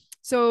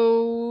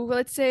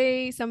let's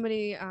say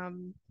somebody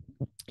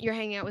you're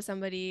hanging out with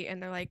somebody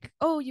and they're like,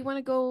 oh, you want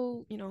to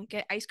go,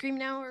 get ice cream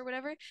now or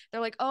whatever.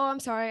 They're like, oh, I'm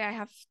sorry, I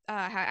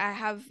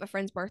have a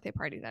friend's birthday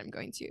party that I'm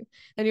going to.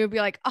 Then you would be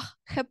like, oh,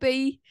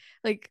 happy,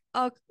 like,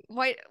 oh,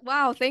 why,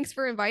 wow, thanks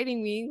for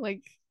inviting me,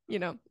 like,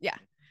 yeah.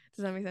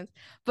 Does that make sense?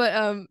 But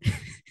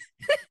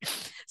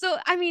so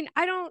I mean,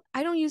 I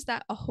don't use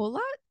that a whole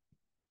lot,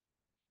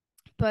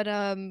 but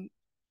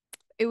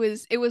it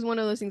was one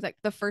of those things, like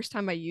the first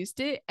time I used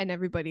it and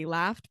everybody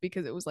laughed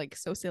because it was like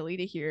so silly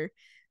to hear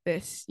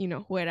this,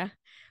 fuera,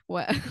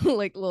 what,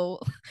 like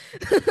little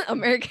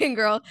American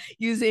girl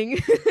using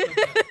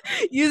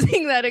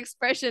using that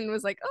expression,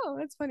 was like, oh,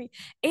 that's funny.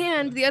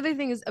 And the other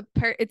thing is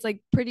it's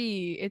like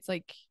pretty, it's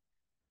like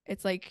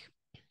it's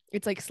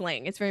like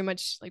slang. It's very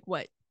much like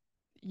what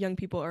young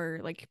people,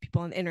 or like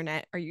people on the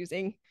internet, are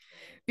using,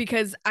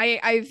 because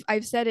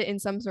I've said it in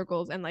some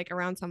circles and like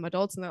around some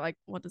adults, and they're like,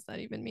 what does that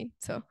even mean?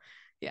 So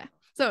yeah.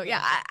 So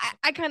yeah,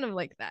 I kind of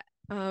like that.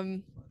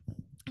 I'm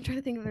trying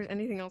to think if there's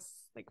anything else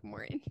like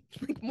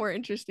more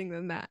interesting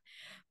than that.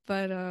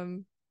 But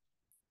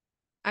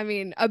I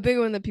mean, a big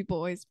one that people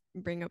always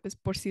bring up is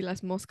por si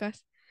las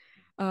moscas.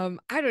 I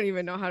don't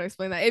even know how to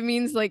explain that. It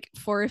means like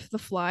for if the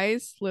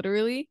flies,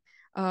 literally.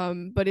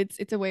 But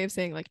it's a way of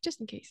saying like just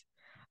in case.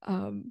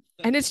 And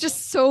it's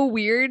just so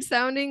weird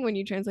sounding when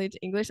you translate it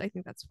to English. I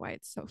think that's why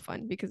it's so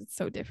fun, because it's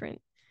so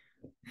different.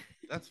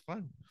 That's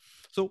fun.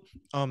 So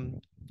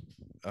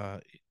uh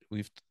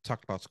we've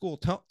talked about school.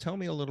 Tell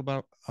me a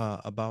little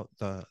about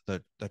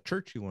the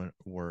church you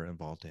were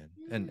involved in,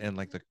 and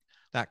like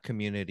that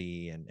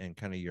community, and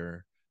kind of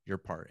your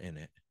part in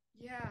it.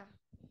 Yeah.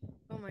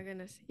 Oh my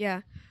goodness.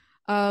 Yeah.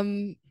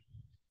 Um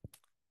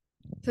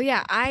So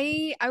yeah,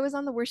 I was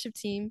on the worship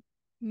team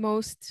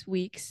most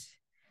weeks.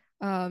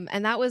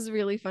 And that was a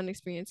really fun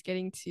experience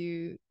getting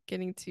to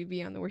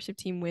be on the worship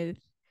team with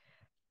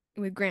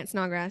Grant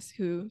Snodgrass,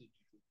 who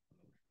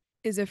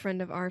is a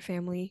friend of our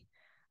family.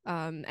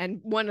 And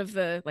one of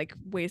the like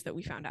ways that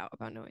we found out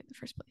about NOE in the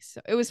first place.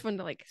 So it was fun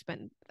to like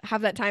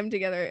have that time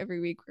together every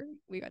week where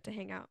we got to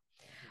hang out.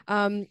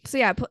 So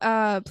yeah,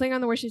 playing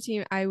on the worship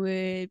team, I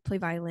would play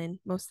violin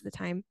most of the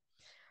time.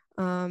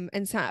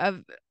 And so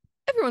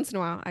every once in a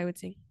while I would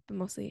sing, but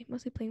mostly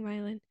playing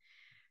violin.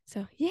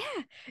 So yeah,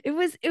 it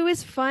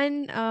was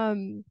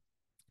fun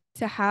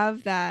to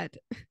have that.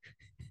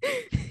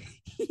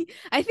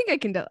 I think I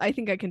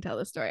can tell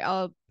the story.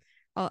 I'll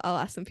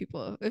ask some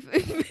people if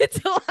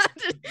it's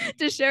allowed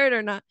to share it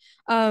or not.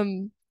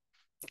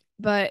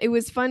 But it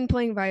was fun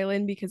playing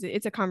violin because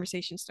it's a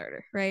conversation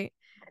starter, right?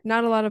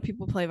 Not a lot of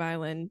people play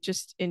violin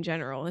just in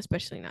general,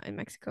 especially not in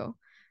Mexico.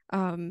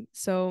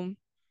 So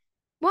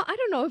well, I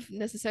don't know if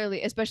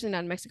necessarily, especially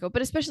not in Mexico,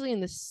 but especially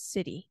in the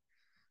city,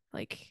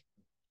 like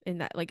in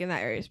that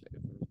area.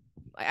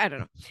 I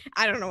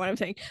don't know what I'm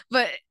saying,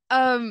 but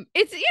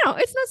it's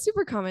it's not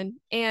super common,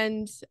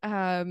 and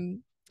I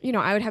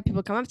would have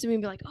people come up to me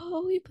and be like,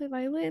 "Oh, you play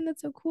violin?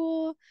 That's so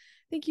cool.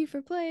 Thank you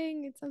for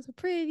playing. It sounds so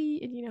pretty."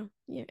 And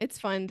yeah, it's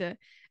fun to.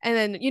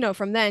 And then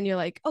from then you're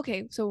like,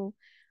 okay, so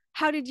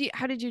how did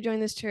you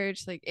join this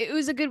church? Like it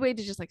was a good way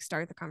to just like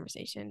start the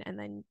conversation, and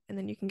then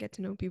you can get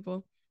to know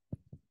people.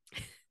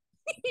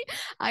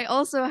 I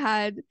also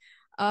had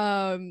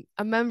a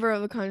member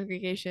of the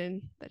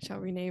congregation that shall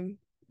remain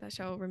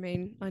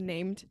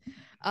unnamed,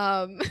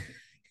 um,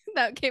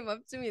 that came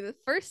up to me the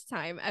first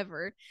time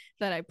ever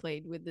that I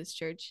played with this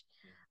church.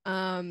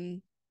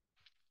 And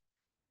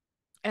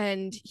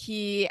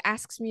he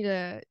asks me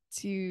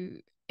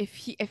to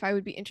if I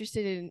would be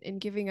interested in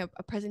giving a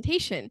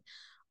presentation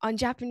on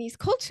Japanese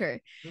culture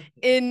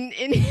in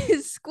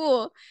his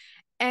school.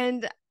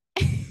 And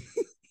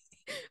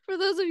for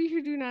those of you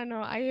who do not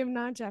know, I am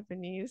not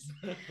Japanese.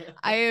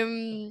 I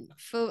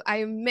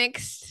am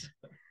mixed,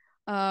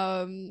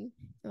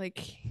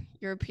 like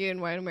European,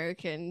 white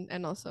American,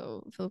 and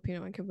also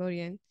Filipino and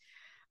Cambodian,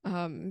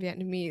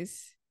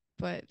 Vietnamese,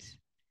 but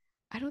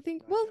I don't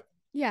think. Well,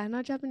 yeah,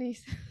 not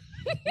Japanese.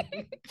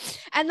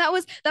 And that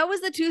was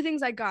the two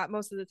things I got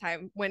most of the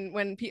time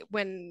when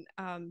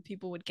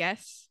people would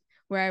guess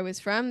where I was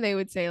from. They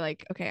would say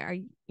like,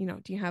 okay,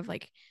 do you have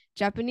like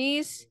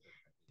Japanese,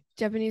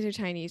 Japanese or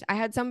Chinese? I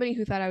had somebody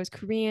who thought I was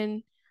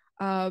Korean,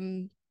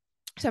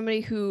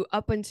 somebody who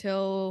up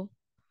until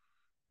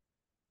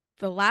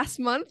the last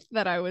month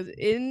that I was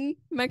in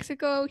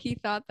Mexico, he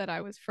thought that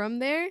I was from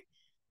there,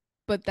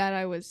 but that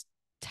I was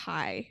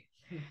Thai.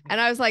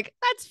 And I was like,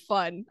 that's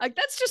fun. Like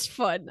that's just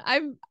fun.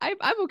 I'm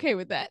okay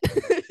with that.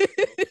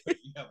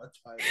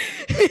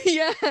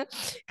 Yeah,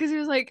 because he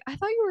was like, I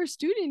thought you were a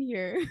student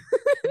here.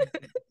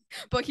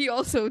 But he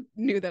also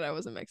knew that I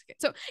was a Mexican.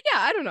 So yeah,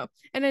 I don't know.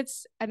 And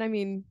I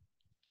mean,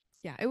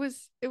 yeah, it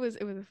was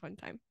a fun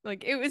time.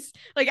 Like it was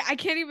like I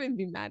can't even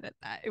be mad at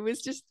that. It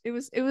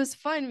was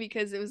fun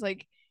because it was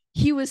like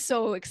he was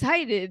so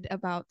excited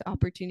about the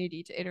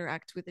opportunity to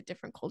interact with a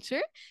different culture.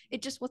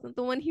 It just wasn't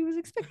the one he was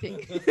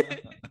expecting.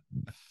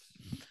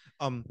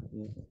 um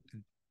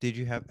did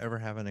you ever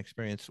have an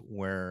experience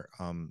where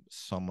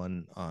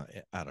someone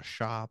at a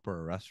shop or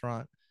a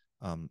restaurant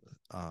um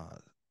uh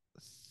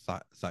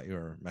thought you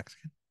were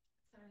Mexican?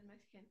 Sorry,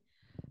 Mexican.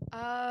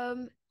 I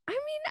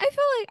mean,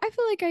 I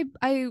feel like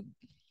I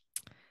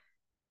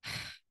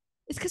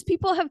it's because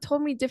people have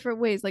told me different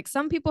ways. Like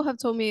some people have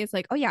told me it's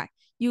like, oh yeah,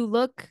 you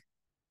look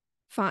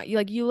fine.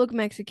 You look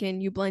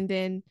Mexican, you blend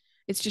in.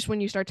 It's just when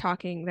you start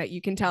talking that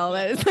you can tell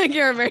that it's like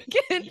you're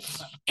American.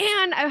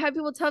 And I've had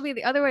people tell me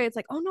the other way. It's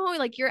like, oh no,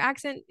 like your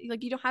accent,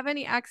 like you don't have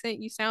any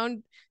accent. You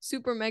sound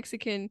super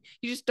Mexican.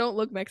 You just don't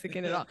look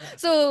Mexican at all.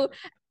 So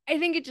I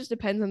think it just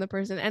depends on the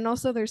person. And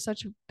also there's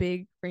such a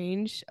big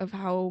range of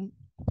how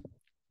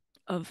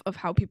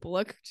people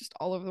look just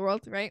all over the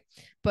world, right?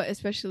 But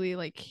especially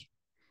like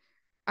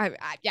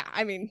yeah,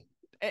 I mean,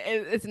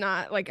 it's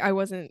not like it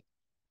wasn't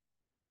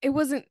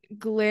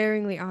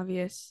glaringly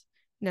obvious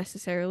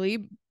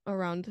necessarily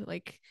around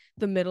like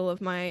the middle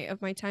of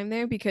my time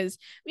there, because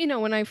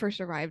when I first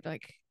arrived,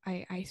 like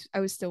I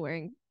was still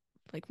wearing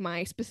like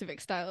my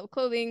specific style of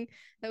clothing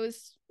that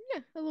was,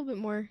 yeah, a little bit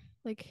more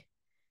like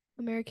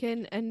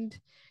American, and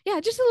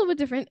yeah, just a little bit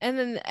different.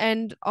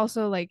 And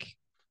also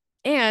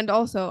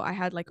I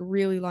had like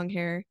really long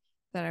hair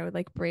that I would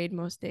like braid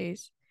most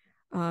days.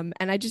 And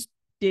I just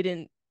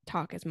didn't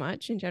talk as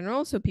much in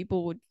general, so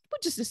people would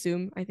just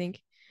assume, I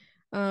think.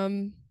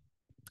 um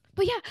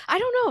but yeah, I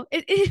don't know,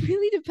 it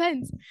really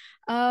depends.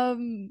 A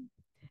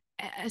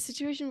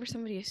situation where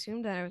somebody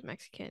assumed that I was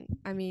Mexican,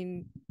 I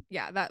mean,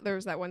 yeah, that there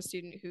was that one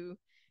student who,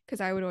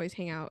 because I would always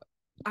hang out,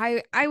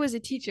 I was a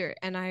teacher,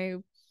 and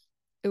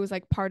it was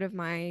like part of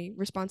my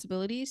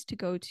responsibilities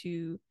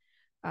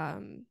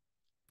um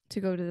to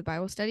go to the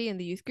Bible study and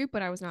the youth group,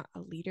 but I was not a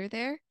leader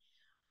there.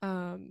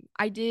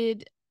 I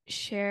did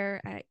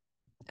share at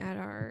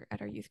our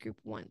youth group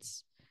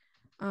once.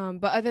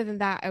 But other than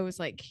that, I was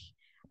like,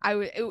 I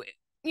would,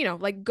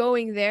 like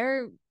going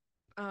there,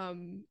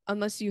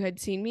 unless you had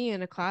seen me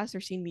in a class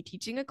or seen me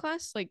teaching a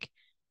class, like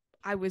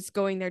I was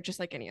going there just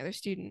like any other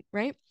student,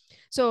 right?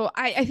 So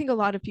I think a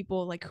lot of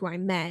people like who I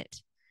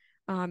met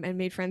and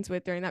made friends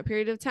with during that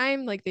period of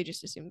time, like they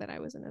just assumed that I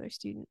was another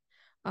student.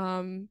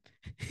 Um,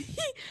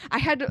 I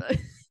had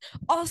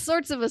all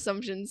sorts of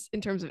assumptions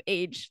in terms of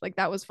age. Like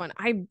that was fun.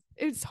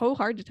 It's so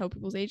hard to tell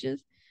people's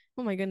ages.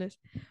 Oh my goodness.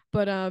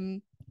 But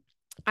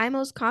I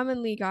most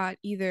commonly got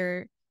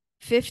either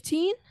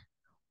 15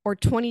 or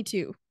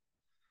 22.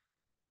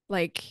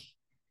 Like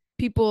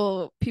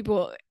people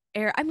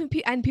err. I mean,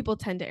 and people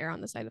tend to err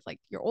on the side of like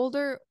you're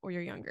older or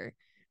you're younger,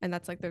 and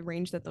that's like the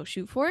range that they'll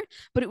shoot for.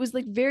 But it was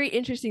like very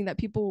interesting that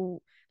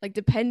people, like,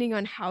 depending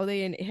on how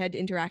they had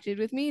interacted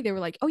with me, they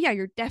were like, oh yeah,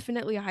 you're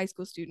definitely a high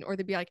school student, or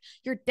they'd be like,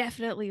 you're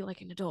definitely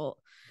like an adult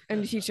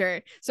and a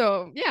teacher.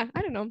 So yeah,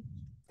 I don't know,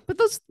 but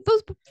those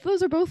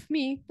are both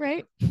me,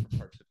 right?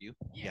 Parts of you.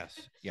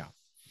 Yes. Yeah.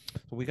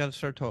 So we got to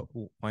start to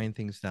wind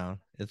things down.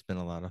 It's been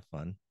a lot of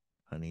fun,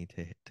 honey,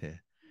 to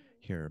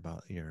hear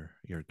about your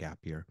gap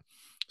year.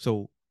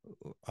 So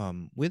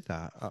with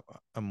that,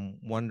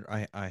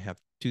 I have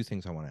two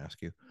things I want to ask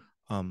you.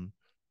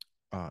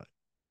 Uh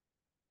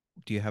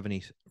do you have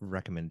any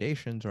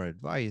recommendations or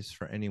advice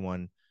for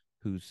anyone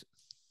who's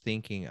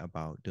thinking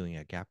about doing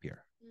a gap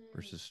year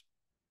versus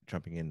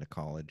jumping into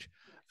college?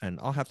 And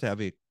I'll have to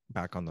have you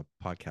back on the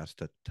podcast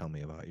to tell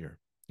me about your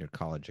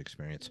college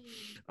experience.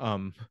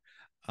 And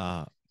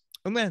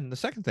then the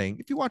second thing,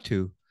 if you want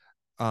to,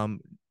 I'm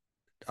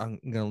going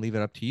to leave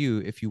it up to you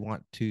if you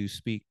want to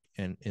speak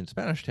in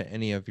Spanish to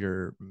any of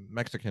your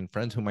Mexican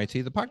friends who might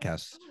see the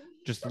podcast.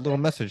 Just a little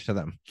message to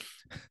them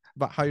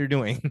about how you're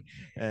doing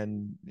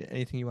and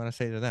anything you want to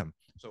say to them.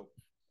 So,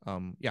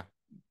 yeah.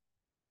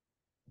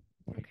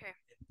 Okay.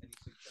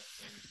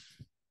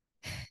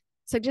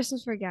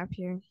 Suggestions for a gap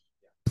year,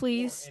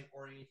 please.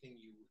 Or anything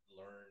you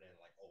learn and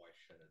like, oh, I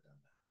should have done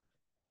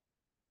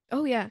that.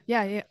 Oh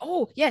yeah.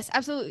 Oh yes,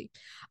 absolutely.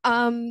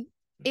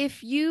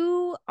 If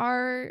you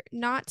are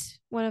not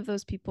one of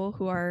those people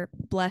who are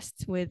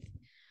blessed with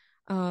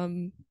a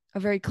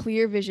very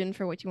clear vision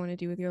for what you want to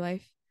do with your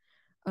life,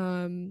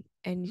 and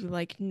you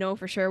like know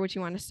for sure what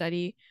you want to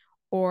study,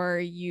 or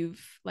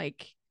you've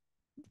like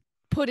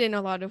put in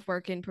a lot of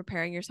work in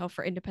preparing yourself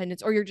for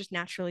independence, or you're just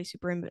naturally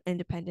super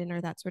independent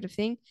or that sort of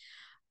thing.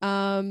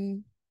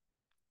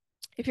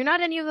 If you're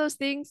not any of those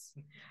things,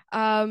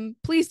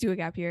 please do a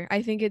gap year.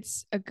 I think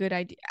it's a good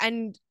idea,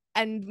 and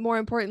more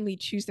importantly,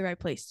 choose the right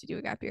place to do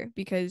a gap year,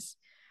 because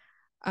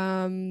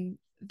the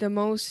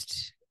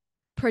most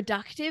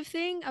productive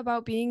thing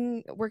about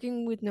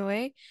working with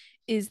NOE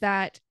is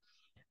that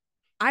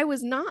I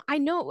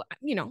know,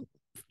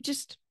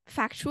 just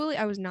factually,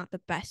 I was not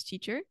the best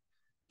teacher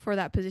for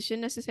that position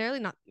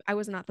necessarily. I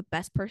was not the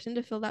best person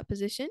to fill that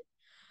position,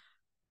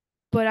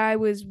 but I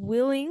was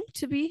willing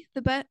to be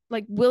the best,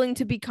 like willing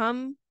to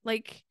become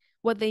like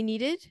what they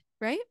needed,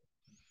 right?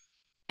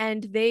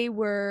 And they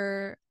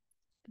were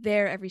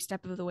there every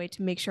step of the way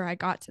to make sure I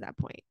got to that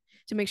point,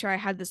 to make sure I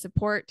had the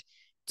support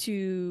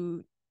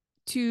to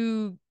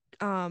to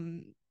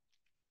um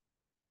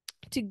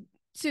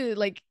to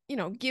like,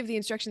 give the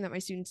instruction that my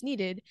students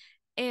needed,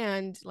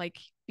 and like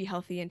be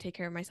healthy and take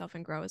care of myself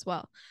and grow as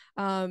well.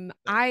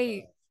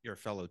 Your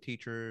fellow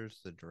teachers,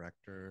 the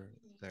director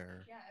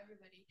there. Yeah,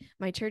 everybody.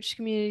 My church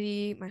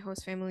community, my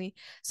host family.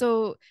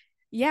 So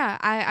yeah,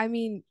 I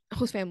mean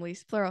host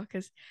families, plural,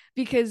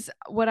 because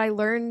what I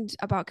learned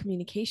about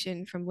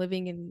communication from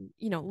living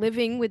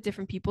with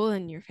different people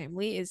in your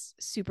family is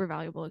super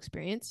valuable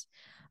experience.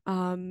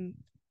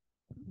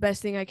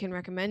 Best thing I can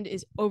recommend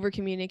is over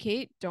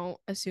communicate. Don't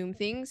assume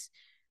things,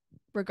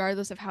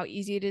 regardless of how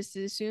easy it is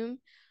to assume.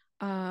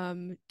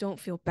 Don't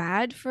feel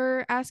bad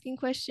for asking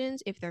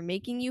questions if they're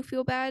making you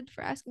feel bad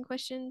for asking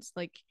questions.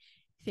 Like,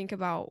 think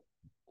about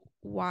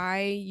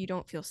why you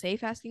don't feel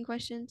safe asking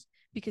questions,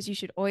 because you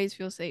should always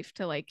feel safe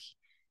to like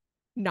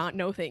not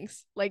know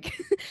things. Like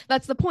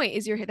that's the point,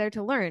 is you're there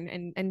to learn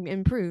and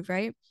improve,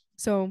 right?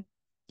 So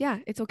yeah,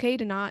 it's okay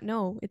to not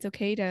know. It's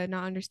okay to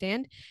not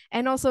understand.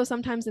 And also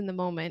sometimes in the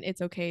moment,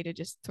 it's okay to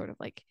just sort of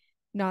like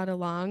nod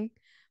along.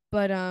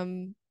 But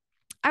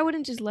I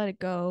wouldn't just let it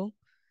go.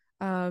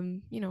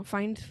 Find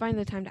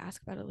the time to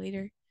ask about it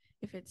later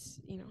if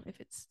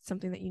it's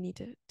something that you need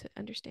to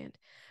understand.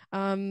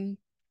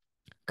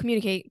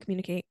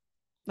 Communicate.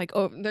 Like,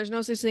 oh, there's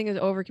no such thing as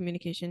over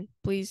communication.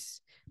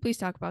 Please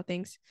talk about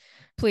things,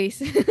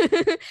 please.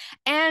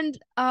 And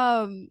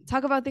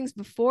talk about things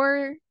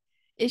before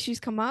issues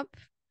come up.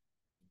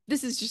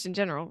 This is just in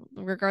general,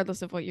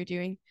 regardless of what you're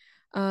doing,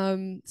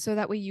 so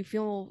that way you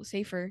feel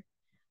safer,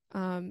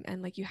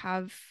 and like you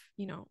have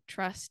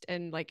trust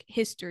and like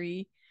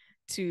history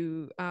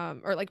to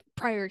or like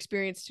prior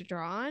experience to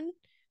draw on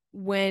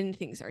when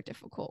things are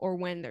difficult or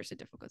when there's a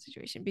difficult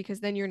situation, because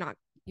then you're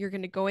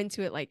going to go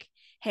into it like,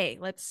 hey,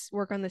 let's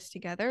work on this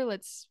together,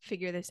 let's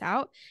figure this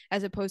out,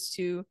 as opposed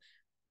to,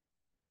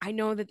 I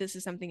know that this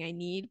is something I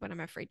need, but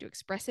I'm afraid to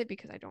express it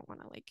because I don't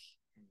want to like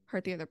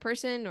hurt the other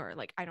person, or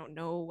like I don't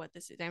know what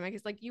this dynamic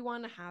is. Like you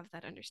want to have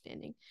that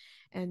understanding,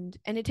 and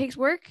it takes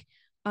work.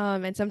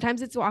 And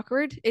sometimes it's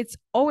awkward. It's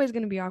always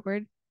going to be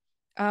awkward.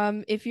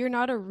 If you're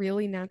not a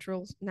really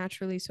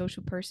naturally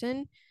social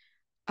person,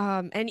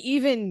 and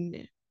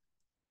even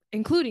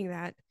including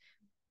that,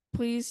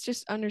 please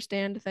just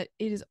understand that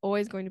it is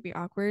always going to be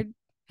awkward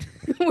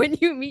when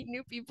you meet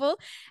new people,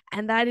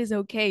 and that is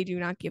okay. Do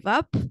not give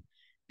up,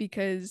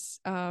 because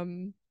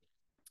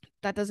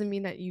that doesn't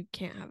mean that you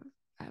can't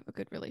have a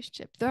good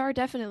relationship. There are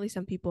definitely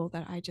some people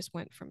that I just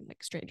went from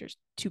like strangers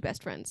to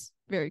best friends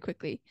very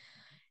quickly.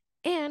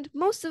 And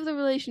most of the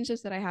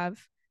relationships that I have,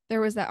 there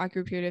was that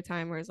awkward period of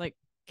time where it's like,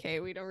 okay,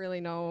 we don't really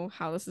know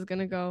how this is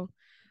gonna go.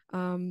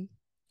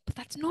 But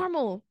that's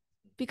normal,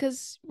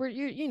 because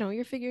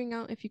you're figuring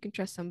out if you can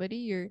trust somebody,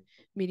 you're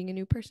meeting a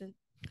new person.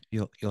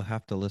 You'll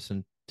have to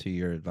listen to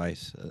your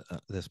advice,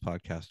 this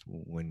podcast,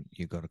 when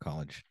you go to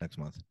college next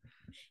month.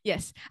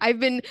 Yes, I've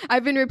been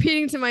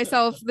repeating to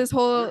myself this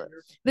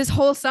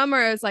whole summer.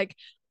 I was like,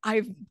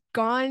 I've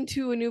gone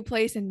to a new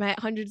place and met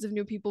hundreds of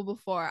new people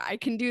before. I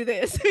can do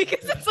this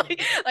because it's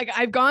like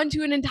I've gone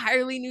to an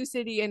entirely new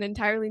city, an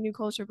entirely new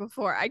culture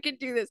before. I can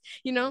do this,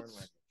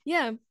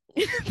 Yeah,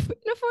 in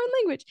a foreign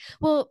language.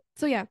 Well,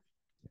 so yeah,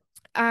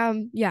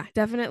 yeah,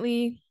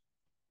 definitely,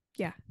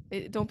 yeah.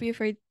 Don't be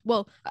afraid.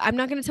 Well, I'm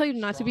not going to tell you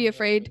not to be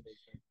afraid.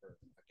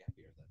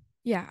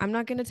 Yeah, I'm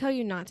not going to tell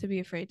you not to be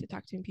afraid to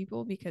talk to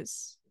people,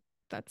 because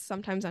that's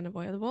sometimes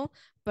unavoidable,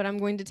 but I'm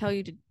going to tell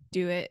you to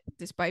do it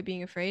despite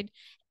being afraid.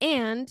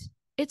 And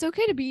it's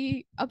okay to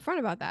be upfront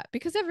about that,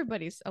 because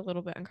everybody's a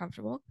little bit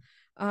uncomfortable.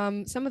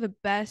 Some of the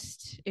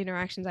best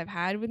interactions I've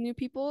had with new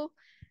people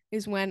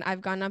is when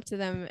I've gone up to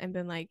them and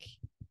been like,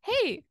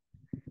 hey,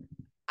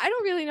 I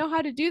don't really know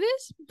how to do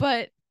this,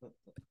 but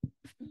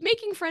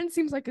making friends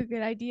seems like a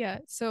good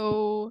idea.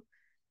 So,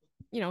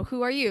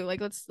 who are you?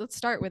 Like, let's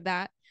start with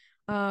that.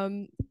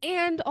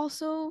 And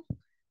also,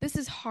 this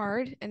is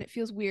hard and it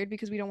feels weird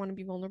because we don't want to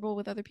be vulnerable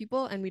with other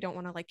people and we don't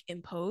want to like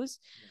impose.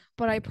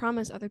 But I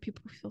promise other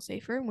people feel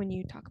safer when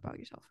you talk about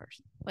yourself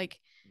first. Like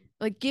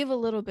give a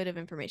little bit of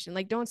information.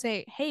 Like don't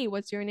say, "Hey,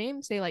 what's your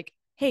name?" Say like,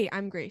 "Hey,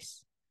 I'm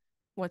Grace.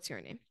 What's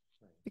your name?"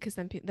 Because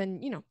then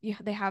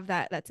they have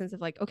that sense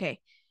of like, okay,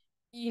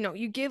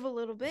 you give a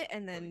little bit,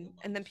 and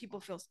then people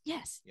feel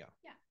yes, yeah.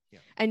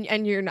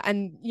 And you're not,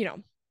 and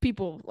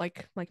people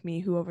like me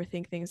who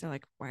overthink things are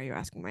like, why are you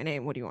asking my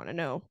name? What do you want to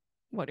know?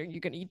 What are you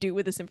going to do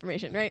with this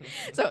information, right?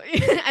 So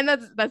and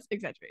that's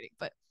exaggerating,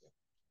 but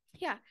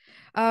yeah.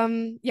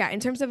 Yeah, in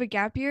terms of a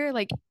gap year,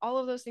 like all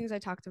of those things I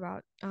talked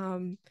about,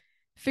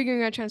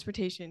 figuring out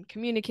transportation,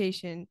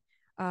 communication,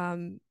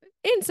 in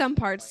some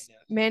parts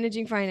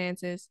managing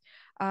finances,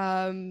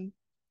 managing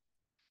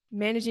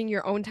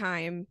your own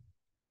time,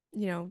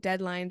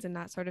 deadlines and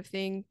that sort of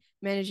thing,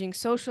 managing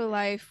social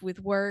life with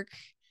work,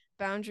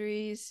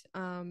 boundaries,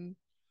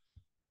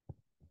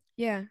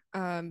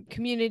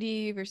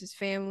 community versus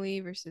family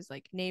versus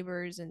like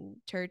neighbors and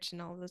church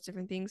and all those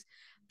different things.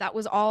 That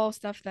was all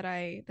stuff that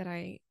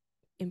I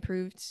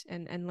improved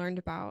and learned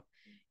about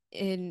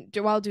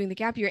while doing the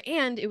gap year,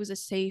 and it was a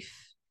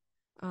safe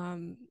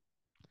and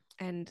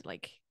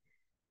like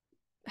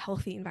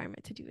healthy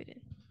environment to do it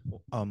in.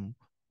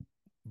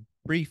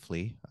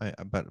 Briefly,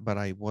 but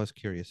I was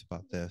curious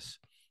about this.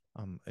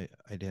 I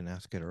didn't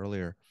ask it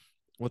earlier.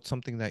 What's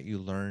something that you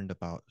learned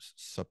about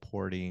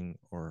supporting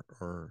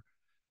or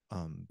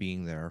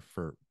being there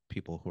for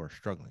people who are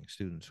struggling,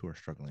 students who are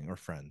struggling, or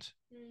friends?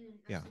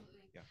 Yeah.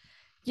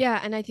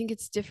 Yeah, and I think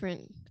it's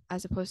different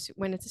as opposed to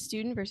when it's a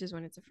student versus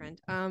when it's a friend.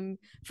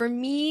 For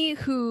me,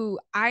 who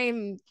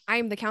I'm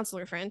the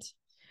counselor friend.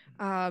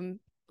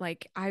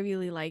 Like I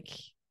really like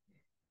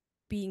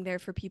being there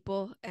for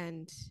people,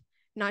 and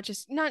not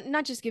just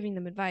giving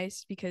them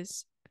advice,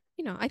 because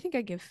I think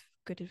I give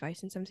good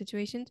advice in some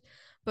situations,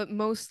 but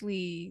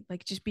mostly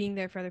like just being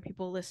there for other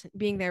people,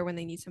 being there when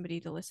they need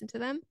somebody to listen to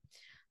them,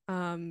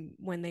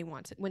 when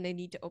they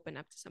need to open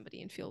up to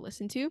somebody and feel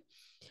listened to.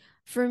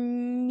 For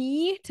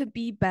me to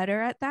be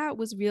better at that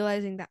was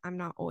realizing that I'm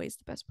not always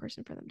the best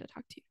person for them to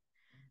talk to,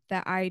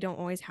 that I don't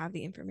always have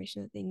the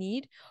information that they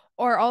need,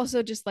 or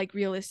also just like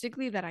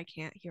realistically that I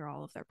can't hear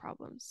all of their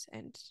problems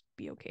and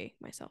be okay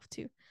myself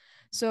too.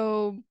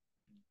 So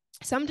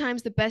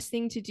sometimes the best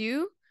thing to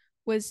do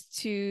was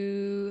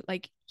to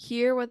like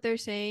hear what they're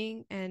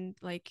saying and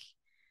like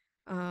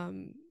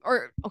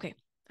or okay,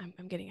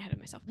 I'm getting ahead of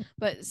myself,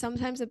 but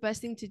sometimes the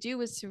best thing to do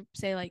was to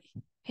say like,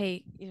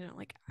 hey,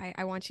 like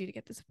I want you to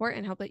get the support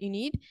and help that you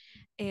need,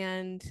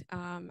 and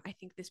I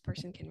think this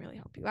person can really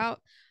help you out.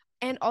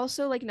 And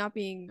also like not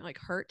being like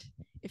hurt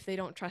if they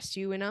don't trust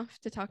you enough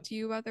to talk to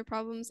you about their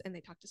problems and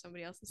they talk to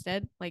somebody else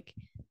instead. Like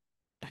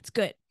that's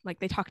good, like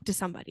they talk to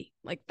somebody,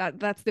 like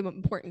that's the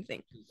important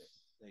thing.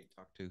 They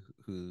talk to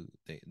who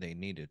they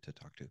needed to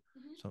talk to.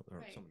 So, or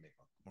right. Someone they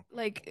felt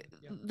like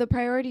the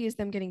priority is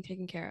them getting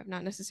taken care of,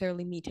 not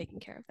necessarily me taking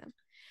care of them.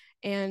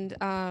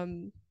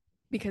 And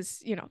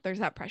because there's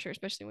that pressure,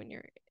 especially when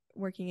you're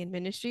working in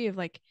ministry, of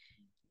like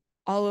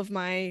all of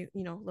my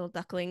little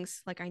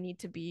ducklings, like I need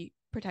to be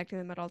protecting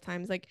them at all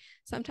times. Like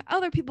sometimes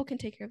other people can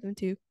take care of them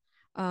too,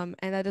 and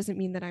that doesn't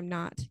mean that I'm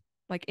not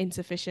like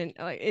insufficient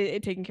like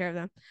taking care of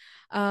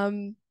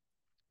them.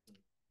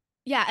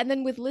 Yeah, and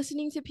then with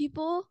listening to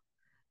people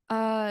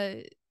uh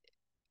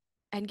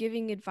and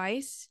giving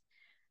advice,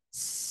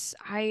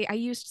 I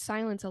used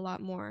silence a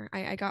lot more.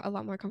 I got a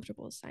lot more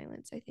comfortable with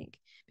silence, I think,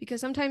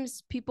 because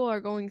sometimes people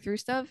are going through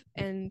stuff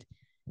and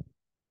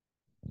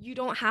you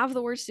don't have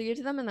the words to give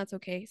to them, and that's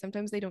okay.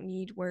 Sometimes they don't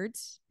need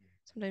words.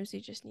 Sometimes they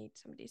just need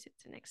somebody to sit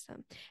next to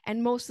them.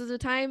 And most of the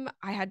time,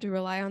 I had to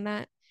rely on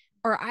that,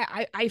 or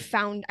I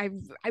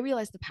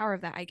realized the power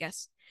of that, I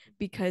guess,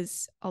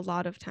 because a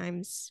lot of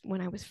times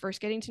when I was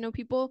first getting to know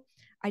people,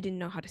 I didn't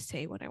know how to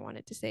say what I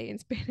wanted to say in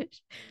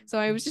Spanish. So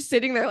I was just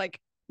sitting there like,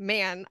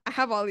 man, I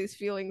have all these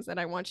feelings that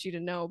I want you to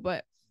know,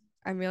 but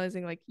I'm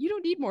realizing like you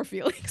don't need more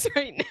feelings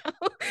right now.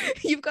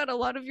 You've got a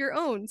lot of your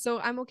own. So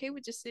I'm okay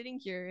with just sitting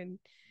here and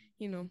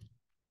you know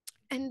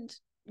and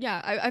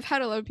yeah, I've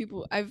had a lot of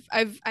people I've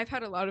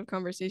had a lot of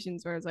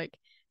conversations where I was like,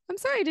 I'm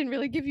sorry I didn't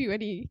really give you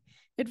any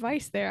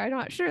advice there. I'm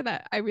not sure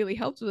that I really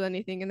helped with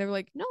anything. And they were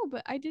like, no,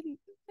 but I didn't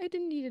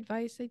need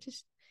advice. I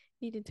just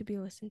needed to be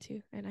listened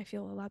to and I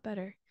feel a lot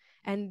better.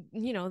 And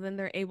then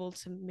they're able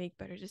to make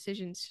better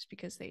decisions just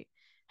because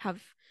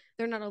have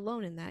they're not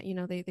alone in that.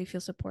 They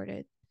feel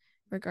supported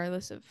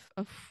regardless of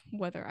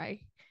whether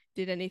I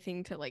did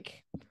anything to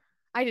like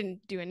I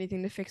didn't do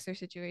anything to fix their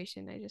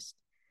situation. I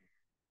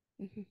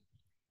mhm,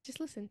 just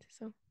listened.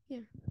 So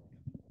yeah.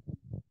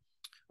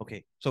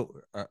 Okay,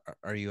 so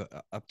are you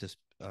up to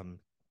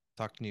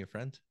talking to your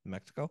friends in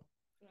Mexico?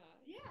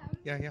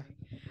 Yeah, yeah.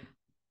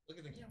 Look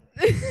at the camera.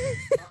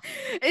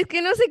 es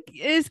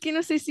que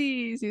no sé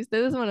si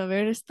ustedes van a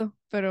ver esto,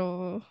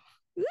 pero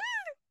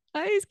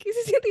ay, es que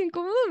se siente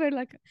incómodo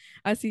verla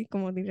así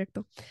como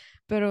directo.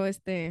 Pero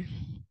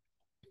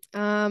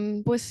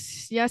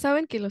pues ya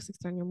saben que los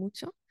extraño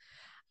mucho.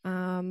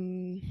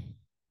 Am,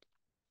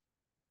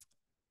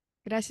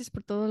 Gracias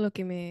por todo lo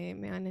que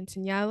me han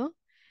enseñado,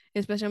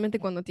 especialmente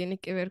cuando tiene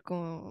que ver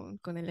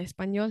con el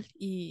español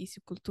y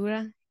su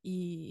cultura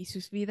y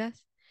sus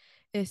vidas.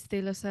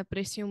 Los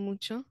aprecio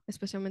mucho,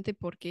 especialmente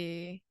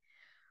porque,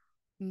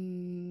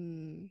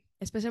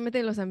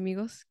 especialmente los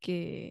amigos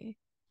que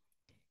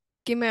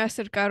me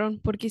acercaron,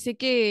 porque sé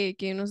que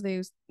unos de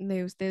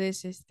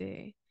ustedes,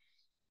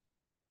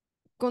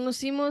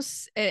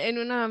 conocimos en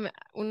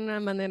una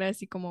manera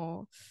así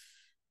como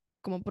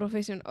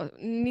profesional,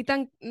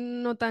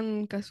 no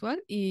tan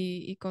casual,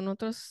 y con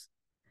otros,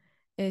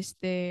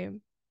 este,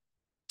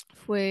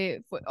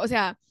 o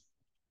sea,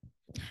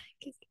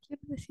 ¿qué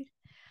quiero decir?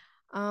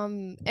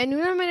 En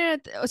una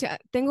manera, o sea,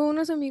 tengo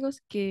unos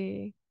amigos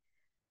que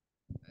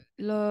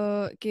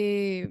yo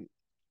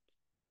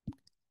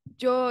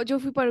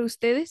fui para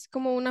ustedes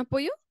como un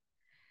apoyo,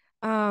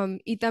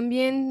 y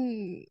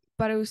también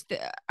para usted,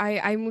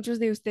 hay muchos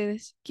de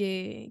ustedes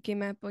que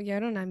me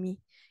apoyaron a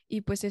mí,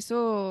 y pues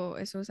eso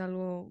es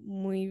algo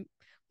muy,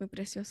 muy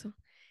precioso,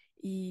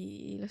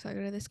 y los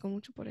agradezco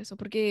mucho por eso,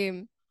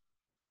 porque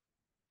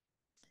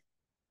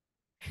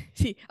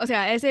sí, o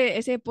sea,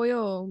 ese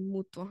apoyo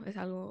mutuo es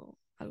algo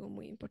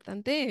muy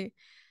importante,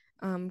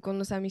 con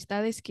las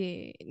amistades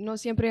que no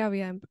siempre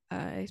había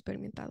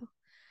experimentado.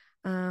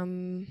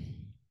 Am,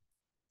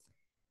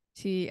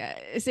 sí,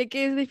 sé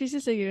que es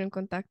difícil seguir en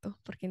contacto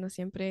porque no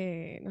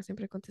siempre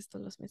contesto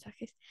los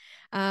mensajes.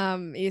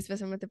 Y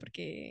especialmente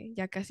porque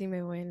ya casi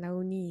me voy en la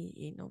uni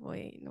y no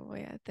voy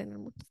a tener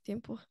mucho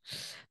tiempo.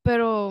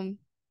 Pero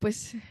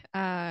pues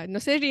no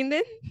se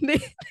rinden de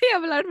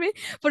hablarme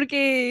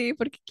porque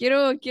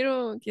quiero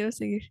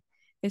seguir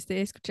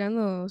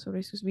escuchando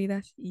sobre sus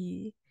vidas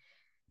y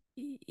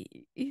sí,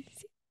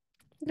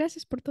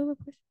 gracias por todo,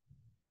 pues.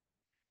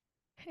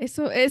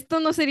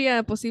 Esto no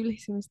sería posible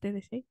sin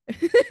ustedes, ¿eh?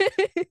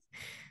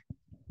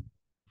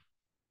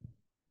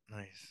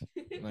 Nice,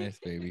 nice,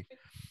 baby.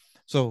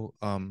 So,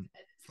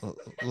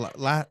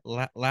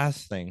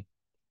 last thing,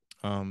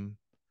 um,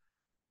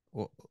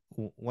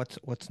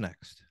 what's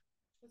next?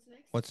 What's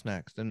next? What's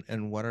next?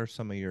 And what are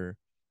some of your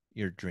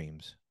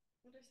dreams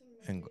What are some of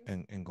my and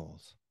dreams? and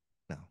goals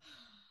now?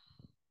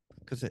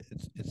 Because it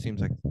seems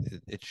like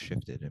it's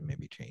shifted and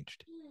maybe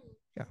changed.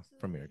 Yeah,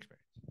 from your Absolutely.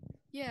 experience.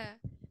 Yeah.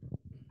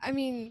 I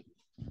mean,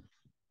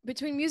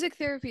 between music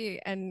therapy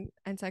and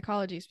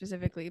psychology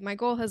specifically, my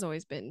goal has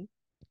always been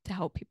to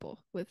help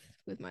people with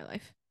my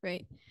life,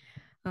 right?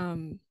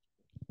 Um,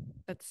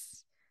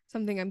 that's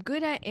something I'm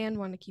good at and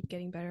want to keep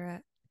getting better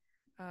at.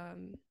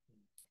 Um,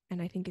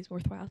 and I think is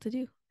worthwhile to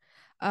do.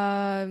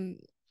 Um,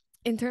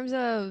 in terms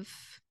of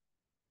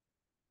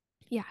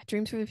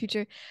dreams for the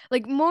future,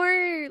 like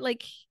more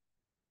like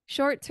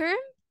short term,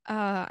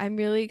 I'm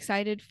really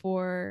excited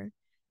for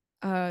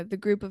the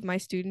group of my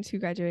students who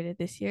graduated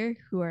this year,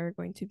 who are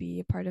going to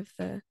be a part of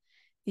the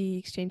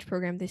exchange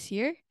program this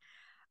year.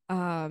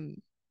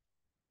 Um,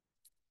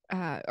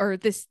 or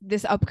this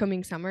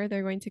upcoming summer,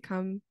 they're going to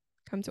come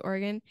to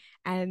Oregon,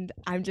 and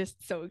I'm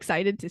just so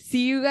excited to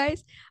see you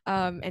guys,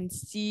 and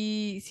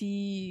see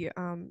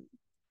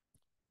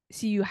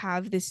you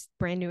have this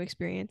brand new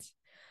experience.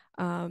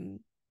 Um,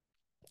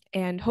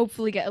 and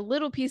hopefully get a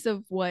little piece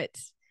of what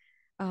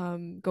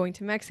going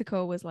to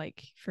Mexico was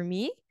like for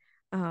me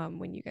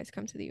when you guys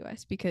come to the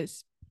US,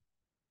 because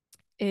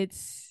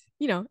it's,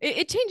 you know,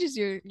 it changes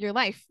your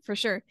life for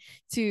sure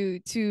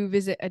to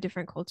visit a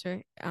different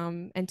culture,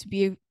 and to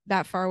be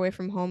that far away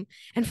from home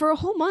and for a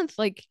whole month.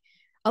 Like,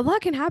 a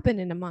lot can happen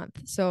in a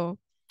month, so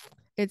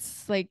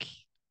it's like,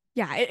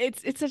 yeah,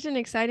 it's such an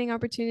exciting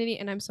opportunity,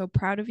 and I'm so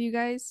proud of you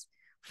guys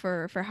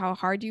for how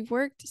hard you've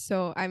worked.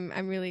 So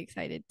I'm really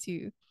excited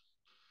to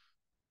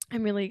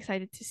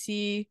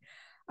see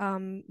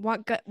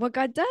what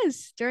God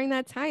does during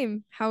that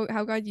time, how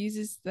God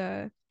uses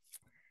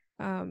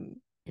um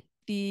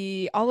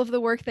the all of the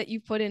work that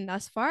you've put in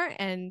thus far,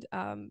 and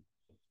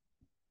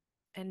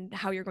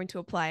how you're going to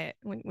apply it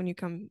when you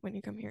come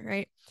here,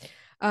 right?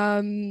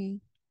 um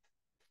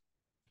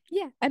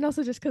yeah, and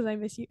also just because I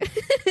miss you.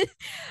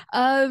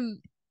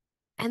 um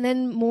and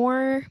then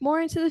more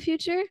into the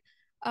future,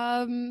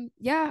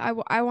 yeah,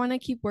 I want to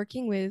keep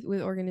working with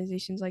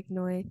organizations like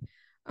NOE,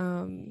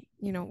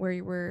 you know,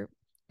 where we're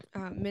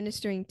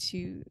ministering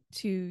to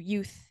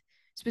youth,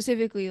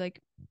 specifically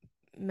like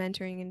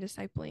mentoring and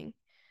discipling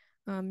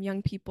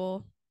young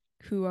people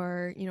who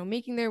are, you know,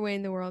 making their way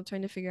in the world,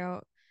 trying to figure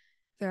out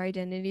their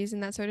identities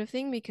and that sort of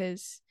thing,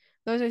 because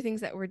those are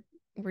things that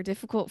were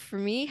difficult for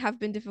me, have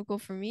been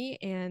difficult for me,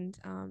 and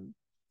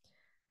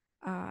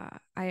uh,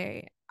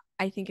 I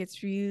I think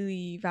it's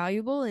really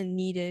valuable and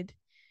needed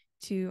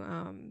to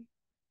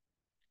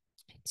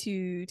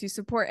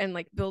support and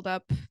like build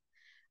up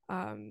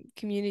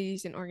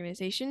communities and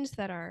organizations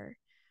that are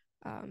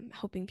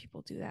helping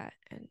people do that,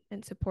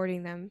 and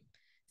supporting them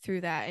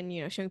through that, and,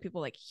 you know, showing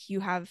people like, you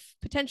have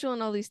potential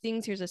in all these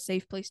things. Here's a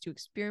safe place to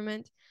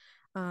experiment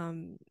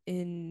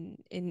in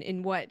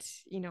what,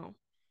 you know,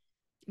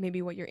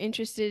 maybe what you're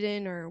interested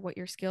in or what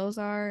your skills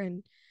are,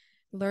 and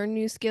learn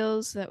new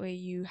skills so that way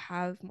you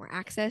have more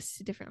access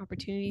to different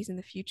opportunities in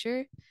the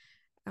future.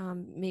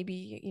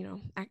 Maybe, you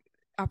know,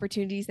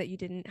 opportunities that you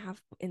didn't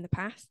have in the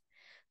past.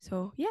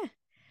 So yeah,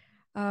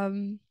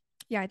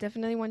 yeah, I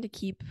definitely want to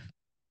keep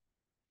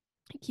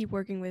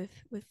working with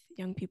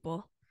young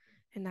people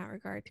in that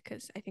regard,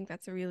 because I think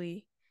that's a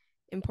really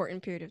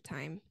important period of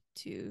time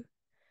to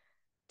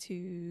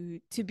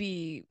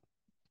be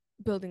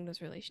building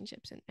those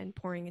relationships and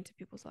pouring into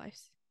people's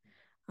lives.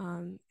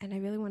 And I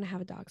really want to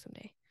have a dog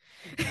someday.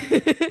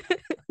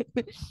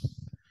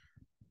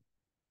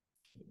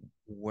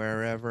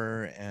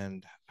 Wherever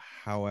and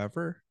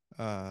however,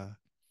 uh,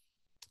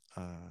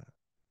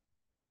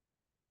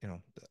 you know,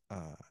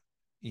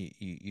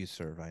 you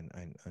serve. I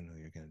know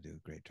you're going to do a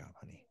great job,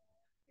 honey.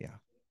 Yeah.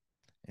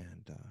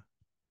 And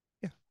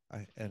yeah,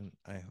 I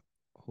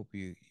hope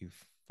you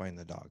find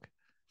the dog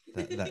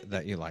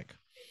that you like.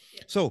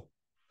 So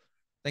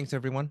thanks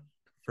everyone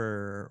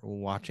for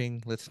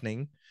watching,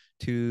 listening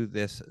to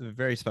this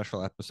very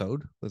special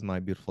episode with my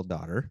beautiful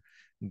daughter,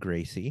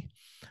 Gracie.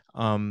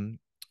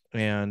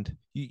 And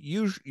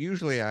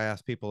usually I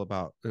ask people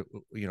about,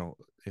 you know,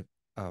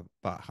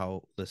 about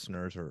how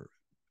listeners or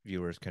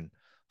viewers can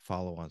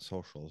follow on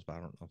socials, but I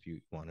don't know if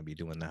you want to be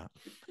doing that.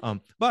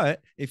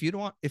 But if you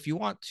don't, if you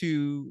want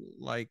to,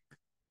 like,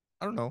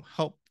 I don't know,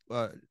 help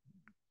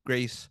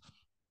Grace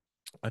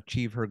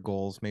achieve her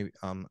goals, maybe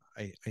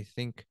I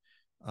think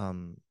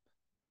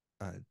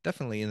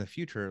definitely in the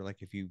future,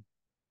 like if you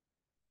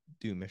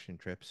do mission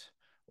trips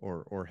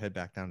or head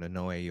back down to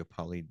NOE, you'll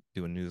probably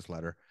do a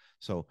newsletter.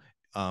 So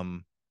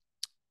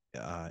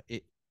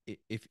it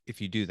if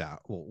you do that,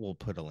 we'll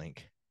put a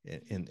link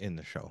in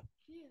the show.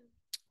 Yeah,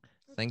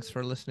 thanks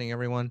for listening,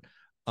 everyone.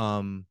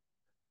 I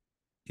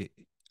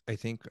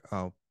think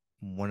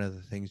one of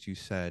the things you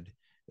said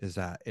is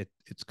that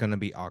it's going to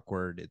be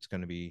awkward, it's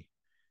going to be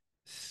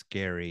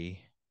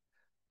scary,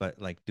 but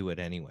like do it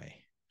anyway.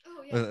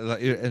 Oh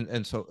yeah.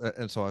 And so I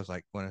was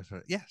like, when I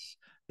said yes,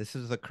 this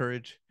is the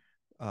courage.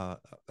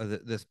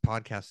 This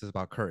podcast is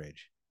about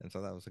courage, and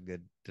so that was a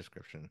good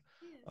description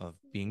of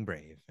being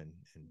brave and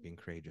being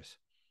courageous.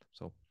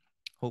 So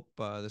hope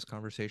this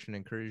conversation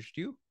encouraged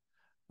you,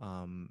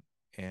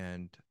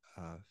 and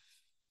uh,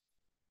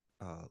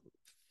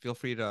 feel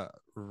free to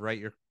write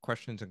your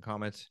questions and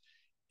comments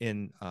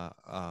in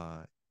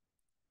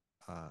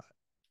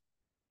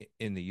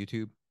in the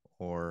YouTube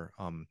or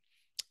on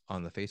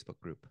the Facebook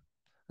group.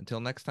 Until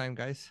next time,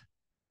 guys.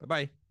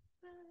 Bye-bye.